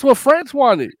 That's what France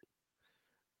wanted,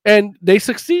 and they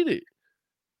succeeded.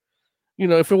 You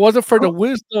know, if it wasn't for the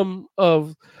wisdom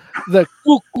of the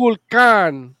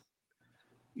Kukulkan,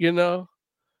 you know.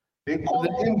 They call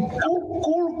him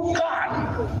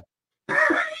Kukulkan.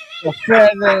 The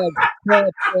feather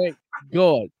perfect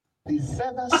God. The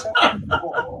feather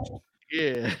God.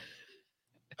 Yeah.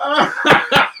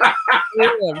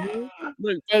 Yeah, man.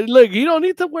 Look, you don't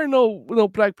need to wear no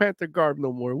Black Panther garb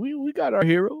no more. We got our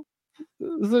hero.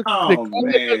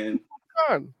 Man.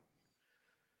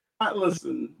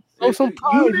 Listen.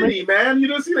 Unity, man. You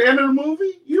didn't see the end of the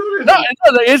movie? Unity. No,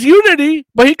 it's Unity,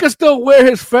 but he can still wear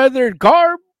his feathered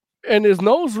garb and his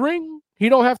nose ring. He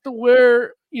don't have to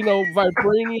wear,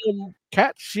 vibranium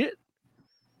cat shit.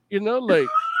 Like.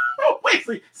 Oh,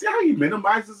 wait, see how he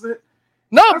minimizes it?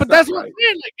 No, but that's what I'm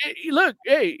saying. Like, look,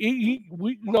 hey,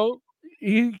 we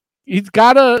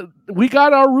got our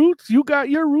roots. You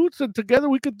got your roots, and together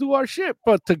we could do our shit.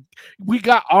 But we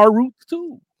got our roots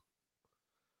too.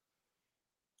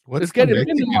 Let's get it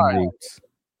roots.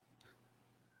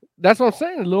 That's what I'm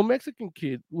saying. A little Mexican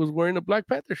kid was wearing a Black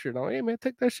Panther shirt. I'm like, hey man,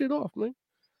 take that shit off, man.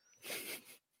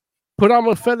 Put on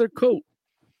a feather coat.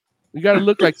 You got to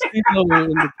look like CeeLo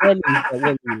in the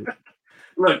Grammys.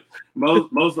 Look,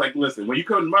 Mo's like, listen, when you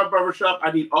come to my barbershop,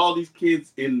 I need all these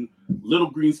kids in little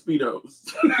green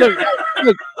Speedos.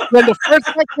 look, when the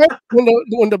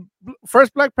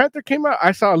first Black Panther came out,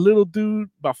 I saw a little dude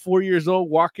about 4 years old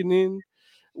walking in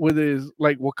with his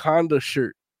like Wakanda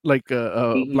shirt, like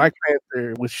a Black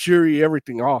Panther with Shuri,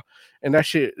 everything all, and that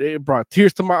shit, it brought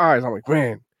tears to my eyes. I'm like,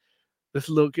 man, this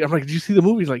little kid. I'm like, did you see the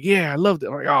movie? He's like, yeah, I loved it.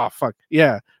 I'm like, oh fuck,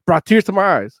 yeah, brought tears to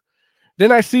my eyes.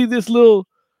 Then I see this little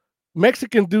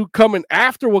Mexican dude coming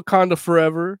after Wakanda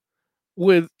Forever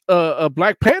with a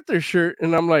Black Panther shirt,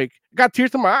 and I'm like, got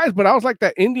tears to my eyes, but I was like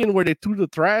that Indian where they threw the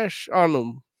trash on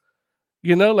them,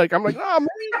 like I'm like, oh man,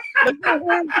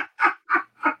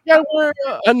 gotta wear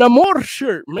a Namor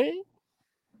shirt, man.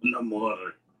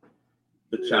 Namor,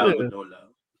 the child with no love.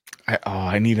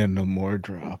 I need a Namor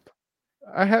drop.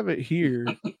 I have it here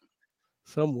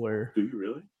somewhere. Do you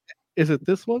really? Is it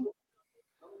this one?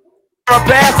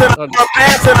 I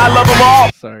love them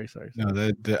all. Sorry.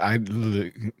 No, I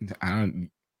don't.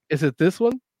 Is it this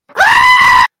one?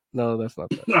 No, that's not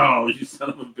that. No, you son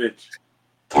of a bitch.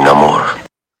 No more.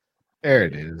 There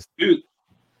it is, dude.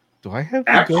 Do I have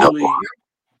the actually?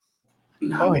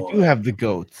 No. Oh, I do have the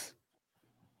goats.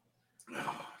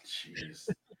 Oh, jeez.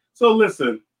 So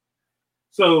listen.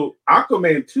 So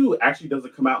Aquaman 2 actually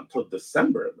doesn't come out until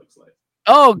December. It looks like.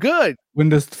 Oh, good. When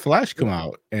does Flash come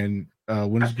out? And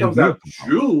when does Blue comes out?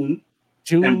 June,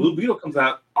 and Blue Beetle comes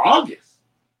out August.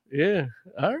 Yeah,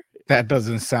 all right. That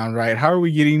doesn't sound right. How are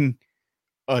we getting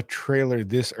a trailer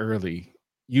this early?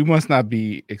 You must not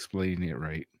be explaining it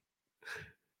right.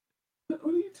 What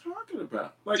are you talking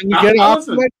about? Like, did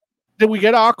we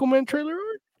get an Aquaman trailer?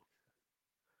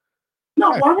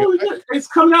 No, why would we get it? It's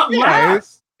coming out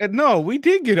last. No, we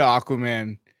did get an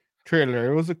Aquaman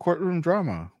trailer. It was a courtroom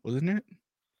drama, wasn't it?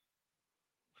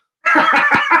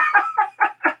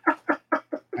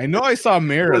 I know I saw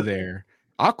Mara there.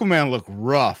 Aquaman looked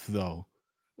rough, though.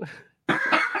 Yeah,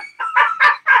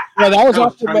 that was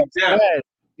Aquaman's dad.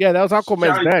 Yeah, that was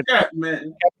Aquaman's dad.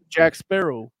 Captain Jack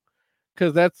Sparrow.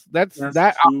 Because that's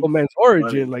that Aquaman's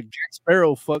origin. Like, Jack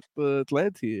Sparrow fucked the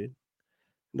Atlantean.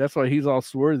 That's why he's all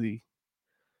swarthy.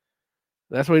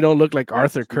 That's why he don't look like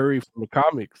Arthur Curry from the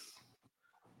comics.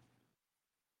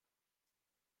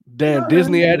 Damn,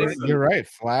 Disney added. You're right.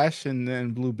 Flash and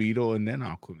then Blue Beetle and then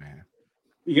Aquaman.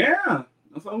 Yeah,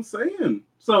 that's what I'm saying.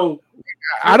 So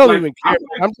I don't even care.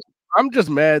 I'm just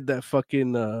mad that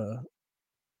fucking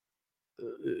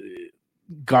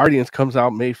Guardians comes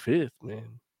out May 5th, man.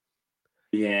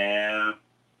 Yeah.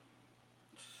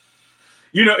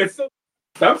 It's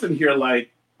something here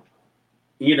like,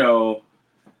 it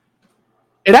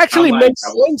actually makes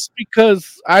sense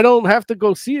because I don't have to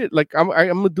go see it. Like I'm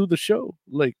gonna do the show.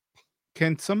 Like,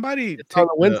 can somebody take on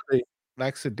a Wednesday?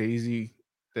 Lackadaisy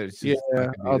that's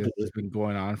that's been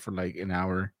going on for like an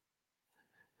hour.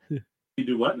 You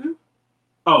do what now?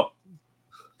 Oh,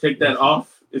 take that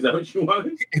off. Is that what you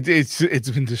wanted? It's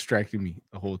been distracting me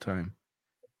the whole time.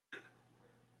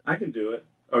 I can do it.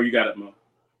 Oh, you got it, Mo.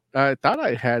 I thought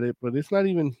I had it, but it's not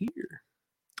even here.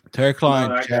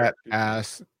 Terracline chat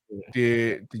asks,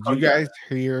 did you guys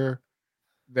hear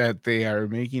that they are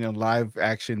making a live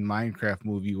action Minecraft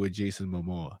movie with Jason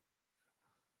Momoa?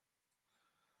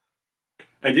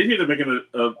 I did hear they're making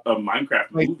a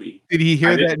Minecraft movie. Did he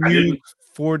hear that news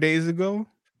 4 days ago?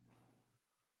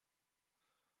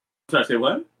 Sorry, say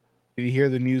what? Did you hear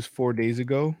the news 4 days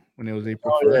ago when it was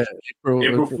April 1st? Yeah.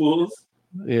 April Fools?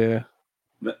 Yeah.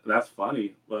 That's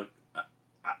funny. Look,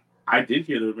 I did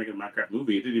hear they were making a Minecraft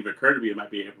movie. It didn't even occur to me it might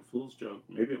be an April Fool's joke.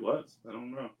 Maybe it was. I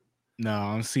don't know. No,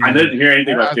 I'm seeing. I didn't hear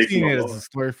anything about I'm Jason seeing it Momoa. as a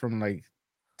story from like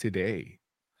today.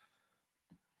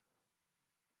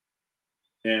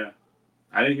 Yeah,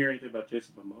 I didn't hear anything about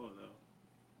Jason Momoa though.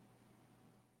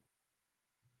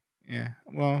 Yeah,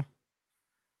 well,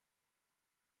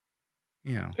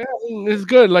 yeah, it's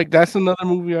good. Like that's another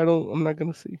movie I'm not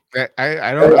gonna see.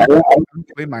 I don't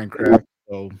play Minecraft,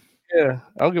 so yeah,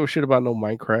 I don't give a shit about no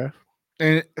Minecraft.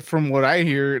 And from what I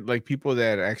hear, like people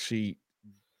that actually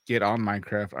get on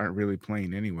Minecraft aren't really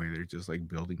playing anyway. They're just like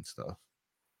building stuff.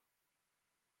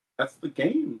 That's the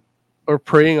game. Or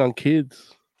preying on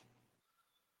kids.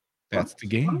 That's the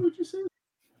game. Why would you say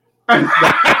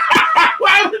that?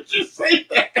 Why would you say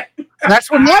that? That's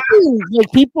what happens.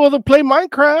 Like people that play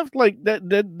Minecraft, like that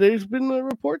there's been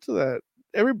reports of that.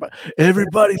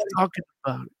 Everybody's talking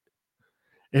about it.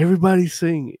 Everybody's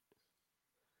saying it.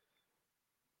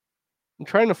 I'm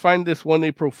trying to find this one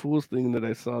April Fool's thing that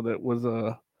I saw that was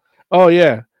oh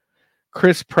yeah,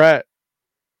 Chris Pratt.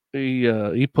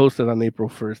 He posted on April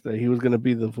 1st that he was gonna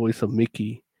be the voice of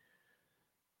Mickey.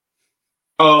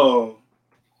 Oh,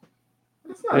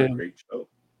 that's not a great show.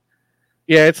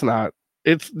 Yeah, it's not.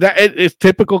 It's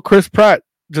typical Chris Pratt,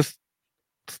 just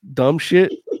dumb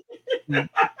shit. Yeah,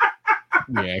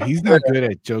 he's not good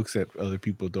at jokes that other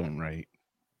people don't write.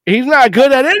 He's not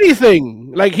good at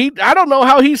anything. Like I don't know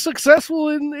how he's successful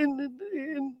in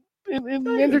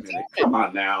entertainment. Come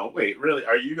on now, wait, really?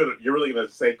 You're really gonna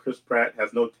say Chris Pratt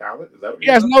has no talent? Is that what he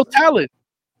has no talent?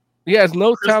 He has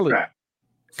no talent.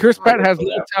 Chris Pratt has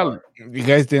no talent. You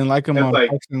guys didn't like him on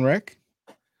Parks and Rec?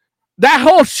 That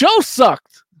whole show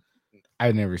sucked.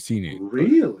 I've never seen it.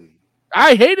 Really?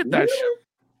 I hated that show.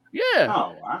 Yeah.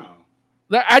 Oh wow.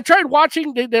 I tried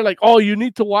watching. They're like, "Oh, you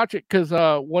need to watch it," because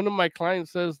one of my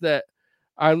clients says that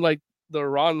I'm like the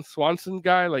Ron Swanson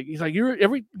guy. Like he's like, "You're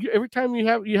every time you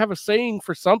have a saying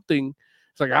for something."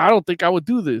 It's like I don't think I would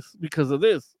do this because of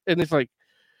this, and it's like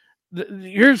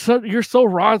you're so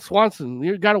Ron Swanson.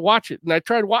 You got to watch it. And I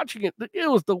tried watching it. It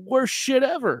was the worst shit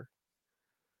ever.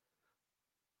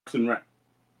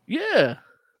 Yeah.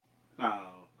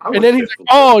 Oh, and then he's like,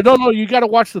 "Oh no, you got to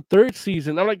watch the 3rd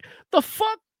season." I'm like, "The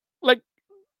fuck, like."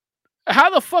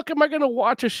 How the fuck am I gonna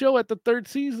watch a show at the 3rd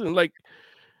season? Like,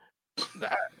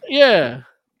 yeah,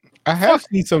 I have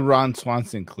seen some Ron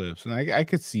Swanson clips, and I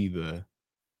could see the.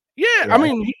 Yeah, I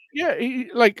mean,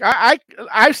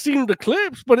 I've seen the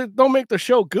clips, but it don't make the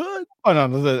show good. Oh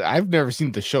no, I've never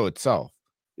seen the show itself.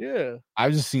 Yeah,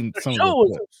 I've just seen the some show of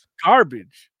the clips.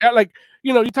 Garbage. Like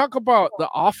you talk about the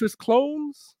Office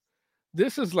clones.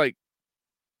 This is like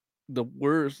the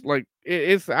worst. Like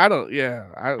it's I think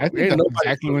that's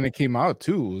exactly when it came out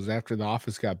too. It was after The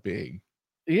Office got big.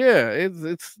 Yeah,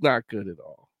 it's not good at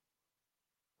all.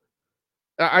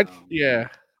 I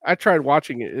tried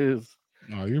watching it. It is.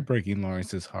 Oh, you're breaking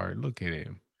Lawrence's heart. Look at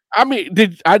him. I mean,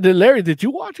 Larry? Did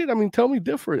you watch it? I mean, tell me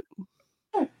different.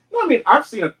 No, I mean I've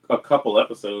seen a couple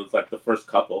episodes, like the first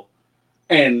couple,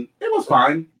 and it was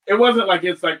fine. It wasn't like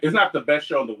it's not the best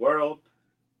show in the world,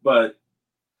 but.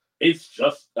 It's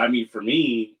just, I mean, for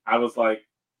me, I was like,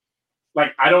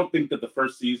 I don't think that the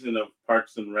first season of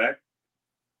Parks and Rec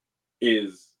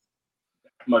is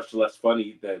much less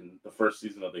funny than the first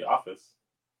season of The Office.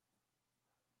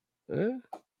 Yeah.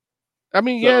 I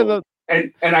mean,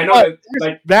 and I know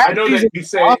I know that you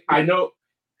say, I know.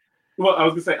 Well, I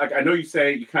was gonna say, I know you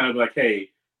say you kind of like,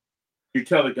 hey, you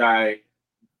tell the guy,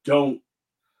 don't.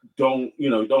 How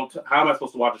am I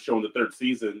supposed to watch a show in the 3rd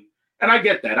season? And I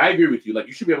get that. I agree with you. Like,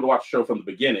 you should be able to watch the show from the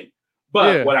beginning.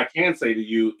 But what I can say to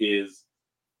you is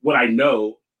what I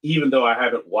know, even though I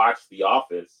haven't watched The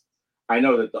Office, I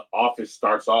know that The Office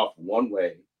starts off one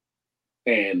way.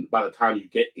 And by the time you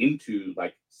get into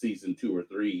like season 2 or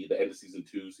 3, the end of season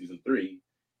 2, season 3,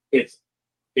 it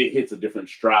hits a different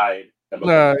stride.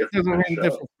 No, it doesn't hit a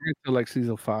different stride until like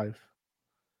season 5.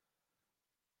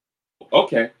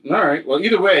 Okay. All right. Well,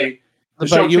 either way, the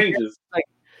show changes.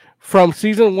 From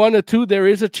season 1 to 2, there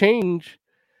is a change,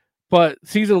 But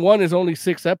season 1 is only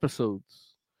 6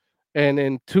 episodes, and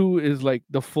then 2 is like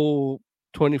the full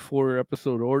 24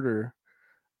 episode order,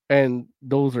 and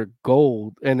those are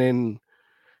gold. And then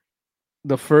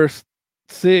the first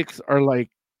 6 are like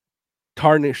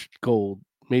tarnished gold,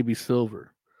 maybe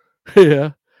silver.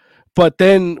 Yeah. But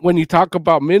then when you talk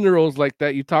about minerals like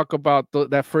that, you talk about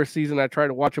that first season I tried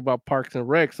to watch about Parks and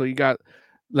Rec. So you got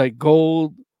like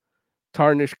gold,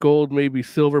 tarnished gold, maybe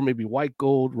silver, maybe white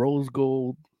gold, rose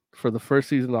gold for the first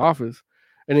season of Office.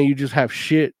 And then you just have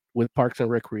shit with Parks and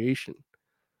Recreation.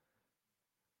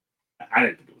 I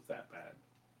didn't think it was that bad,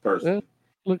 personally. Yeah.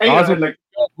 Look, Hey, Oz, like,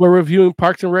 we're reviewing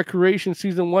Parks and Recreation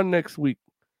season 1 next week.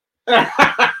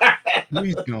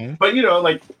 Please don't. But you know,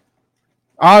 like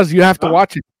Oz, you have to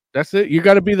watch it. That's it. You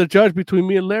got to be the judge between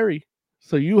me and Larry.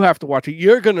 So you have to watch it.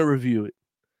 You're going to review it.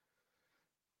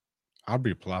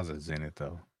 Aubrey Plaza's in it,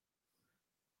 though.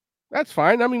 That's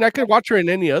fine. I mean, I could watch her in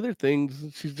any other things.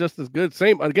 She's just as good.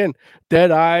 Same, again,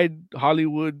 dead-eyed,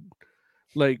 Hollywood,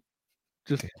 like,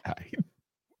 just,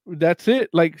 that's it.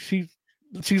 Like, she's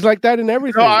like that in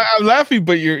everything. No, I'm laughing,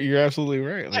 but you're absolutely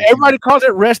right. Like, everybody calls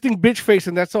it resting bitch face,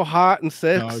 and that's so hot and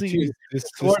sexy.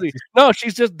 No,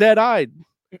 she's just dead-eyed.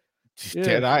 She's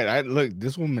dead-eyed. Look,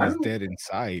 this woman is dead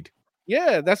inside.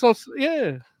 Yeah, that's what.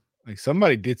 Yeah, like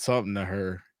somebody did something to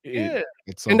her. Yeah,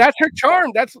 and that's her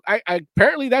charm. That's I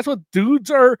apparently that's what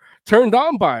dudes are turned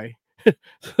on by.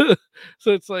 So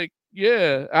it's like,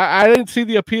 yeah, I didn't see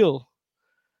the appeal.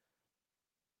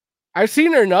 I've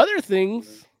seen her in other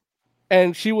things,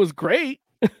 and she was great.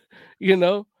 You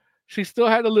know, she still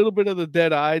had a little bit of the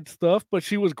dead-eyed stuff, but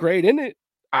she was great in it.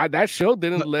 That show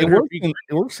didn't let her be.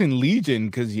 It works in Legion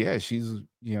because she's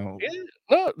no,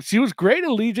 she was great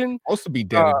in Legion. Supposed to be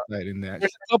dead inside in that.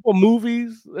 There's a couple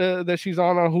movies that she's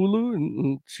on Hulu,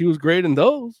 and she was great in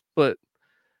those. But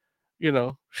you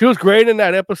know, she was great in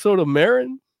that episode of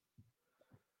Marin.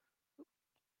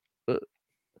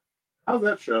 How's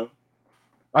that show?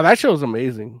 Oh, that show's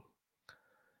amazing.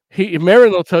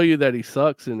 Marin will tell you that he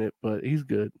sucks in it, but he's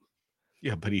good.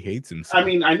 Yeah, but he hates himself. I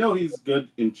mean, I know he's good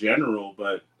in general,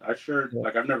 but I've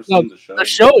never seen the show. The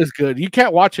show is good. You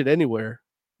can't watch it anywhere.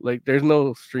 Like, there's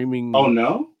no streaming. Oh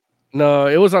no? No,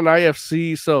 it was on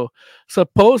IFC. So it's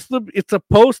supposed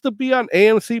to be on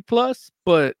AMC Plus,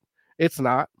 but it's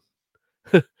not.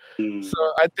 So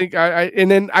I think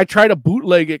and then I try to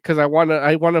bootleg it because I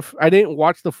didn't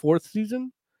watch the 4th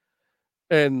season,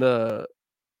 and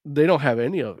they don't have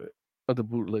any of it on the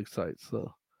bootleg site.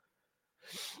 So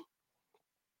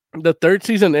the 3rd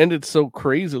season ended so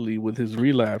crazily with his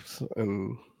relapse,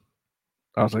 and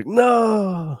I was like,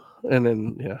 no. And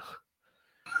then yeah.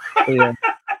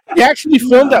 He actually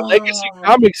filmed at Legacy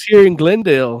Comics here in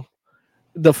Glendale.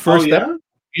 The first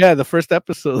the first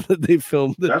episode that they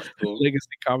filmed at Legacy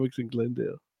Comics in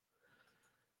Glendale.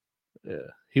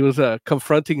 Yeah. He was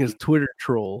confronting his Twitter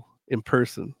troll in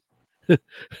person.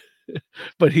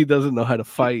 But he doesn't know how to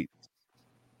fight.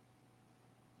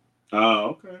 Oh,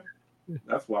 okay.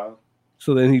 That's wild.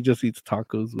 So then he just eats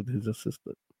tacos with his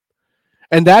assistant.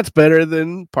 And that's better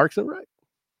than Parks and Rec.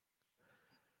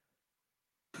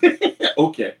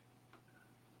 Okay.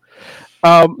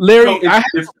 Larry, I have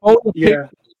to pick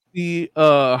the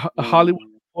Hollywood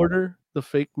Reporter, the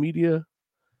fake media.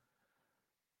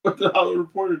 What did the Hollywood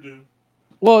Reporter do?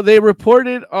 Well, they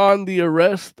reported on the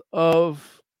arrest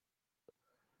of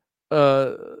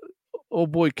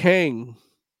boy Kang.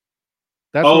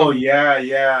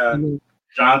 Yeah.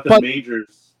 Jonathan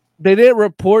Majors. They didn't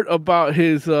report about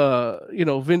his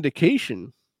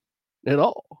vindication at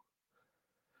all.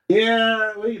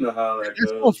 Yeah, well, you know how that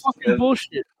goes. That's fucking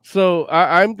bullshit. So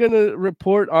I'm gonna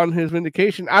report on his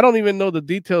vindication. I don't even know the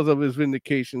details of his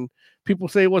vindication. People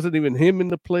say it wasn't even him in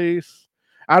the place.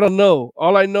 I don't know.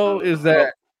 All I know is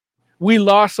that we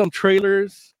lost some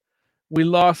trailers. We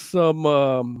lost some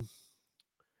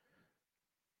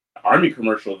Army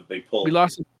commercial that they pulled. We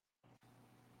lost an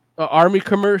Army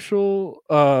commercial.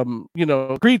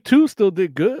 Creed 2 still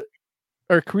did good.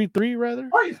 Or Creed 3 rather.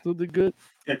 Still did good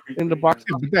in the box.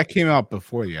 But that came out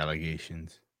before the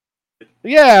allegations.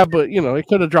 Yeah, but it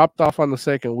could have dropped off on the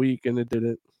second week and it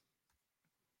didn't.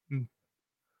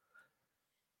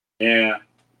 Yeah.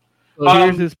 So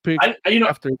here's his pick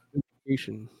after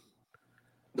vindication.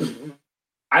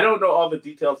 I don't know all the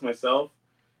details myself.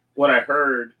 What I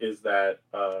heard is that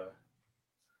the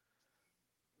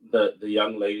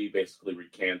young lady basically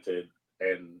recanted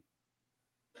and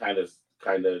kind of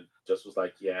just was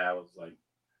like, yeah, I was like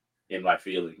in my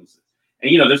feelings.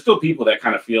 And there's still people that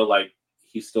kind of feel like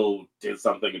he still did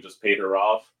something and just paid her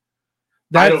off.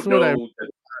 That's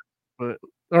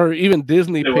or even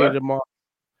Disney paid him off.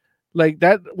 Like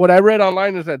that. What I read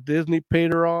online is that Disney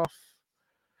paid her off.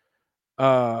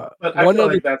 But I One feel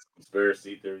of the, like that's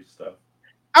conspiracy theory stuff.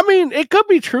 I mean, it could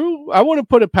be true. I wouldn't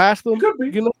put it past It them. could be,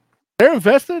 You know, they're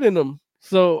invested in them,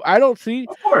 so I don't see.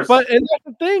 of course. But and that's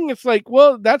the thing. It's like,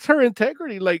 well, that's her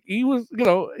integrity. Like he was,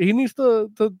 he needs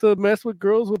to mess with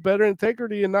girls with better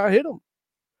integrity and not hit them.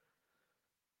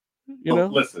 You Oh, know.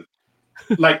 listen,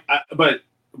 like, but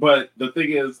the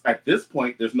thing is, at this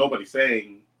point, there's nobody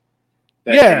saying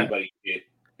that Yeah. anybody hit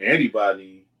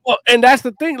anybody. Well, and that's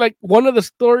the thing. Like one of the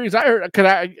stories I heard, because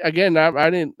I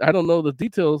don't know the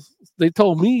details. They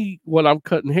told me when I'm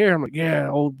cutting hair. I'm like, yeah,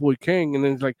 old boy King, and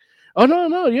then it's like, oh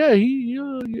no, yeah, he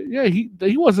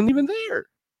wasn't even there.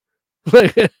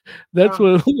 Like that's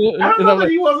what. I don't And know I'm that like,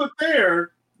 he wasn't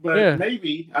there, but yeah,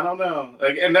 maybe I don't know.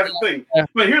 Like, and that's the thing. yeah,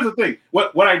 But here's the thing: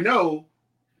 what I know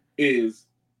is,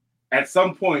 at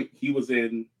some point, he was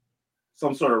in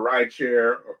some sort of ride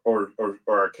share or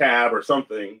a cab or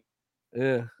something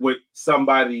yeah. with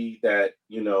somebody that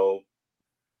he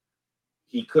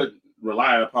couldn't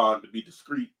rely upon to be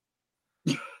discreet,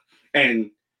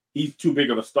 and he's too big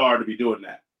of a star to be doing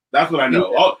that. That's what I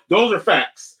know. Yeah. Oh, those are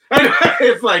facts.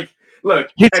 It's like,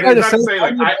 look, He and tried it's to not to say say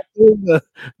like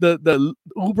the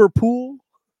Uber pool.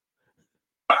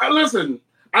 Listen.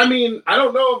 I mean, I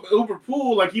don't know if Uber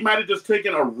pool, like he might have just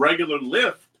taken a regular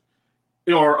Lyft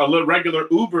or a regular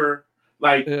Uber,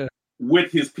 like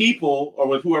with his people or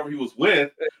with whoever he was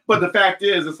with. But the fact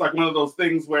is, it's like one of those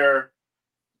things where,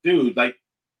 dude, like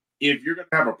if you're gonna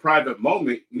have a private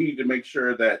moment, you need to make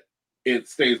sure that it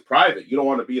stays private. You don't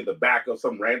want to be in the back of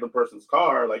some random person's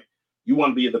car. Like you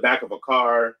want to be in the back of a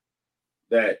car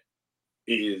that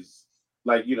is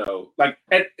like, like.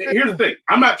 And here's the thing: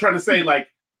 I'm not trying to say like,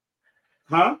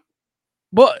 huh?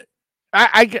 But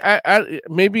I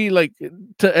maybe like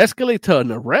to escalate to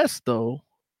an arrest though,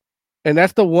 and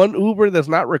that's the one Uber that's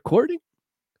not recording.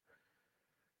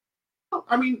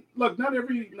 I mean, look, not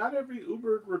every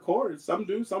Uber records. Some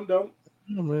do, some don't.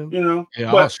 Oh, man.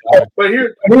 Yeah, but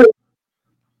here,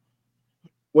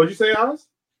 what'd you say, Oz?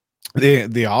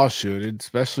 They all should,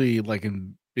 especially like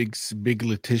in big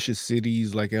litigious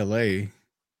cities like LA.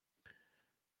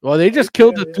 Well, they just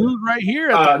killed the dude right here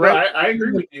at the I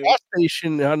agree with you. gas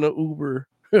station on the Uber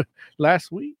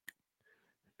last week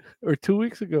or 2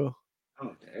 weeks ago.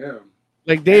 Oh damn!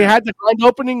 Like they had the grand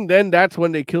opening, then that's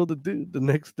when they killed the dude the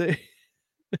next day,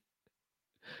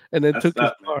 and then took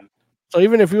his car. Man. So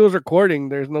even if he was recording,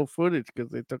 there's no footage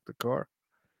because they took the car.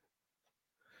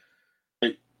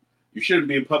 You shouldn't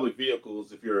be in public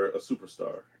vehicles if you're a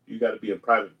superstar. You got to be in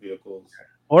private vehicles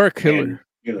or a killer. And,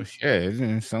 yeah,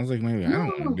 it sounds like maybe I don't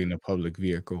want to be in a public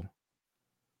vehicle.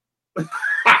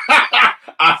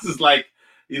 Oz is like,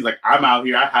 he's like, I'm out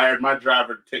here. I hired my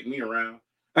driver to take me around.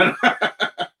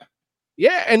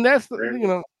 Yeah, and that's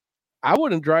I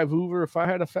wouldn't drive Uber if I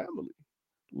had a family.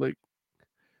 Like,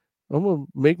 I'm gonna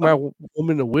make my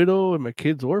woman a widow and my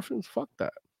kids orphans. Fuck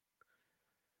that.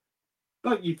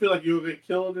 Like, you feel like you'll get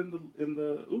killed in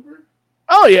the Uber?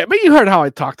 Oh yeah, but you heard how I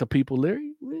talk to people,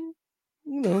 Larry. You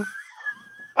know.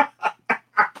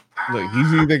 Look,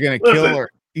 he's either gonna kill or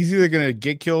he's either gonna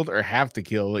get killed or have to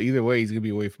kill. Either way, he's gonna be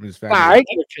away from his family. I ain't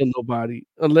gonna kill nobody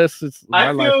unless it's my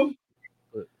life.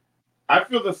 I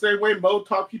feel the same way Mo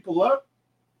talk people up,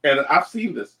 and I've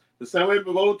seen this. The same way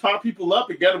Mo talk people up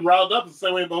and get them riled up, is the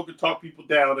same way Mo can talk people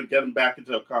down and get them back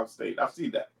into a calm state. I've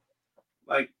seen that.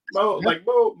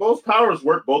 Mo's powers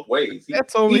work both ways.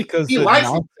 That's only because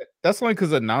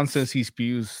the nonsense he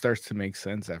spews starts to make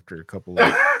sense after a couple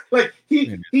of like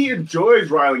he enjoys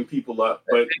riling people up,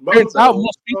 but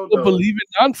most people believe in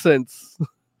nonsense.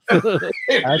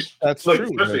 That's true,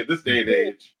 especially at this day and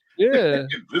age. Yeah, in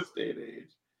this day and age,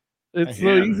 it's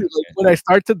so easy. Like, when I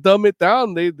start to dumb it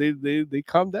down, they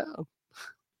calm down.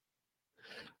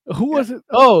 Who was it?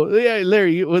 Oh yeah,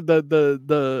 Larry with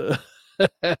the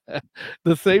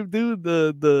the same dude,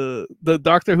 the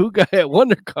Doctor Who guy at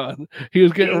WonderCon. He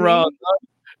was getting riled up,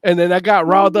 and then I got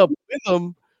riled up with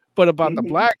him, but about the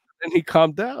black, and he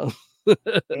calmed down. Yep.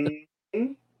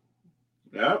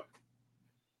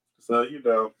 So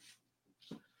yeah,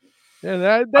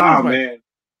 that oh man,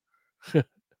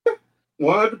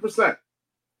 100%.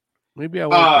 Maybe I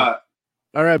will. All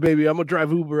right, baby, I'm gonna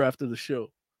drive Uber after the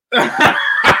show.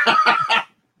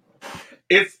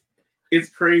 It's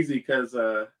crazy because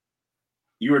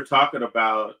you were talking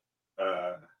about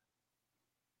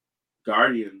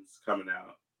Guardians coming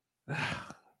out.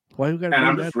 Why you gotta? And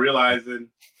I'm just realizing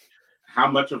how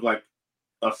much of like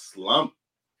a slump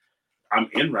I'm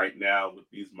in right now with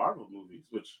these Marvel movies,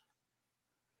 which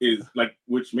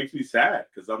makes me sad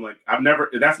because I'm like,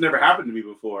 that's never happened to me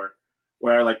before.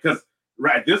 Where like, because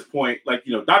at this point, like,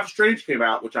 Doctor Strange came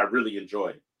out, which I really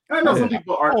enjoyed. And I know some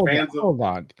people aren't fans of. Hold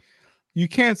on. You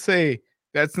can't say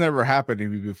that's never happened to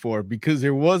me before, because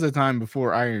there was a time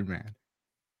before Iron Man.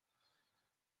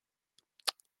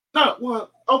 No,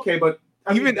 well, okay, but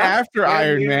even after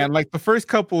Iron Man, like the first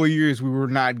couple of years, we were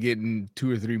not getting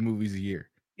 2 or 3 movies a year.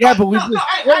 Yeah, but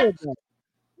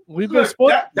we've been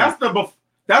spoiled. That's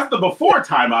the before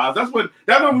time, Oz. That's when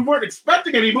we weren't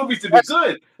expecting any movies to be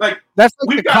good. Like that's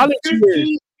we've got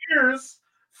 15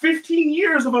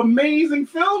 years of amazing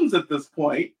films at this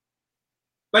point.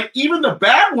 Like even the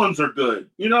bad ones are good.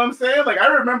 You know what I'm saying? Like I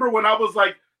remember when I was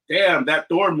like, damn, that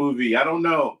Thor movie, I don't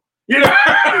know. And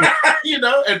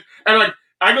like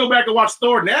I go back and watch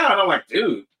Thor now and I'm like,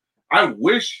 dude, I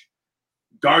wish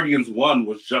Guardians 1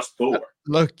 was just Thor.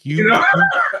 Look,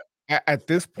 at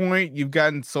this point, you've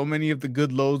gotten so many of the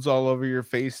good loads all over your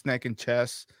face, neck, and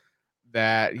chest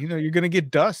that you're gonna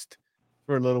get dust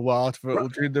for a little while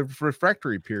during the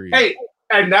refractory period. Hey,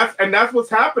 and that's what's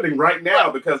happening right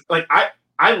now, because like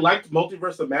I liked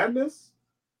Multiverse of Madness,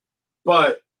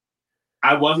 but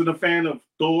I wasn't a fan of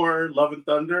Thor: Love and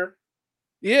Thunder.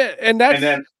 Yeah, and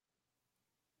then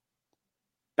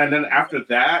after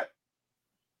that,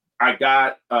 I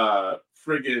got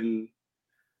friggin'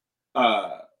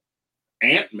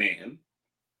 Ant-Man,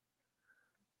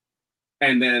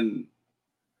 and then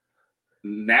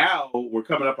now we're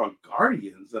coming up on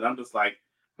Guardians, and I'm just like,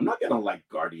 I'm not gonna like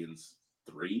Guardians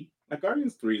 3. Like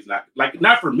Guardians 3 is not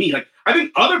for me. Like I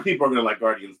think other people are gonna like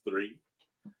Guardians 3,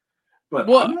 but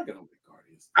I'm not gonna like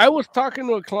Guardians 3. I was talking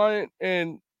to a client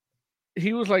and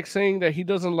he was like saying that he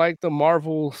doesn't like the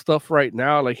Marvel stuff right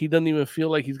now. Like he doesn't even feel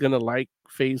like he's gonna like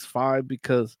Phase 5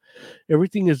 because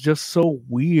everything is just so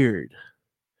weird.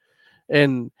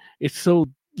 And it's so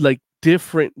like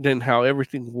different than how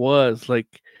everything was.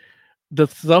 Like the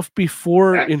stuff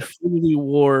before Infinity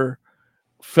War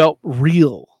felt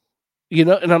real,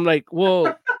 and I'm like,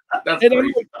 well, that's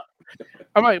crazy.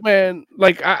 I'm like, man,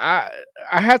 like I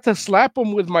had to slap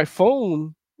him with my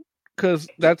phone because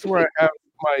that's where I have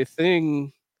my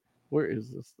thing. Where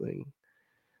is this thing?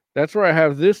 That's where I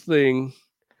have this thing.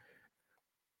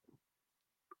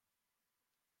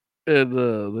 And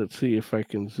let's see if I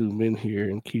can zoom in here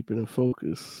and keep it in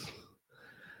focus.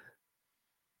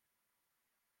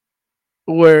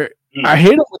 Where I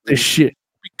hate him with this shit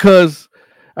because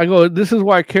I go, this is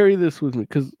why I carry this with me,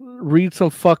 because read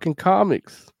some fucking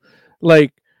comics.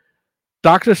 Like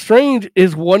Doctor Strange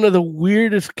is one of the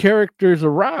weirdest characters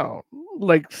around.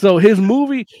 Like, so his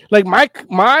movie, like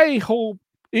my whole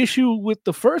issue with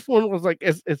the first one was like,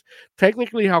 as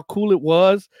technically how cool it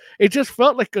was, it just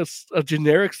felt like a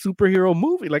generic superhero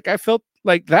movie. Like I felt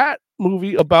like that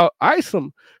movie about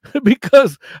Isom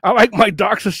because I like my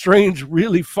Doctor Strange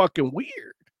really fucking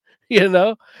weird,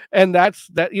 and that's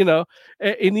that,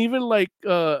 and even like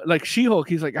She-Hulk,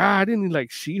 he's like, I didn't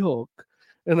like She-Hulk,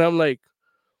 and I'm like,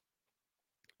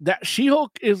 that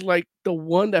She-Hulk is like the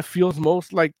one that feels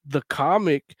most like the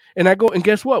comic. And I go, and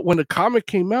guess what? When the comic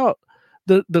came out,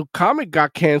 the comic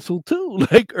got canceled too,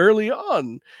 like early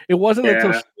on. It wasn't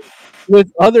until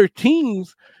with other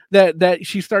teams that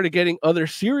she started getting other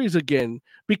series again,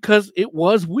 because it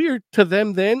was weird to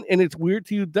them then, and it's weird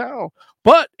to you now.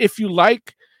 But if you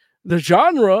like the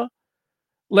genre,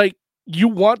 like you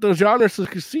want the genre to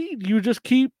succeed, you just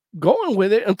keep going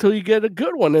with it until you get a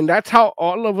good one. And that's how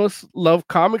all of us love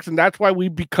comics, and that's why we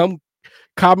become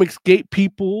comics gate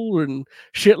people and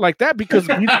shit like that, because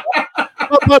we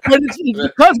but it's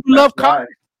because we love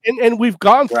comics, and we've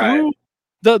gone through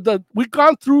we've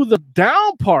gone through the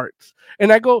down parts.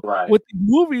 And I go, with the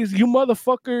movies, you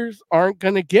motherfuckers aren't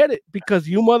gonna get it, because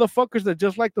you motherfuckers that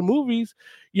just like the movies,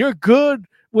 you're good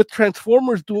with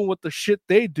Transformers doing what the shit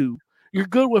they do. You're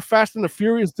good with Fast and the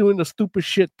Furious doing the stupid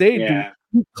shit they do.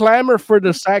 You clamor for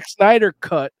the Zack Snyder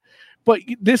cut, but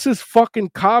this is fucking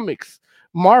comics.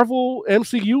 Marvel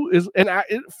MCU is, and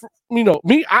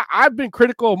I've been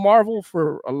critical of Marvel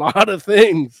for a lot of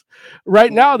things.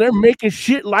 Right now, they're making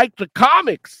shit like the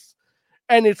comics,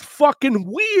 and it's fucking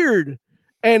weird.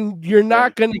 And you're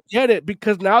not gonna get it,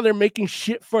 because now they're making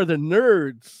shit for the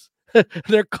nerds.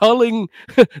 They're culling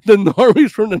the normies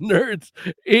from the nerds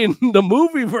in the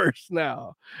movieverse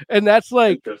now, and that's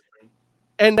like,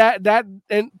 and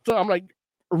so I'm like,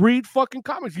 read fucking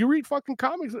comics. You read fucking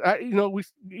comics.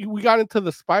 We got into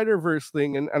the Spider-Verse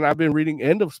thing, and I've been reading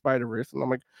End of Spider-Verse, and I'm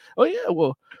like, oh yeah,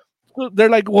 well, they're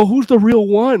like, well, who's the real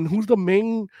one? Who's the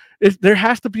main? There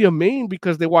has to be a main,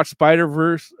 because they watched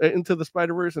Spider-Verse, Into the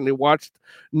Spider-Verse, and they watched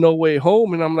No Way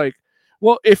Home, and I'm like,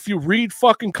 well, if you read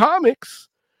fucking comics,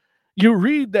 you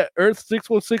read that Earth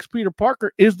 616 Peter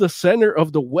Parker is the center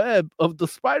of the web of the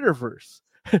Spider-Verse.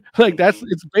 Like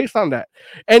it's based on that.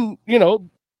 And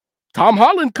Tom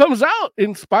Holland comes out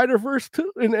in Spider-Verse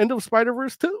 2, in End of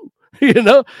Spider-Verse 2,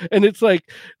 and it's like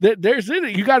there's in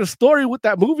it. You got a story with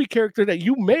that movie character that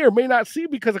you may or may not see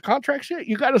because of contract shit.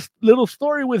 You got a little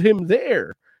story with him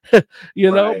there. Right.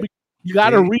 You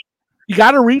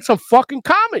gotta read some fucking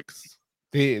comics.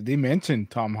 They mentioned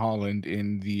Tom Holland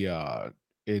in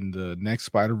the next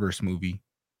Spider-Verse movie.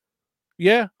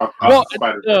 Yeah. Well,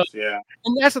 yeah.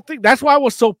 And that's the thing. That's why I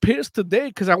was so pissed today,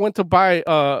 because I went to buy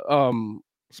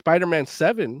Spider-Man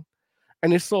 7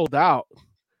 and it sold out.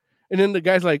 And then the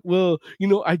guy's like, well,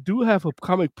 I do have a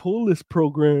comic pull list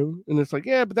program. And it's like,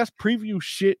 yeah, but that's preview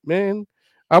shit, man.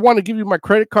 I want to give you my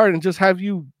credit card and just have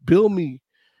you bill me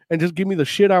and just give me the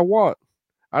shit I want.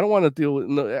 I don't want to deal with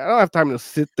I don't have time to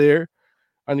sit there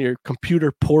on your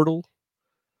computer portal.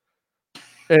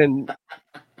 And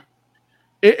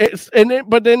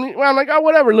but then I'm like, oh,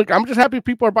 whatever. Look, I'm just happy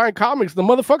people are buying comics. The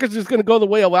motherfucker's just gonna go the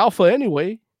way of Alpha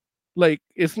anyway. Like,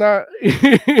 it's not,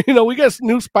 we get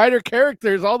new Spider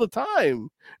characters all the time.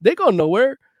 They go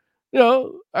nowhere.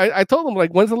 I told them,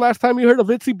 like, when's the last time you heard of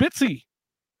Itsy Bitsy?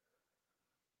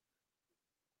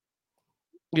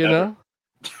 No,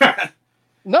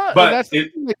 but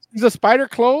he's a Spider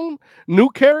clone, new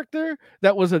character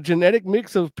that was a genetic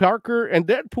mix of Parker and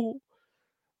Deadpool.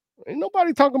 Ain't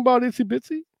nobody talking about Itsy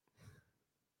Bitsy.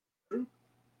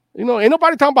 Ain't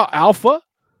nobody talking about Alpha.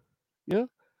 Yeah.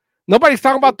 Nobody's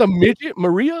talking about the midget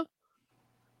Maria.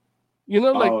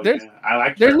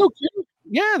 There's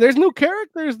new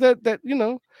characters that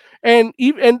and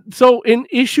so in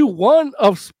issue 1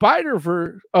 of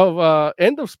Spider-Verse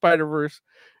End of Spider-Verse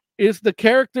is the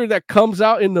character that comes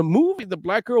out in the movie, the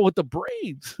black girl with the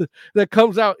braids that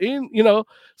comes out in,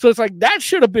 so it's like that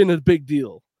should have been a big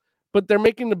deal, but they're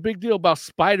making the big deal about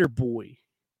Spider-Boy.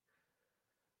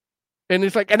 And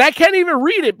it's like, and I can't even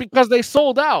read it because they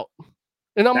sold out.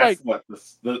 And I'm like, what,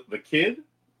 the kid?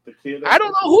 The kid? I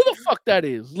don't know who the fuck that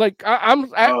is. Like,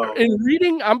 in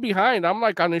reading, I'm behind. I'm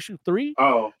like on issue 3.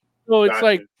 Oh, so it's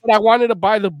like, but I wanted to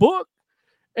buy the book,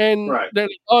 and they're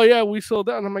like, oh yeah, we sold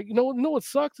out. And I'm like, what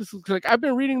sucks? This is like, I've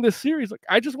been reading this series. Like,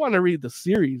 I just want to read the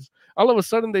series. All of a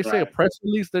sudden, they say a press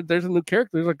release that there's a new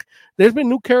character. It's like, there's been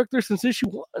new characters since issue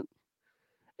 1.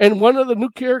 And one of the new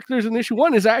characters in issue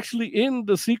 1 is actually in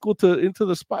the sequel to Into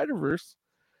the Spider-Verse.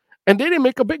 And they didn't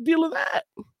make a big deal of that.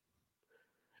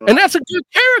 Right. And that's a good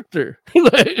character.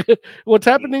 Like, what's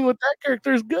happening with that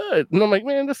character is good. And I'm like,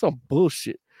 man, that's some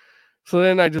bullshit. So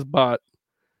then I just bought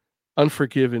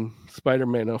Unforgiven,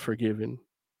 Spider-Man Unforgiven.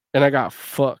 And I got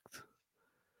fucked.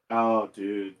 Oh,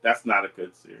 dude. That's not a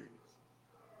good series.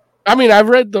 I mean, I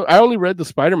only read the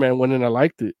Spider-Man one and I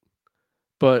liked it.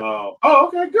 But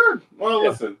okay, good. Well,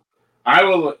 listen. I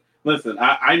will listen.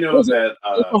 I know that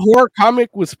it's a horror comic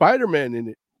with Spider-Man in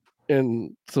it.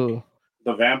 And so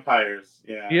the vampires,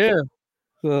 yeah.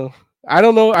 So I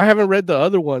don't know. I haven't read the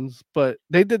other ones, but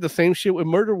they did the same shit with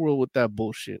Murder World with that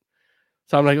bullshit.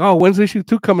 So I'm like, oh, when's issue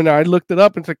 2 coming out? I looked it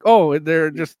up and it's like, oh,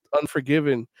 they're just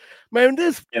Unforgiven. Man,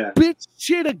 this bitch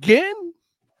shit again.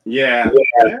 Yeah.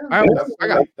 I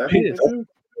got pissed.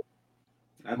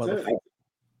 That's it.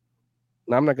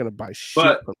 Now, I'm not gonna buy shit.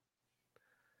 I'm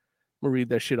gonna read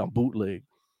that shit on bootleg.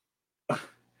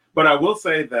 But I will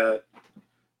say that.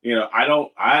 I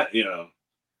don't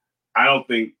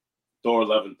think Thor: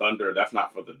 Love and Thunder, that's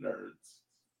not for the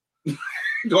nerds.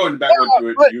 Going back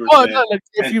what you were saying. No, like,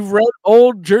 if you've read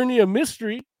old Journey into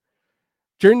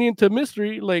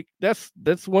Mystery, like that's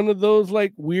one of those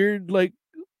like weird like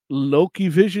Loki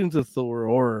visions of Thor,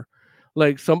 or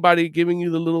like somebody giving you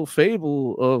the little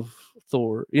fable of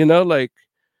Thor. Like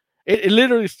it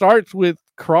literally starts with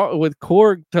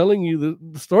Korg telling you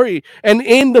the story, and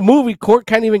in the movie, Korg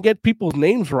can't even get people's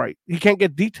names right. He can't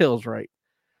get details right.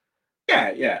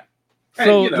 Yeah.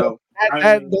 So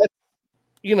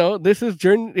this is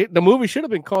Journey. The movie should have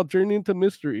been called Journey into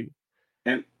Mystery.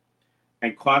 And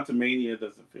Quantumania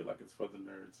doesn't feel like it's for the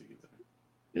nerds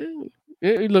either.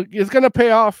 Yeah, look, it's gonna pay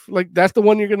off. Like, that's the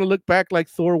one you're gonna look back like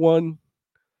Thor 1.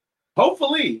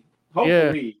 Hopefully.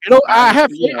 Yeah. I have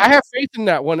faith in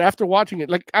that one after watching it.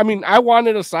 Like, I mean, I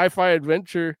wanted a sci-fi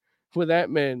adventure with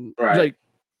Ant-Man. Right. Like,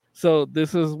 so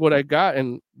this is what I got,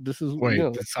 and this is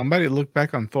did somebody look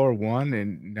back on Thor 1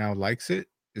 and now likes it?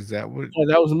 Is that what? Yeah,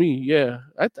 that was me. Yeah,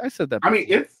 I said that before. I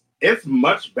mean, it's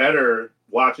much better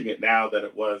watching it now than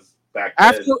it was back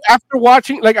then. After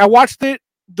watching, like, I watched it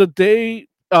the day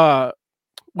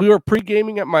we were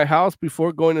pre-gaming at my house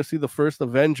before going to see the first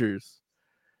Avengers,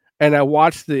 and I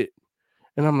watched it.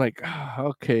 And I'm like,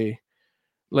 okay.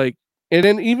 Like, and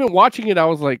then even watching it, I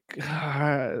was like,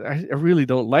 I really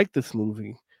don't like this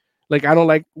movie. Like I don't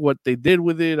like what they did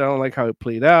with it. I don't like how it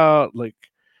played out. Like,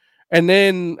 and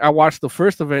then I watched the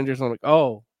first Avengers. And I'm like,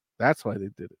 oh, that's why they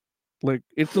did it. Like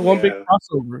it's the one big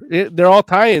crossover. They're all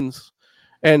tie-ins,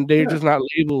 and they're just not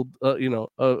labeled,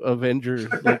 Avengers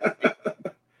like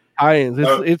tie-ins.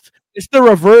 It's the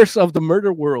reverse of the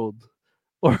Murder World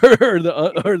or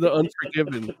the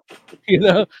Unforgiven.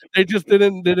 They just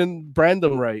didn't brand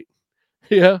them right.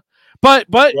 Yeah, but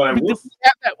Well,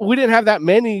 we didn't have that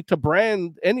many to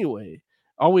brand anyway.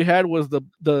 All we had was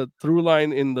the through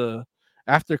line in the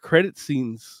after credit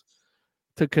scenes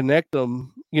to connect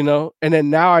them, and then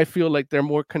now I feel like they're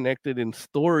more connected in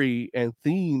story and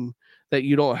theme that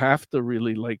you don't have to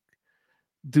really like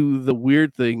do the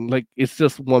weird thing. Like it's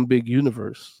just one big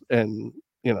universe, and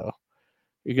you're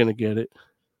gonna get it.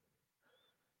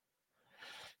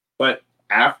 But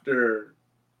after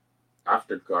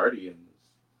Guardians,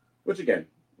 which again,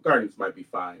 Guardians might be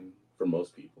fine for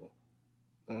most people,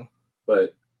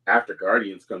 but after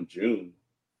Guardians come June,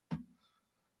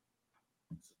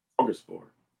 August 4.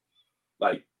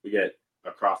 Like we get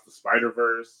Across the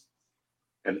Spider-Verse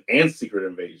and Secret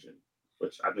Invasion,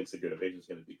 which I think Secret Invasion is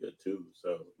going to be good too.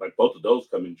 So like both of those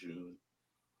come in June,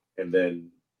 and then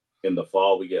in the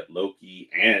fall we get Loki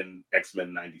and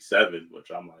X-Men 97, which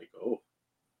I'm like, oh,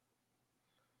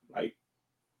 like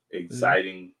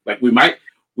exciting. Like we might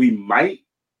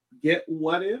get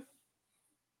What If,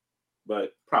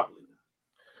 but probably not.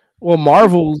 Well,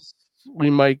 Marvels we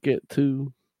might get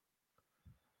too.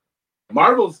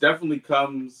 Marvels definitely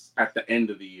comes at the end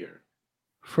of the year.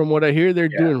 From what I hear, they're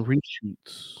doing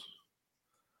reshoots.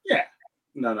 Yeah,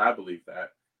 no, I believe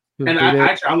that. And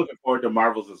I'm looking forward to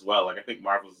Marvels as well. Like I think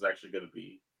Marvels is actually going to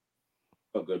be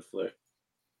a good flick.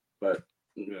 But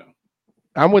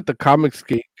I'm with the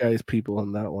Comicsgate guys people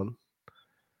on that one.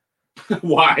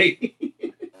 Why?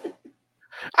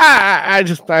 I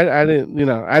didn't I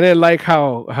didn't like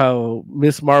how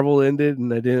Miss Marvel ended,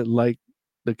 and I didn't like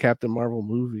the Captain Marvel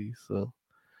movie. So.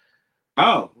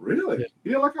 Oh, really? Yeah.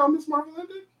 You didn't like how Miss Marvel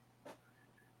ended?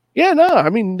 Yeah, no. I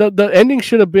mean, the ending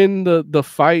should have been the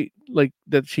fight like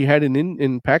that she had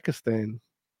in Pakistan.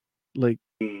 Like,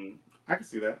 I can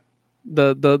see that.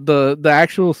 The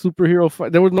actual superhero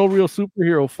fight. There was no real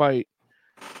superhero fight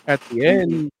at the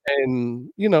end, and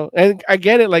and I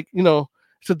get it. Like,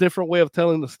 it's a different way of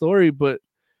telling the story, but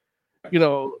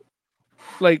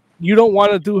like you don't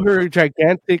want to do her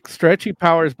gigantic stretchy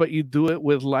powers, but you do it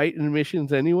with light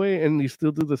emissions anyway, and you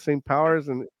still do the same powers,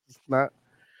 and it's not.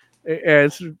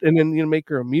 And then make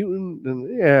her a mutant,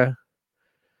 and yeah,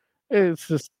 it's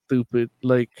just stupid.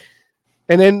 Like,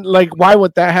 and then like, why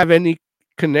would that have any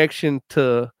connection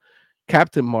to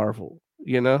Captain Marvel?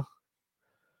 It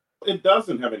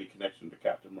doesn't have any connection to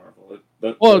Captain Marvel.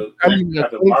 I mean,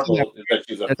 Captain Marvel is that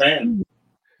she's a fan.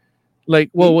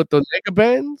 Like, well, with the Nega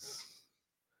bands,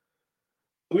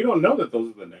 we don't know that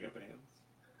those are the Nega bands.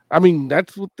 I mean,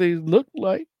 that's what they look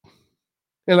like.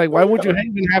 And like, why would you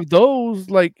even have those?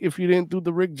 Like, if you didn't do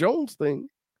the Rick Jones thing.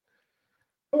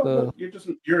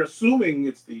 You're assuming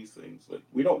it's these things. Like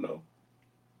we don't know.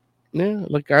 Yeah,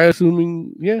 like I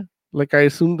assume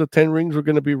the 10 rings were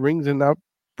gonna be rings and not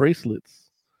bracelets.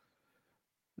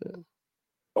 Yeah.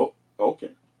 Oh,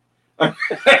 okay. Right.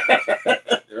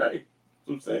 That's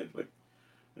what I'm saying.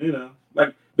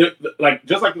 Like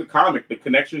just like the comic, the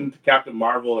connection to Captain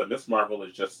Marvel and Miss Marvel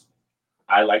is just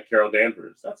I like Carol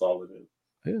Danvers. That's all it is.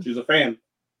 Yeah. She's a fan.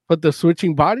 But the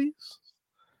switching bodies?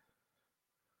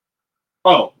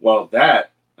 Oh, well,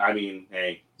 that, I mean,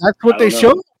 hey. That's what they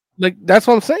showed. Like, that's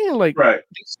what I'm saying. Like, right.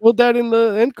 They showed that in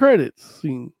the end credits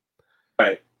scene.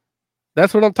 Right.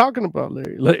 That's what I'm talking about,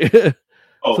 Larry. Like,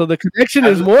 so the connection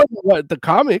is more than what the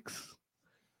comics.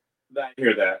 I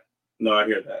hear that. No, I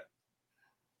hear that.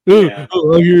 Yeah.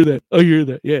 Oh, I hear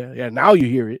that. Yeah. Now you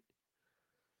hear it.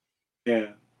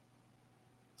 Yeah.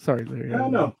 Sorry, Larry. I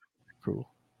don't know. Cool.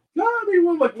 No, I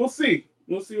mean, we'll see.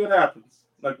 We'll see what happens.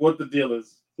 Like, what the deal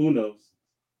is. Who knows?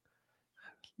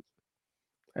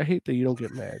 I hate that you don't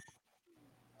get mad.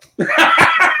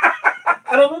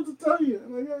 I don't know what to tell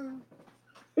you.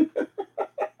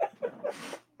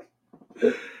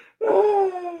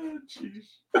 Oh,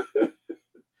 jeez.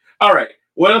 All right.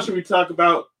 What else should we talk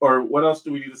about, or what else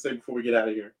do we need to say before we get out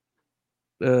of here?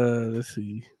 Let's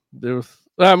see. We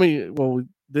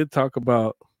did talk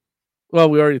about. Well,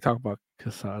 we already talked about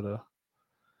Quesada.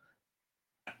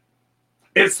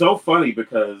 It's so funny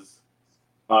because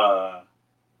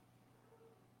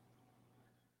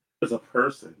there's a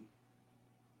person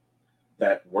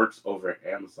that works over at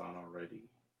Amazon already.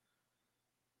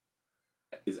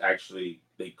 Is actually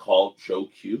they call Joe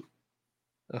Q.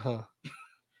 Uh-huh.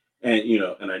 And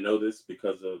and I know this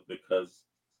because of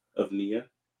Nia.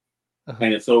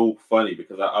 And it's so funny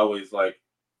because I always like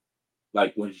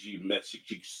when she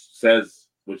says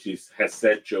when she has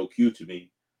said Joe Q to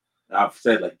me, I've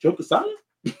said like Joe Quesada,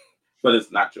 but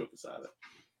it's not Joe Quesada.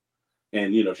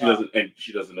 And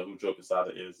she doesn't know who Joe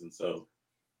Quesada is, and so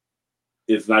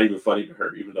it's not even funny to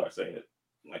her, even though I say it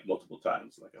like multiple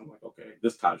times. Like I'm like, okay,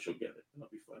 this time she'll get it. It'll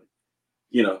be funny.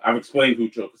 I've explained who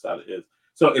Joe Quesada is.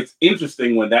 So it's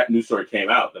interesting when that news story came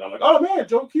out that I'm like, oh man,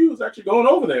 Joe Q is actually going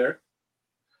over there.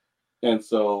 And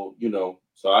so,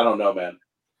 so I don't know, man.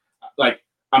 Like,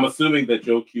 I'm assuming that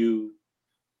Joe Q,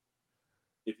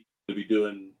 if he's going to be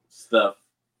doing stuff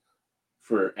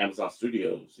for Amazon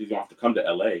Studios, he's going to have to come to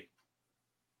LA. I'm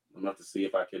going to have to see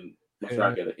if I can, I'm sure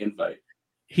I get an invite.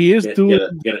 He is doing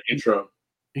get an intro.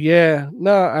 Yeah,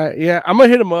 no, I'm gonna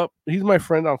hit him up. He's my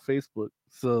friend on Facebook,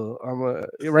 so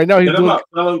right now he's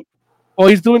doing.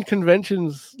 He's doing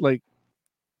conventions like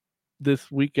this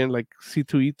weekend, like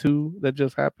C2E2 that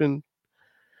just happened,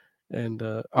 and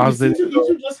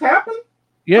C2E2 just happened.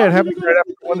 Yeah, it happened right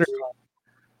after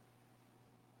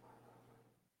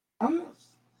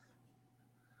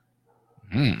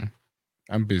WonderCon.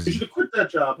 I'm busy. You should quit that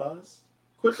job, Oz.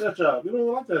 Quit that job. You don't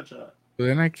even like that job. But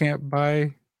then I can't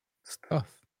buy stuff.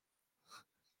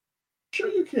 Sure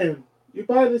you can. You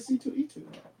buy the C2E2.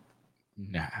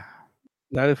 Nah.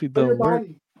 Not if he don't work.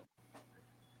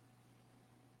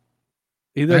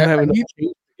 He doesn't have enough.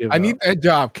 I need that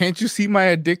job. Can't you see my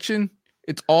addiction?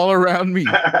 It's all around me.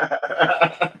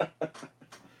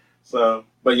 So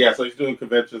he's doing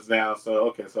conventions now.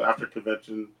 So after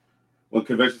convention, when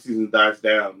convention season dies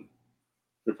down,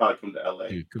 he'll probably come to LA.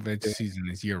 Dude, convention season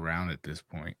is year round at this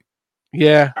point.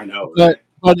 Yeah, I know. But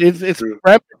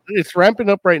it's ramping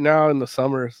up right now in the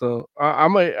summer. So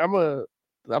I'm gonna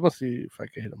see if I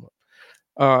can hit him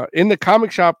up. In the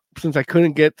comic shop, since I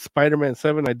couldn't get Spider-Man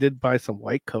 7, I did buy some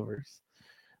white covers.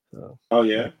 So, oh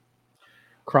yeah,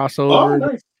 crossover. Oh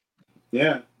nice.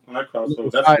 Yeah, I like crossover.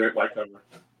 That's a great white cover.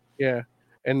 Yeah,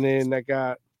 and then I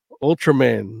got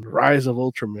Ultraman, Rise of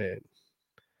Ultraman.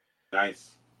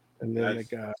 Nice. And then I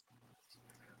got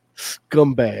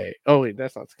Scumbag. Oh wait,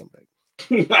 that's not Scumbag.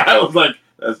 I was like,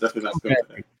 that's definitely not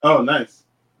Scumbag. Oh, nice.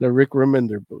 The Rick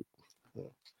Remender book.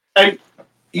 And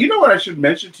you know what I should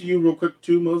mention to you real quick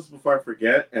too, Moses, before I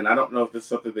forget, and I don't know if this is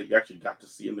something that you actually got to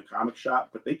see in the comic shop,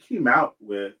 but they came out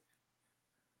with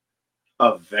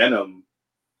a Venom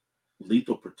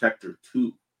Lethal Protector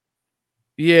 2.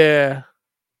 Yeah.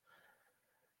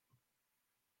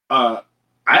 I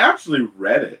actually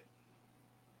read it.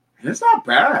 And it's not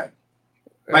bad.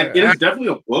 Like, it is definitely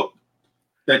a book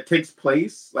that takes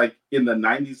place like in the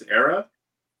 90s era.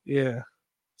 Yeah.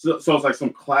 So it's like some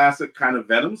classic kind of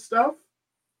Venom stuff.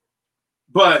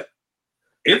 But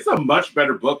it's a much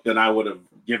better book than I would have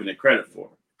given it credit for.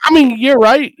 I mean, you're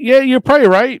right. Yeah, you're probably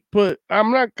right. But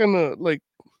I'm not gonna like.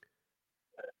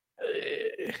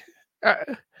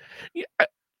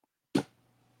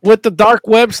 With the dark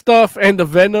web stuff and the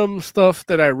Venom stuff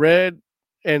that I read,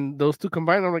 and those two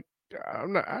combined, I'm like,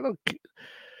 I don't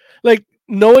like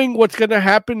knowing what's gonna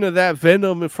happen to that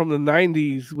Venom from the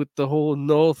 90s with the whole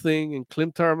Null thing and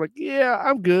Klimtar. I'm like, yeah,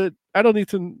 I'm good. I don't need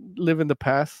to live in the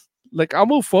past. Like, I'll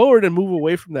move forward and move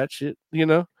away from that shit.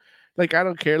 Like, I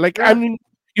don't care. Like, I mean,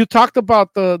 you talked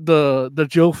about the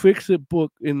Joe Fixit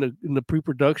book in the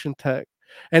pre-production tech.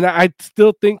 And I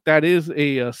still think that is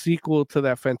a sequel to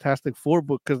that Fantastic Four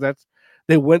book, because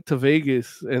they went to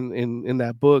Vegas in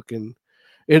that book, and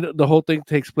the whole thing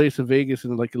takes place in Vegas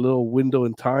in like a little window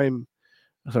in time.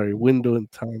 And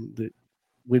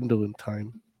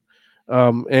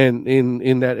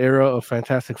in that era of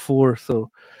Fantastic Four.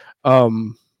 So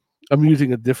I'm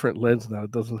using a different lens now.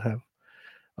 It doesn't have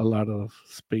a lot of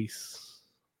space,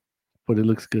 but it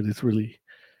looks good. It's really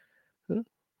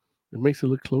it makes it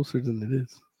look closer than it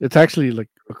is. It's actually like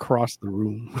across the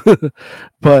room.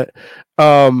 but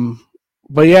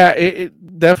yeah,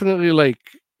 it definitely, like,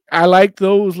 I like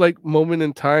those like moment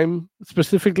in time,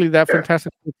 specifically that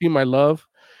Fantastic Four team I love,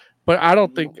 but I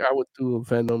don't think I would do a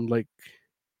Venom. Like,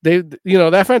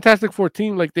 that Fantastic Four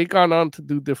team, like, they gone on to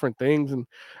do different things, and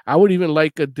I would even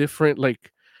like a different,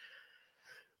 like,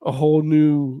 a whole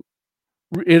new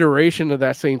iteration of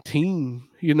that same team.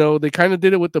 They kind of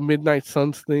did it with the Midnight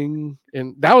Suns thing,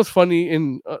 and that was funny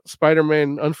in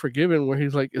Spider-Man Unforgiven, where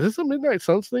he's like, is this a Midnight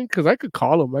Suns thing? Because I could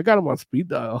call him. I got him on speed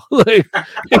dial. Like,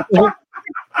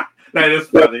 that is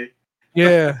funny.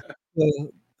 Yeah.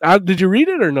 Did you read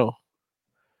it or no?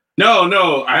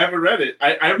 No, I haven't read it.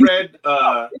 I read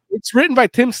it's written by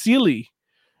Tim Seeley.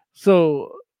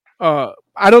 So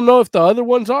I don't know if the other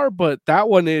ones are, but that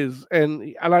one is,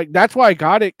 and I like that's why I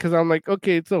got it because I'm like,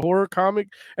 okay, it's a horror comic,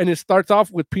 and it starts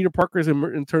off with Peter Parker's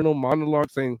internal monologue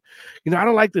saying, I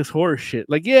don't like this horror shit.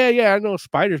 Like, yeah, I know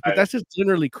spiders, but that's just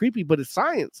generally creepy. But it's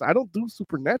science. I don't do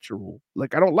supernatural.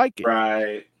 Like, I don't like it.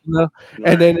 Right. Right.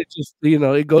 And then it just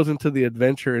it goes into the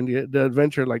adventure, and the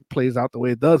adventure like plays out the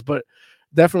way it does. But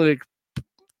definitely,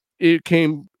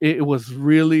 it was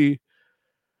really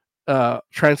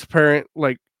transparent,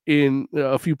 like in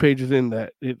a few pages in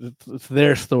that it's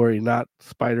their story, not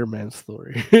Spider-Man's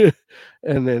story.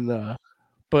 And then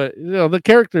but the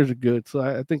characters are good, so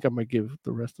I think I might give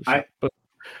the rest of shit.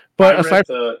 But I aside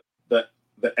read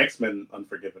the X-Men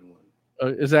Unforgiven one.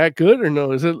 Is that good or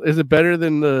no? Is it better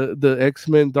than the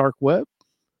X-Men Dark Web?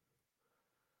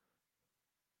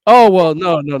 Oh well,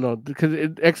 no,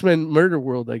 because X-Men Murder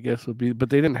World, I guess, would be,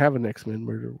 but they didn't have an X-Men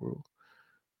Murder World.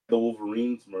 The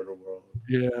Wolverine's Murder World.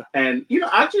 Yeah. And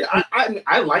actually,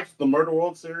 I liked the Murder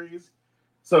World series,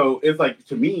 so it's like,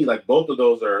 to me, like both of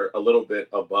those are a little bit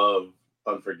above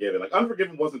Unforgiven. Like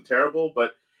Unforgiven wasn't terrible,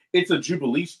 but it's a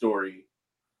Jubilee story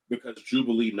because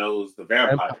Jubilee knows the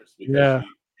vampires because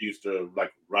she used to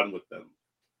like run with them.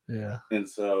 Yeah. And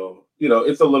so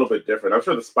it's a little bit different. I'm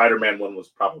sure the Spider-Man one was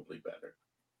probably better.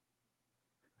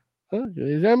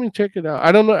 Okay, I mean, check it out.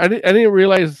 I don't know. I didn't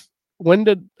realize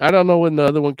I don't know when the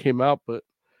other one came out, but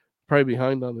probably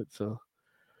behind on it. So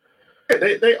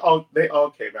they all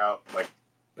came out like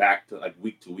back to like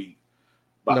week to week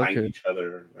behind each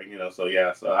other, like So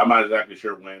yeah, so I'm not exactly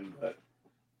sure when, but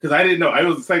because I didn't know, it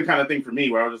was the same kind of thing for me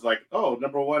where I was just like, oh,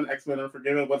 number one, X-Men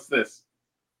Unforgiven, what's this?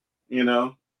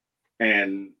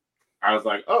 And I was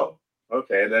like, oh,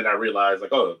 okay, and then I realized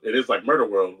like, oh, it is like Murder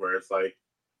World where it's like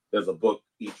there's a book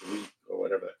each week or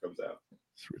whatever that comes out.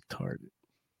 It's retarded.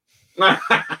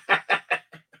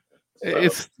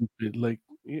 It's stupid. Like,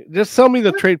 just sell me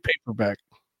the trade paperback.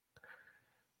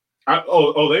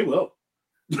 They will.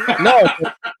 No,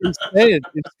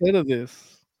 instead of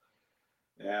this.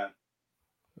 Yeah.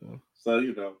 So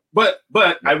but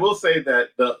I will say that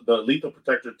the Lethal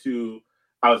Protector 2,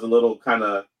 I was a little kind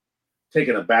of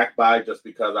taken aback by, just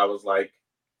because I was like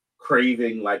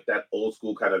craving like that old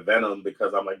school kind of Venom,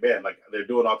 because I'm like, man, like they're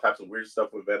doing all types of weird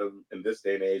stuff with Venom in this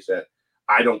day and age that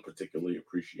I don't particularly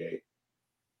appreciate.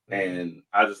 And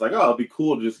I was just like, oh, it'd be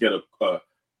cool to just get a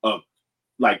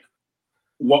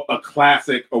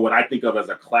classic, or what I think of as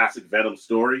a classic Venom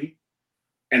story.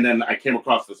 And then I came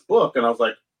across this book and I was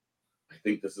like, I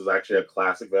think this is actually a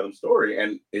classic Venom story.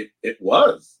 And it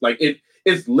was like,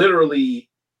 it's literally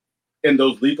in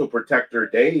those Lethal Protector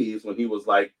days when he was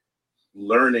like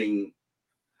learning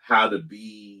how to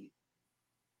be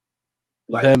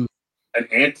like an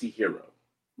anti-hero.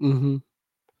 Mm-hmm.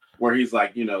 Where he's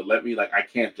like, let me, like, I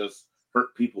can't just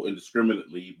hurt people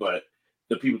indiscriminately, but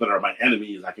the people that are my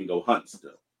enemies, I can go hunt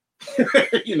still.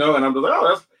 And I'm just like, oh,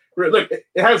 that's great. Look, it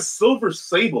has Silver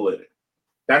Sable in it.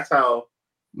 That's how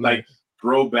like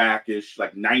throwback-ish,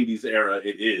 like 90s era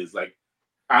it is. Like,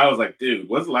 I was like, dude,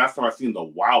 when's the last time I seen the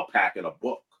Wild Pack in a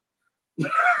book? So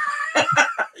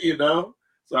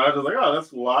I was just like, oh,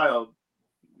 that's wild.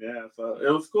 Yeah, so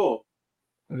it was cool.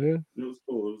 Yeah. It was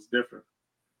cool. It was different.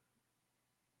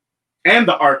 And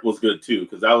the art was good too,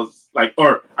 because I was like,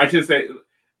 or I should say,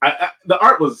 the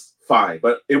art was fine,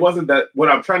 but it wasn't that. What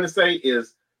I'm trying to say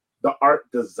is the art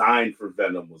design for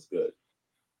Venom was good.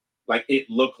 Like, it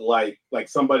looked like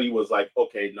somebody was like,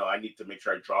 okay, no, I need to make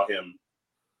sure I draw him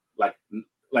like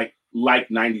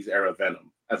 90s era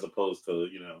Venom, as opposed to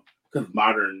because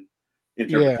modern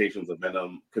interpretations of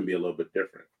Venom can be a little bit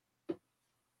different.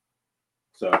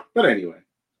 So, but anyway,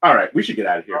 all right, we should get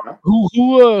out of here, huh?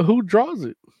 Who draws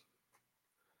it?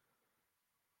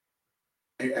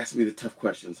 Hey, ask me the tough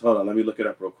questions. Hold on, let me look it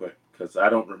up real quick, because I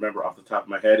don't remember off the top of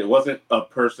my head. It wasn't a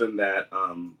person that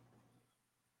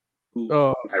who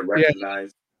I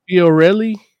recognized.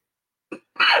 Fiorelli?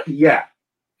 Yeah.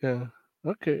 Yeah.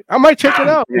 Okay. I might check it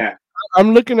out. Yeah.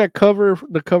 I'm looking at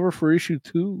the cover for issue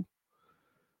 2.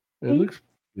 It looks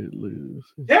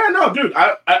Yeah, no, dude.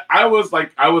 I was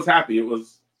like, I was happy. It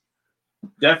was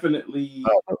definitely you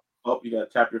gotta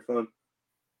tap your phone.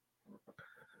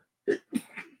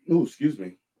 Oh, excuse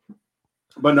me.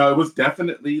 But no, it was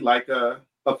definitely like a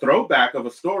throwback of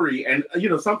a story. And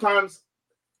sometimes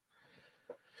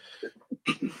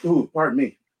pardon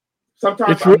me.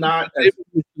 Sometimes it's I'm not as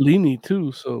Mussolini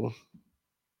too, so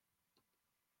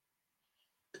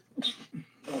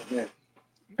oh man.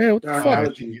 Hey, what the fuck? I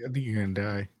think you're gonna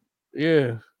die.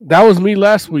 Yeah. That was me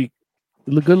last week.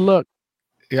 Good luck.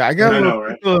 Yeah, I got a little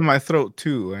tickle in my throat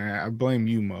too, and I blame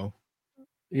you, Mo.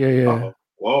 Yeah.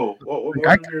 Whoa.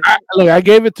 I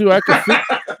gave it to. I could.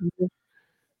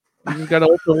 You just gotta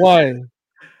open wide.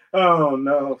 Oh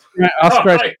no! I'll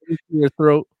scratch right. your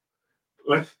throat.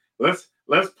 Let's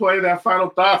play that Final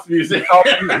Thoughts music.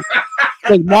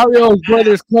 Like Mario's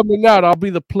brother's coming out. I'll be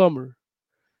the plumber.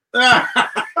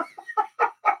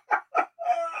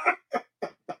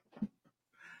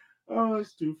 Oh,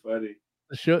 it's too funny.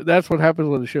 The show. That's what happens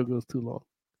when the show goes too long.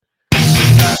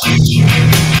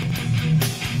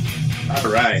 All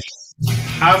right.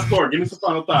 How's score? Give me some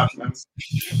final thoughts, man.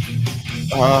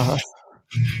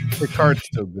 Picard's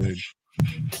still good.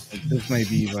 Like, this may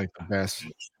be like the best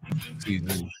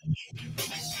season.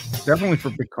 Definitely for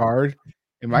Picard.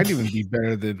 It might even be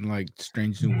better than like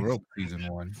Strange New World season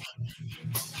 1.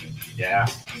 Yeah.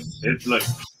 Look,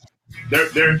 they're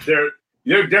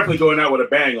definitely going out with a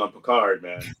bang on Picard,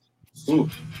 man. Ooh.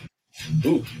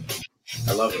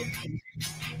 I love it.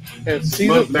 And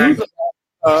season 2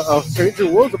 of Stranger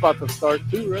World's about to start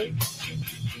too, right?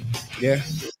 Yeah.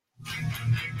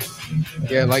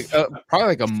 Yeah, like probably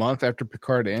like a month after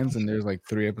Picard ends, and there's like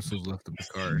 3 episodes left of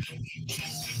Picard.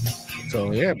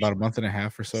 So yeah, about a month and a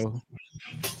half or so.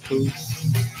 Cool.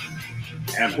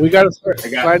 We gotta start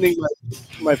planning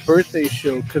my birthday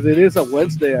show because it is a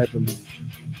Wednesday, I believe.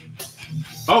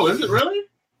 Oh, is it really?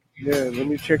 Yeah, let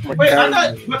me check my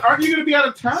calendar. But aren't you going to be out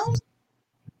of town?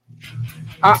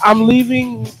 I'm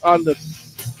leaving on the.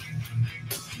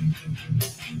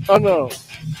 Oh no,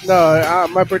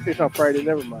 my birthday's on Friday.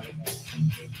 Never mind.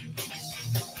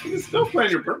 You can still plan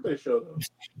your birthday show though.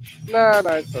 Nah,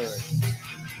 it's all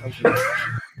right.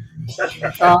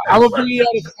 I'm gonna be out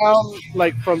of town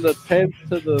like from the 10th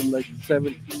to the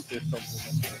 17th or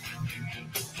something like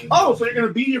that. Oh, so you're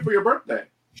gonna be here for your birthday?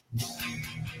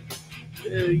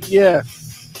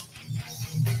 Yes.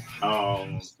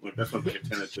 That's something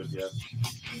tentative, yes.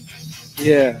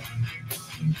 Yeah.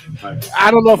 I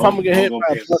don't know if I'm gonna get hit by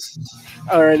a bus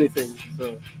or anything.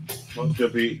 So I'm gonna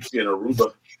be in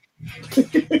Aruba.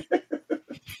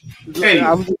 Hey.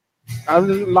 I'm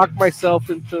gonna lock myself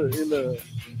I'm gonna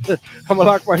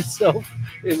lock myself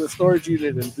in the storage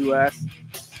unit and do ass.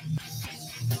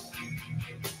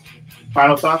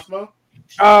 Final thoughts, Mo?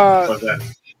 What's that?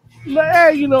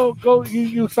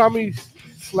 You saw me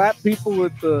slap people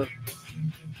with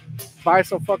buy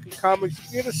some fucking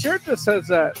comics. Get a shirt that says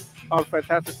that on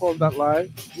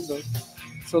fantasticforum.live,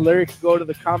 so Larry can go to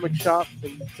the comic shop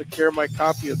and secure my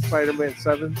copy of Spider-Man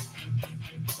 7.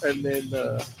 And then,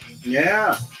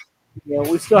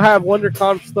 we still have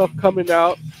WonderCon stuff coming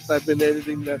out. I've been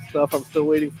editing that stuff. I'm still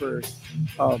waiting for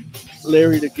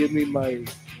Larry to give me my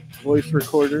voice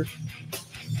recorder.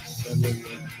 And then,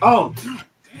 oh, God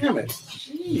damn it.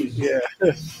 Jeez. Yeah.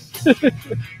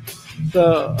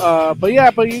 So, but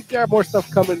you got more stuff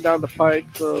coming down the pike.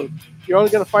 So you're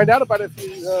only going to find out about it if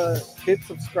you hit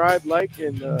subscribe, like,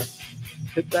 and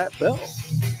hit that bell.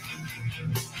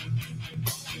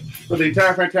 For the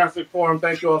entire Fantastic Forum,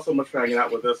 thank you all so much for hanging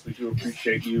out with us. We do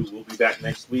appreciate you. We'll be back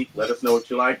next week. Let us know what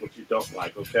you like, what you don't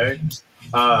like, okay?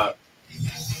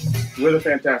 We're the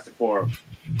Fantastic Forum.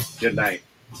 Good night.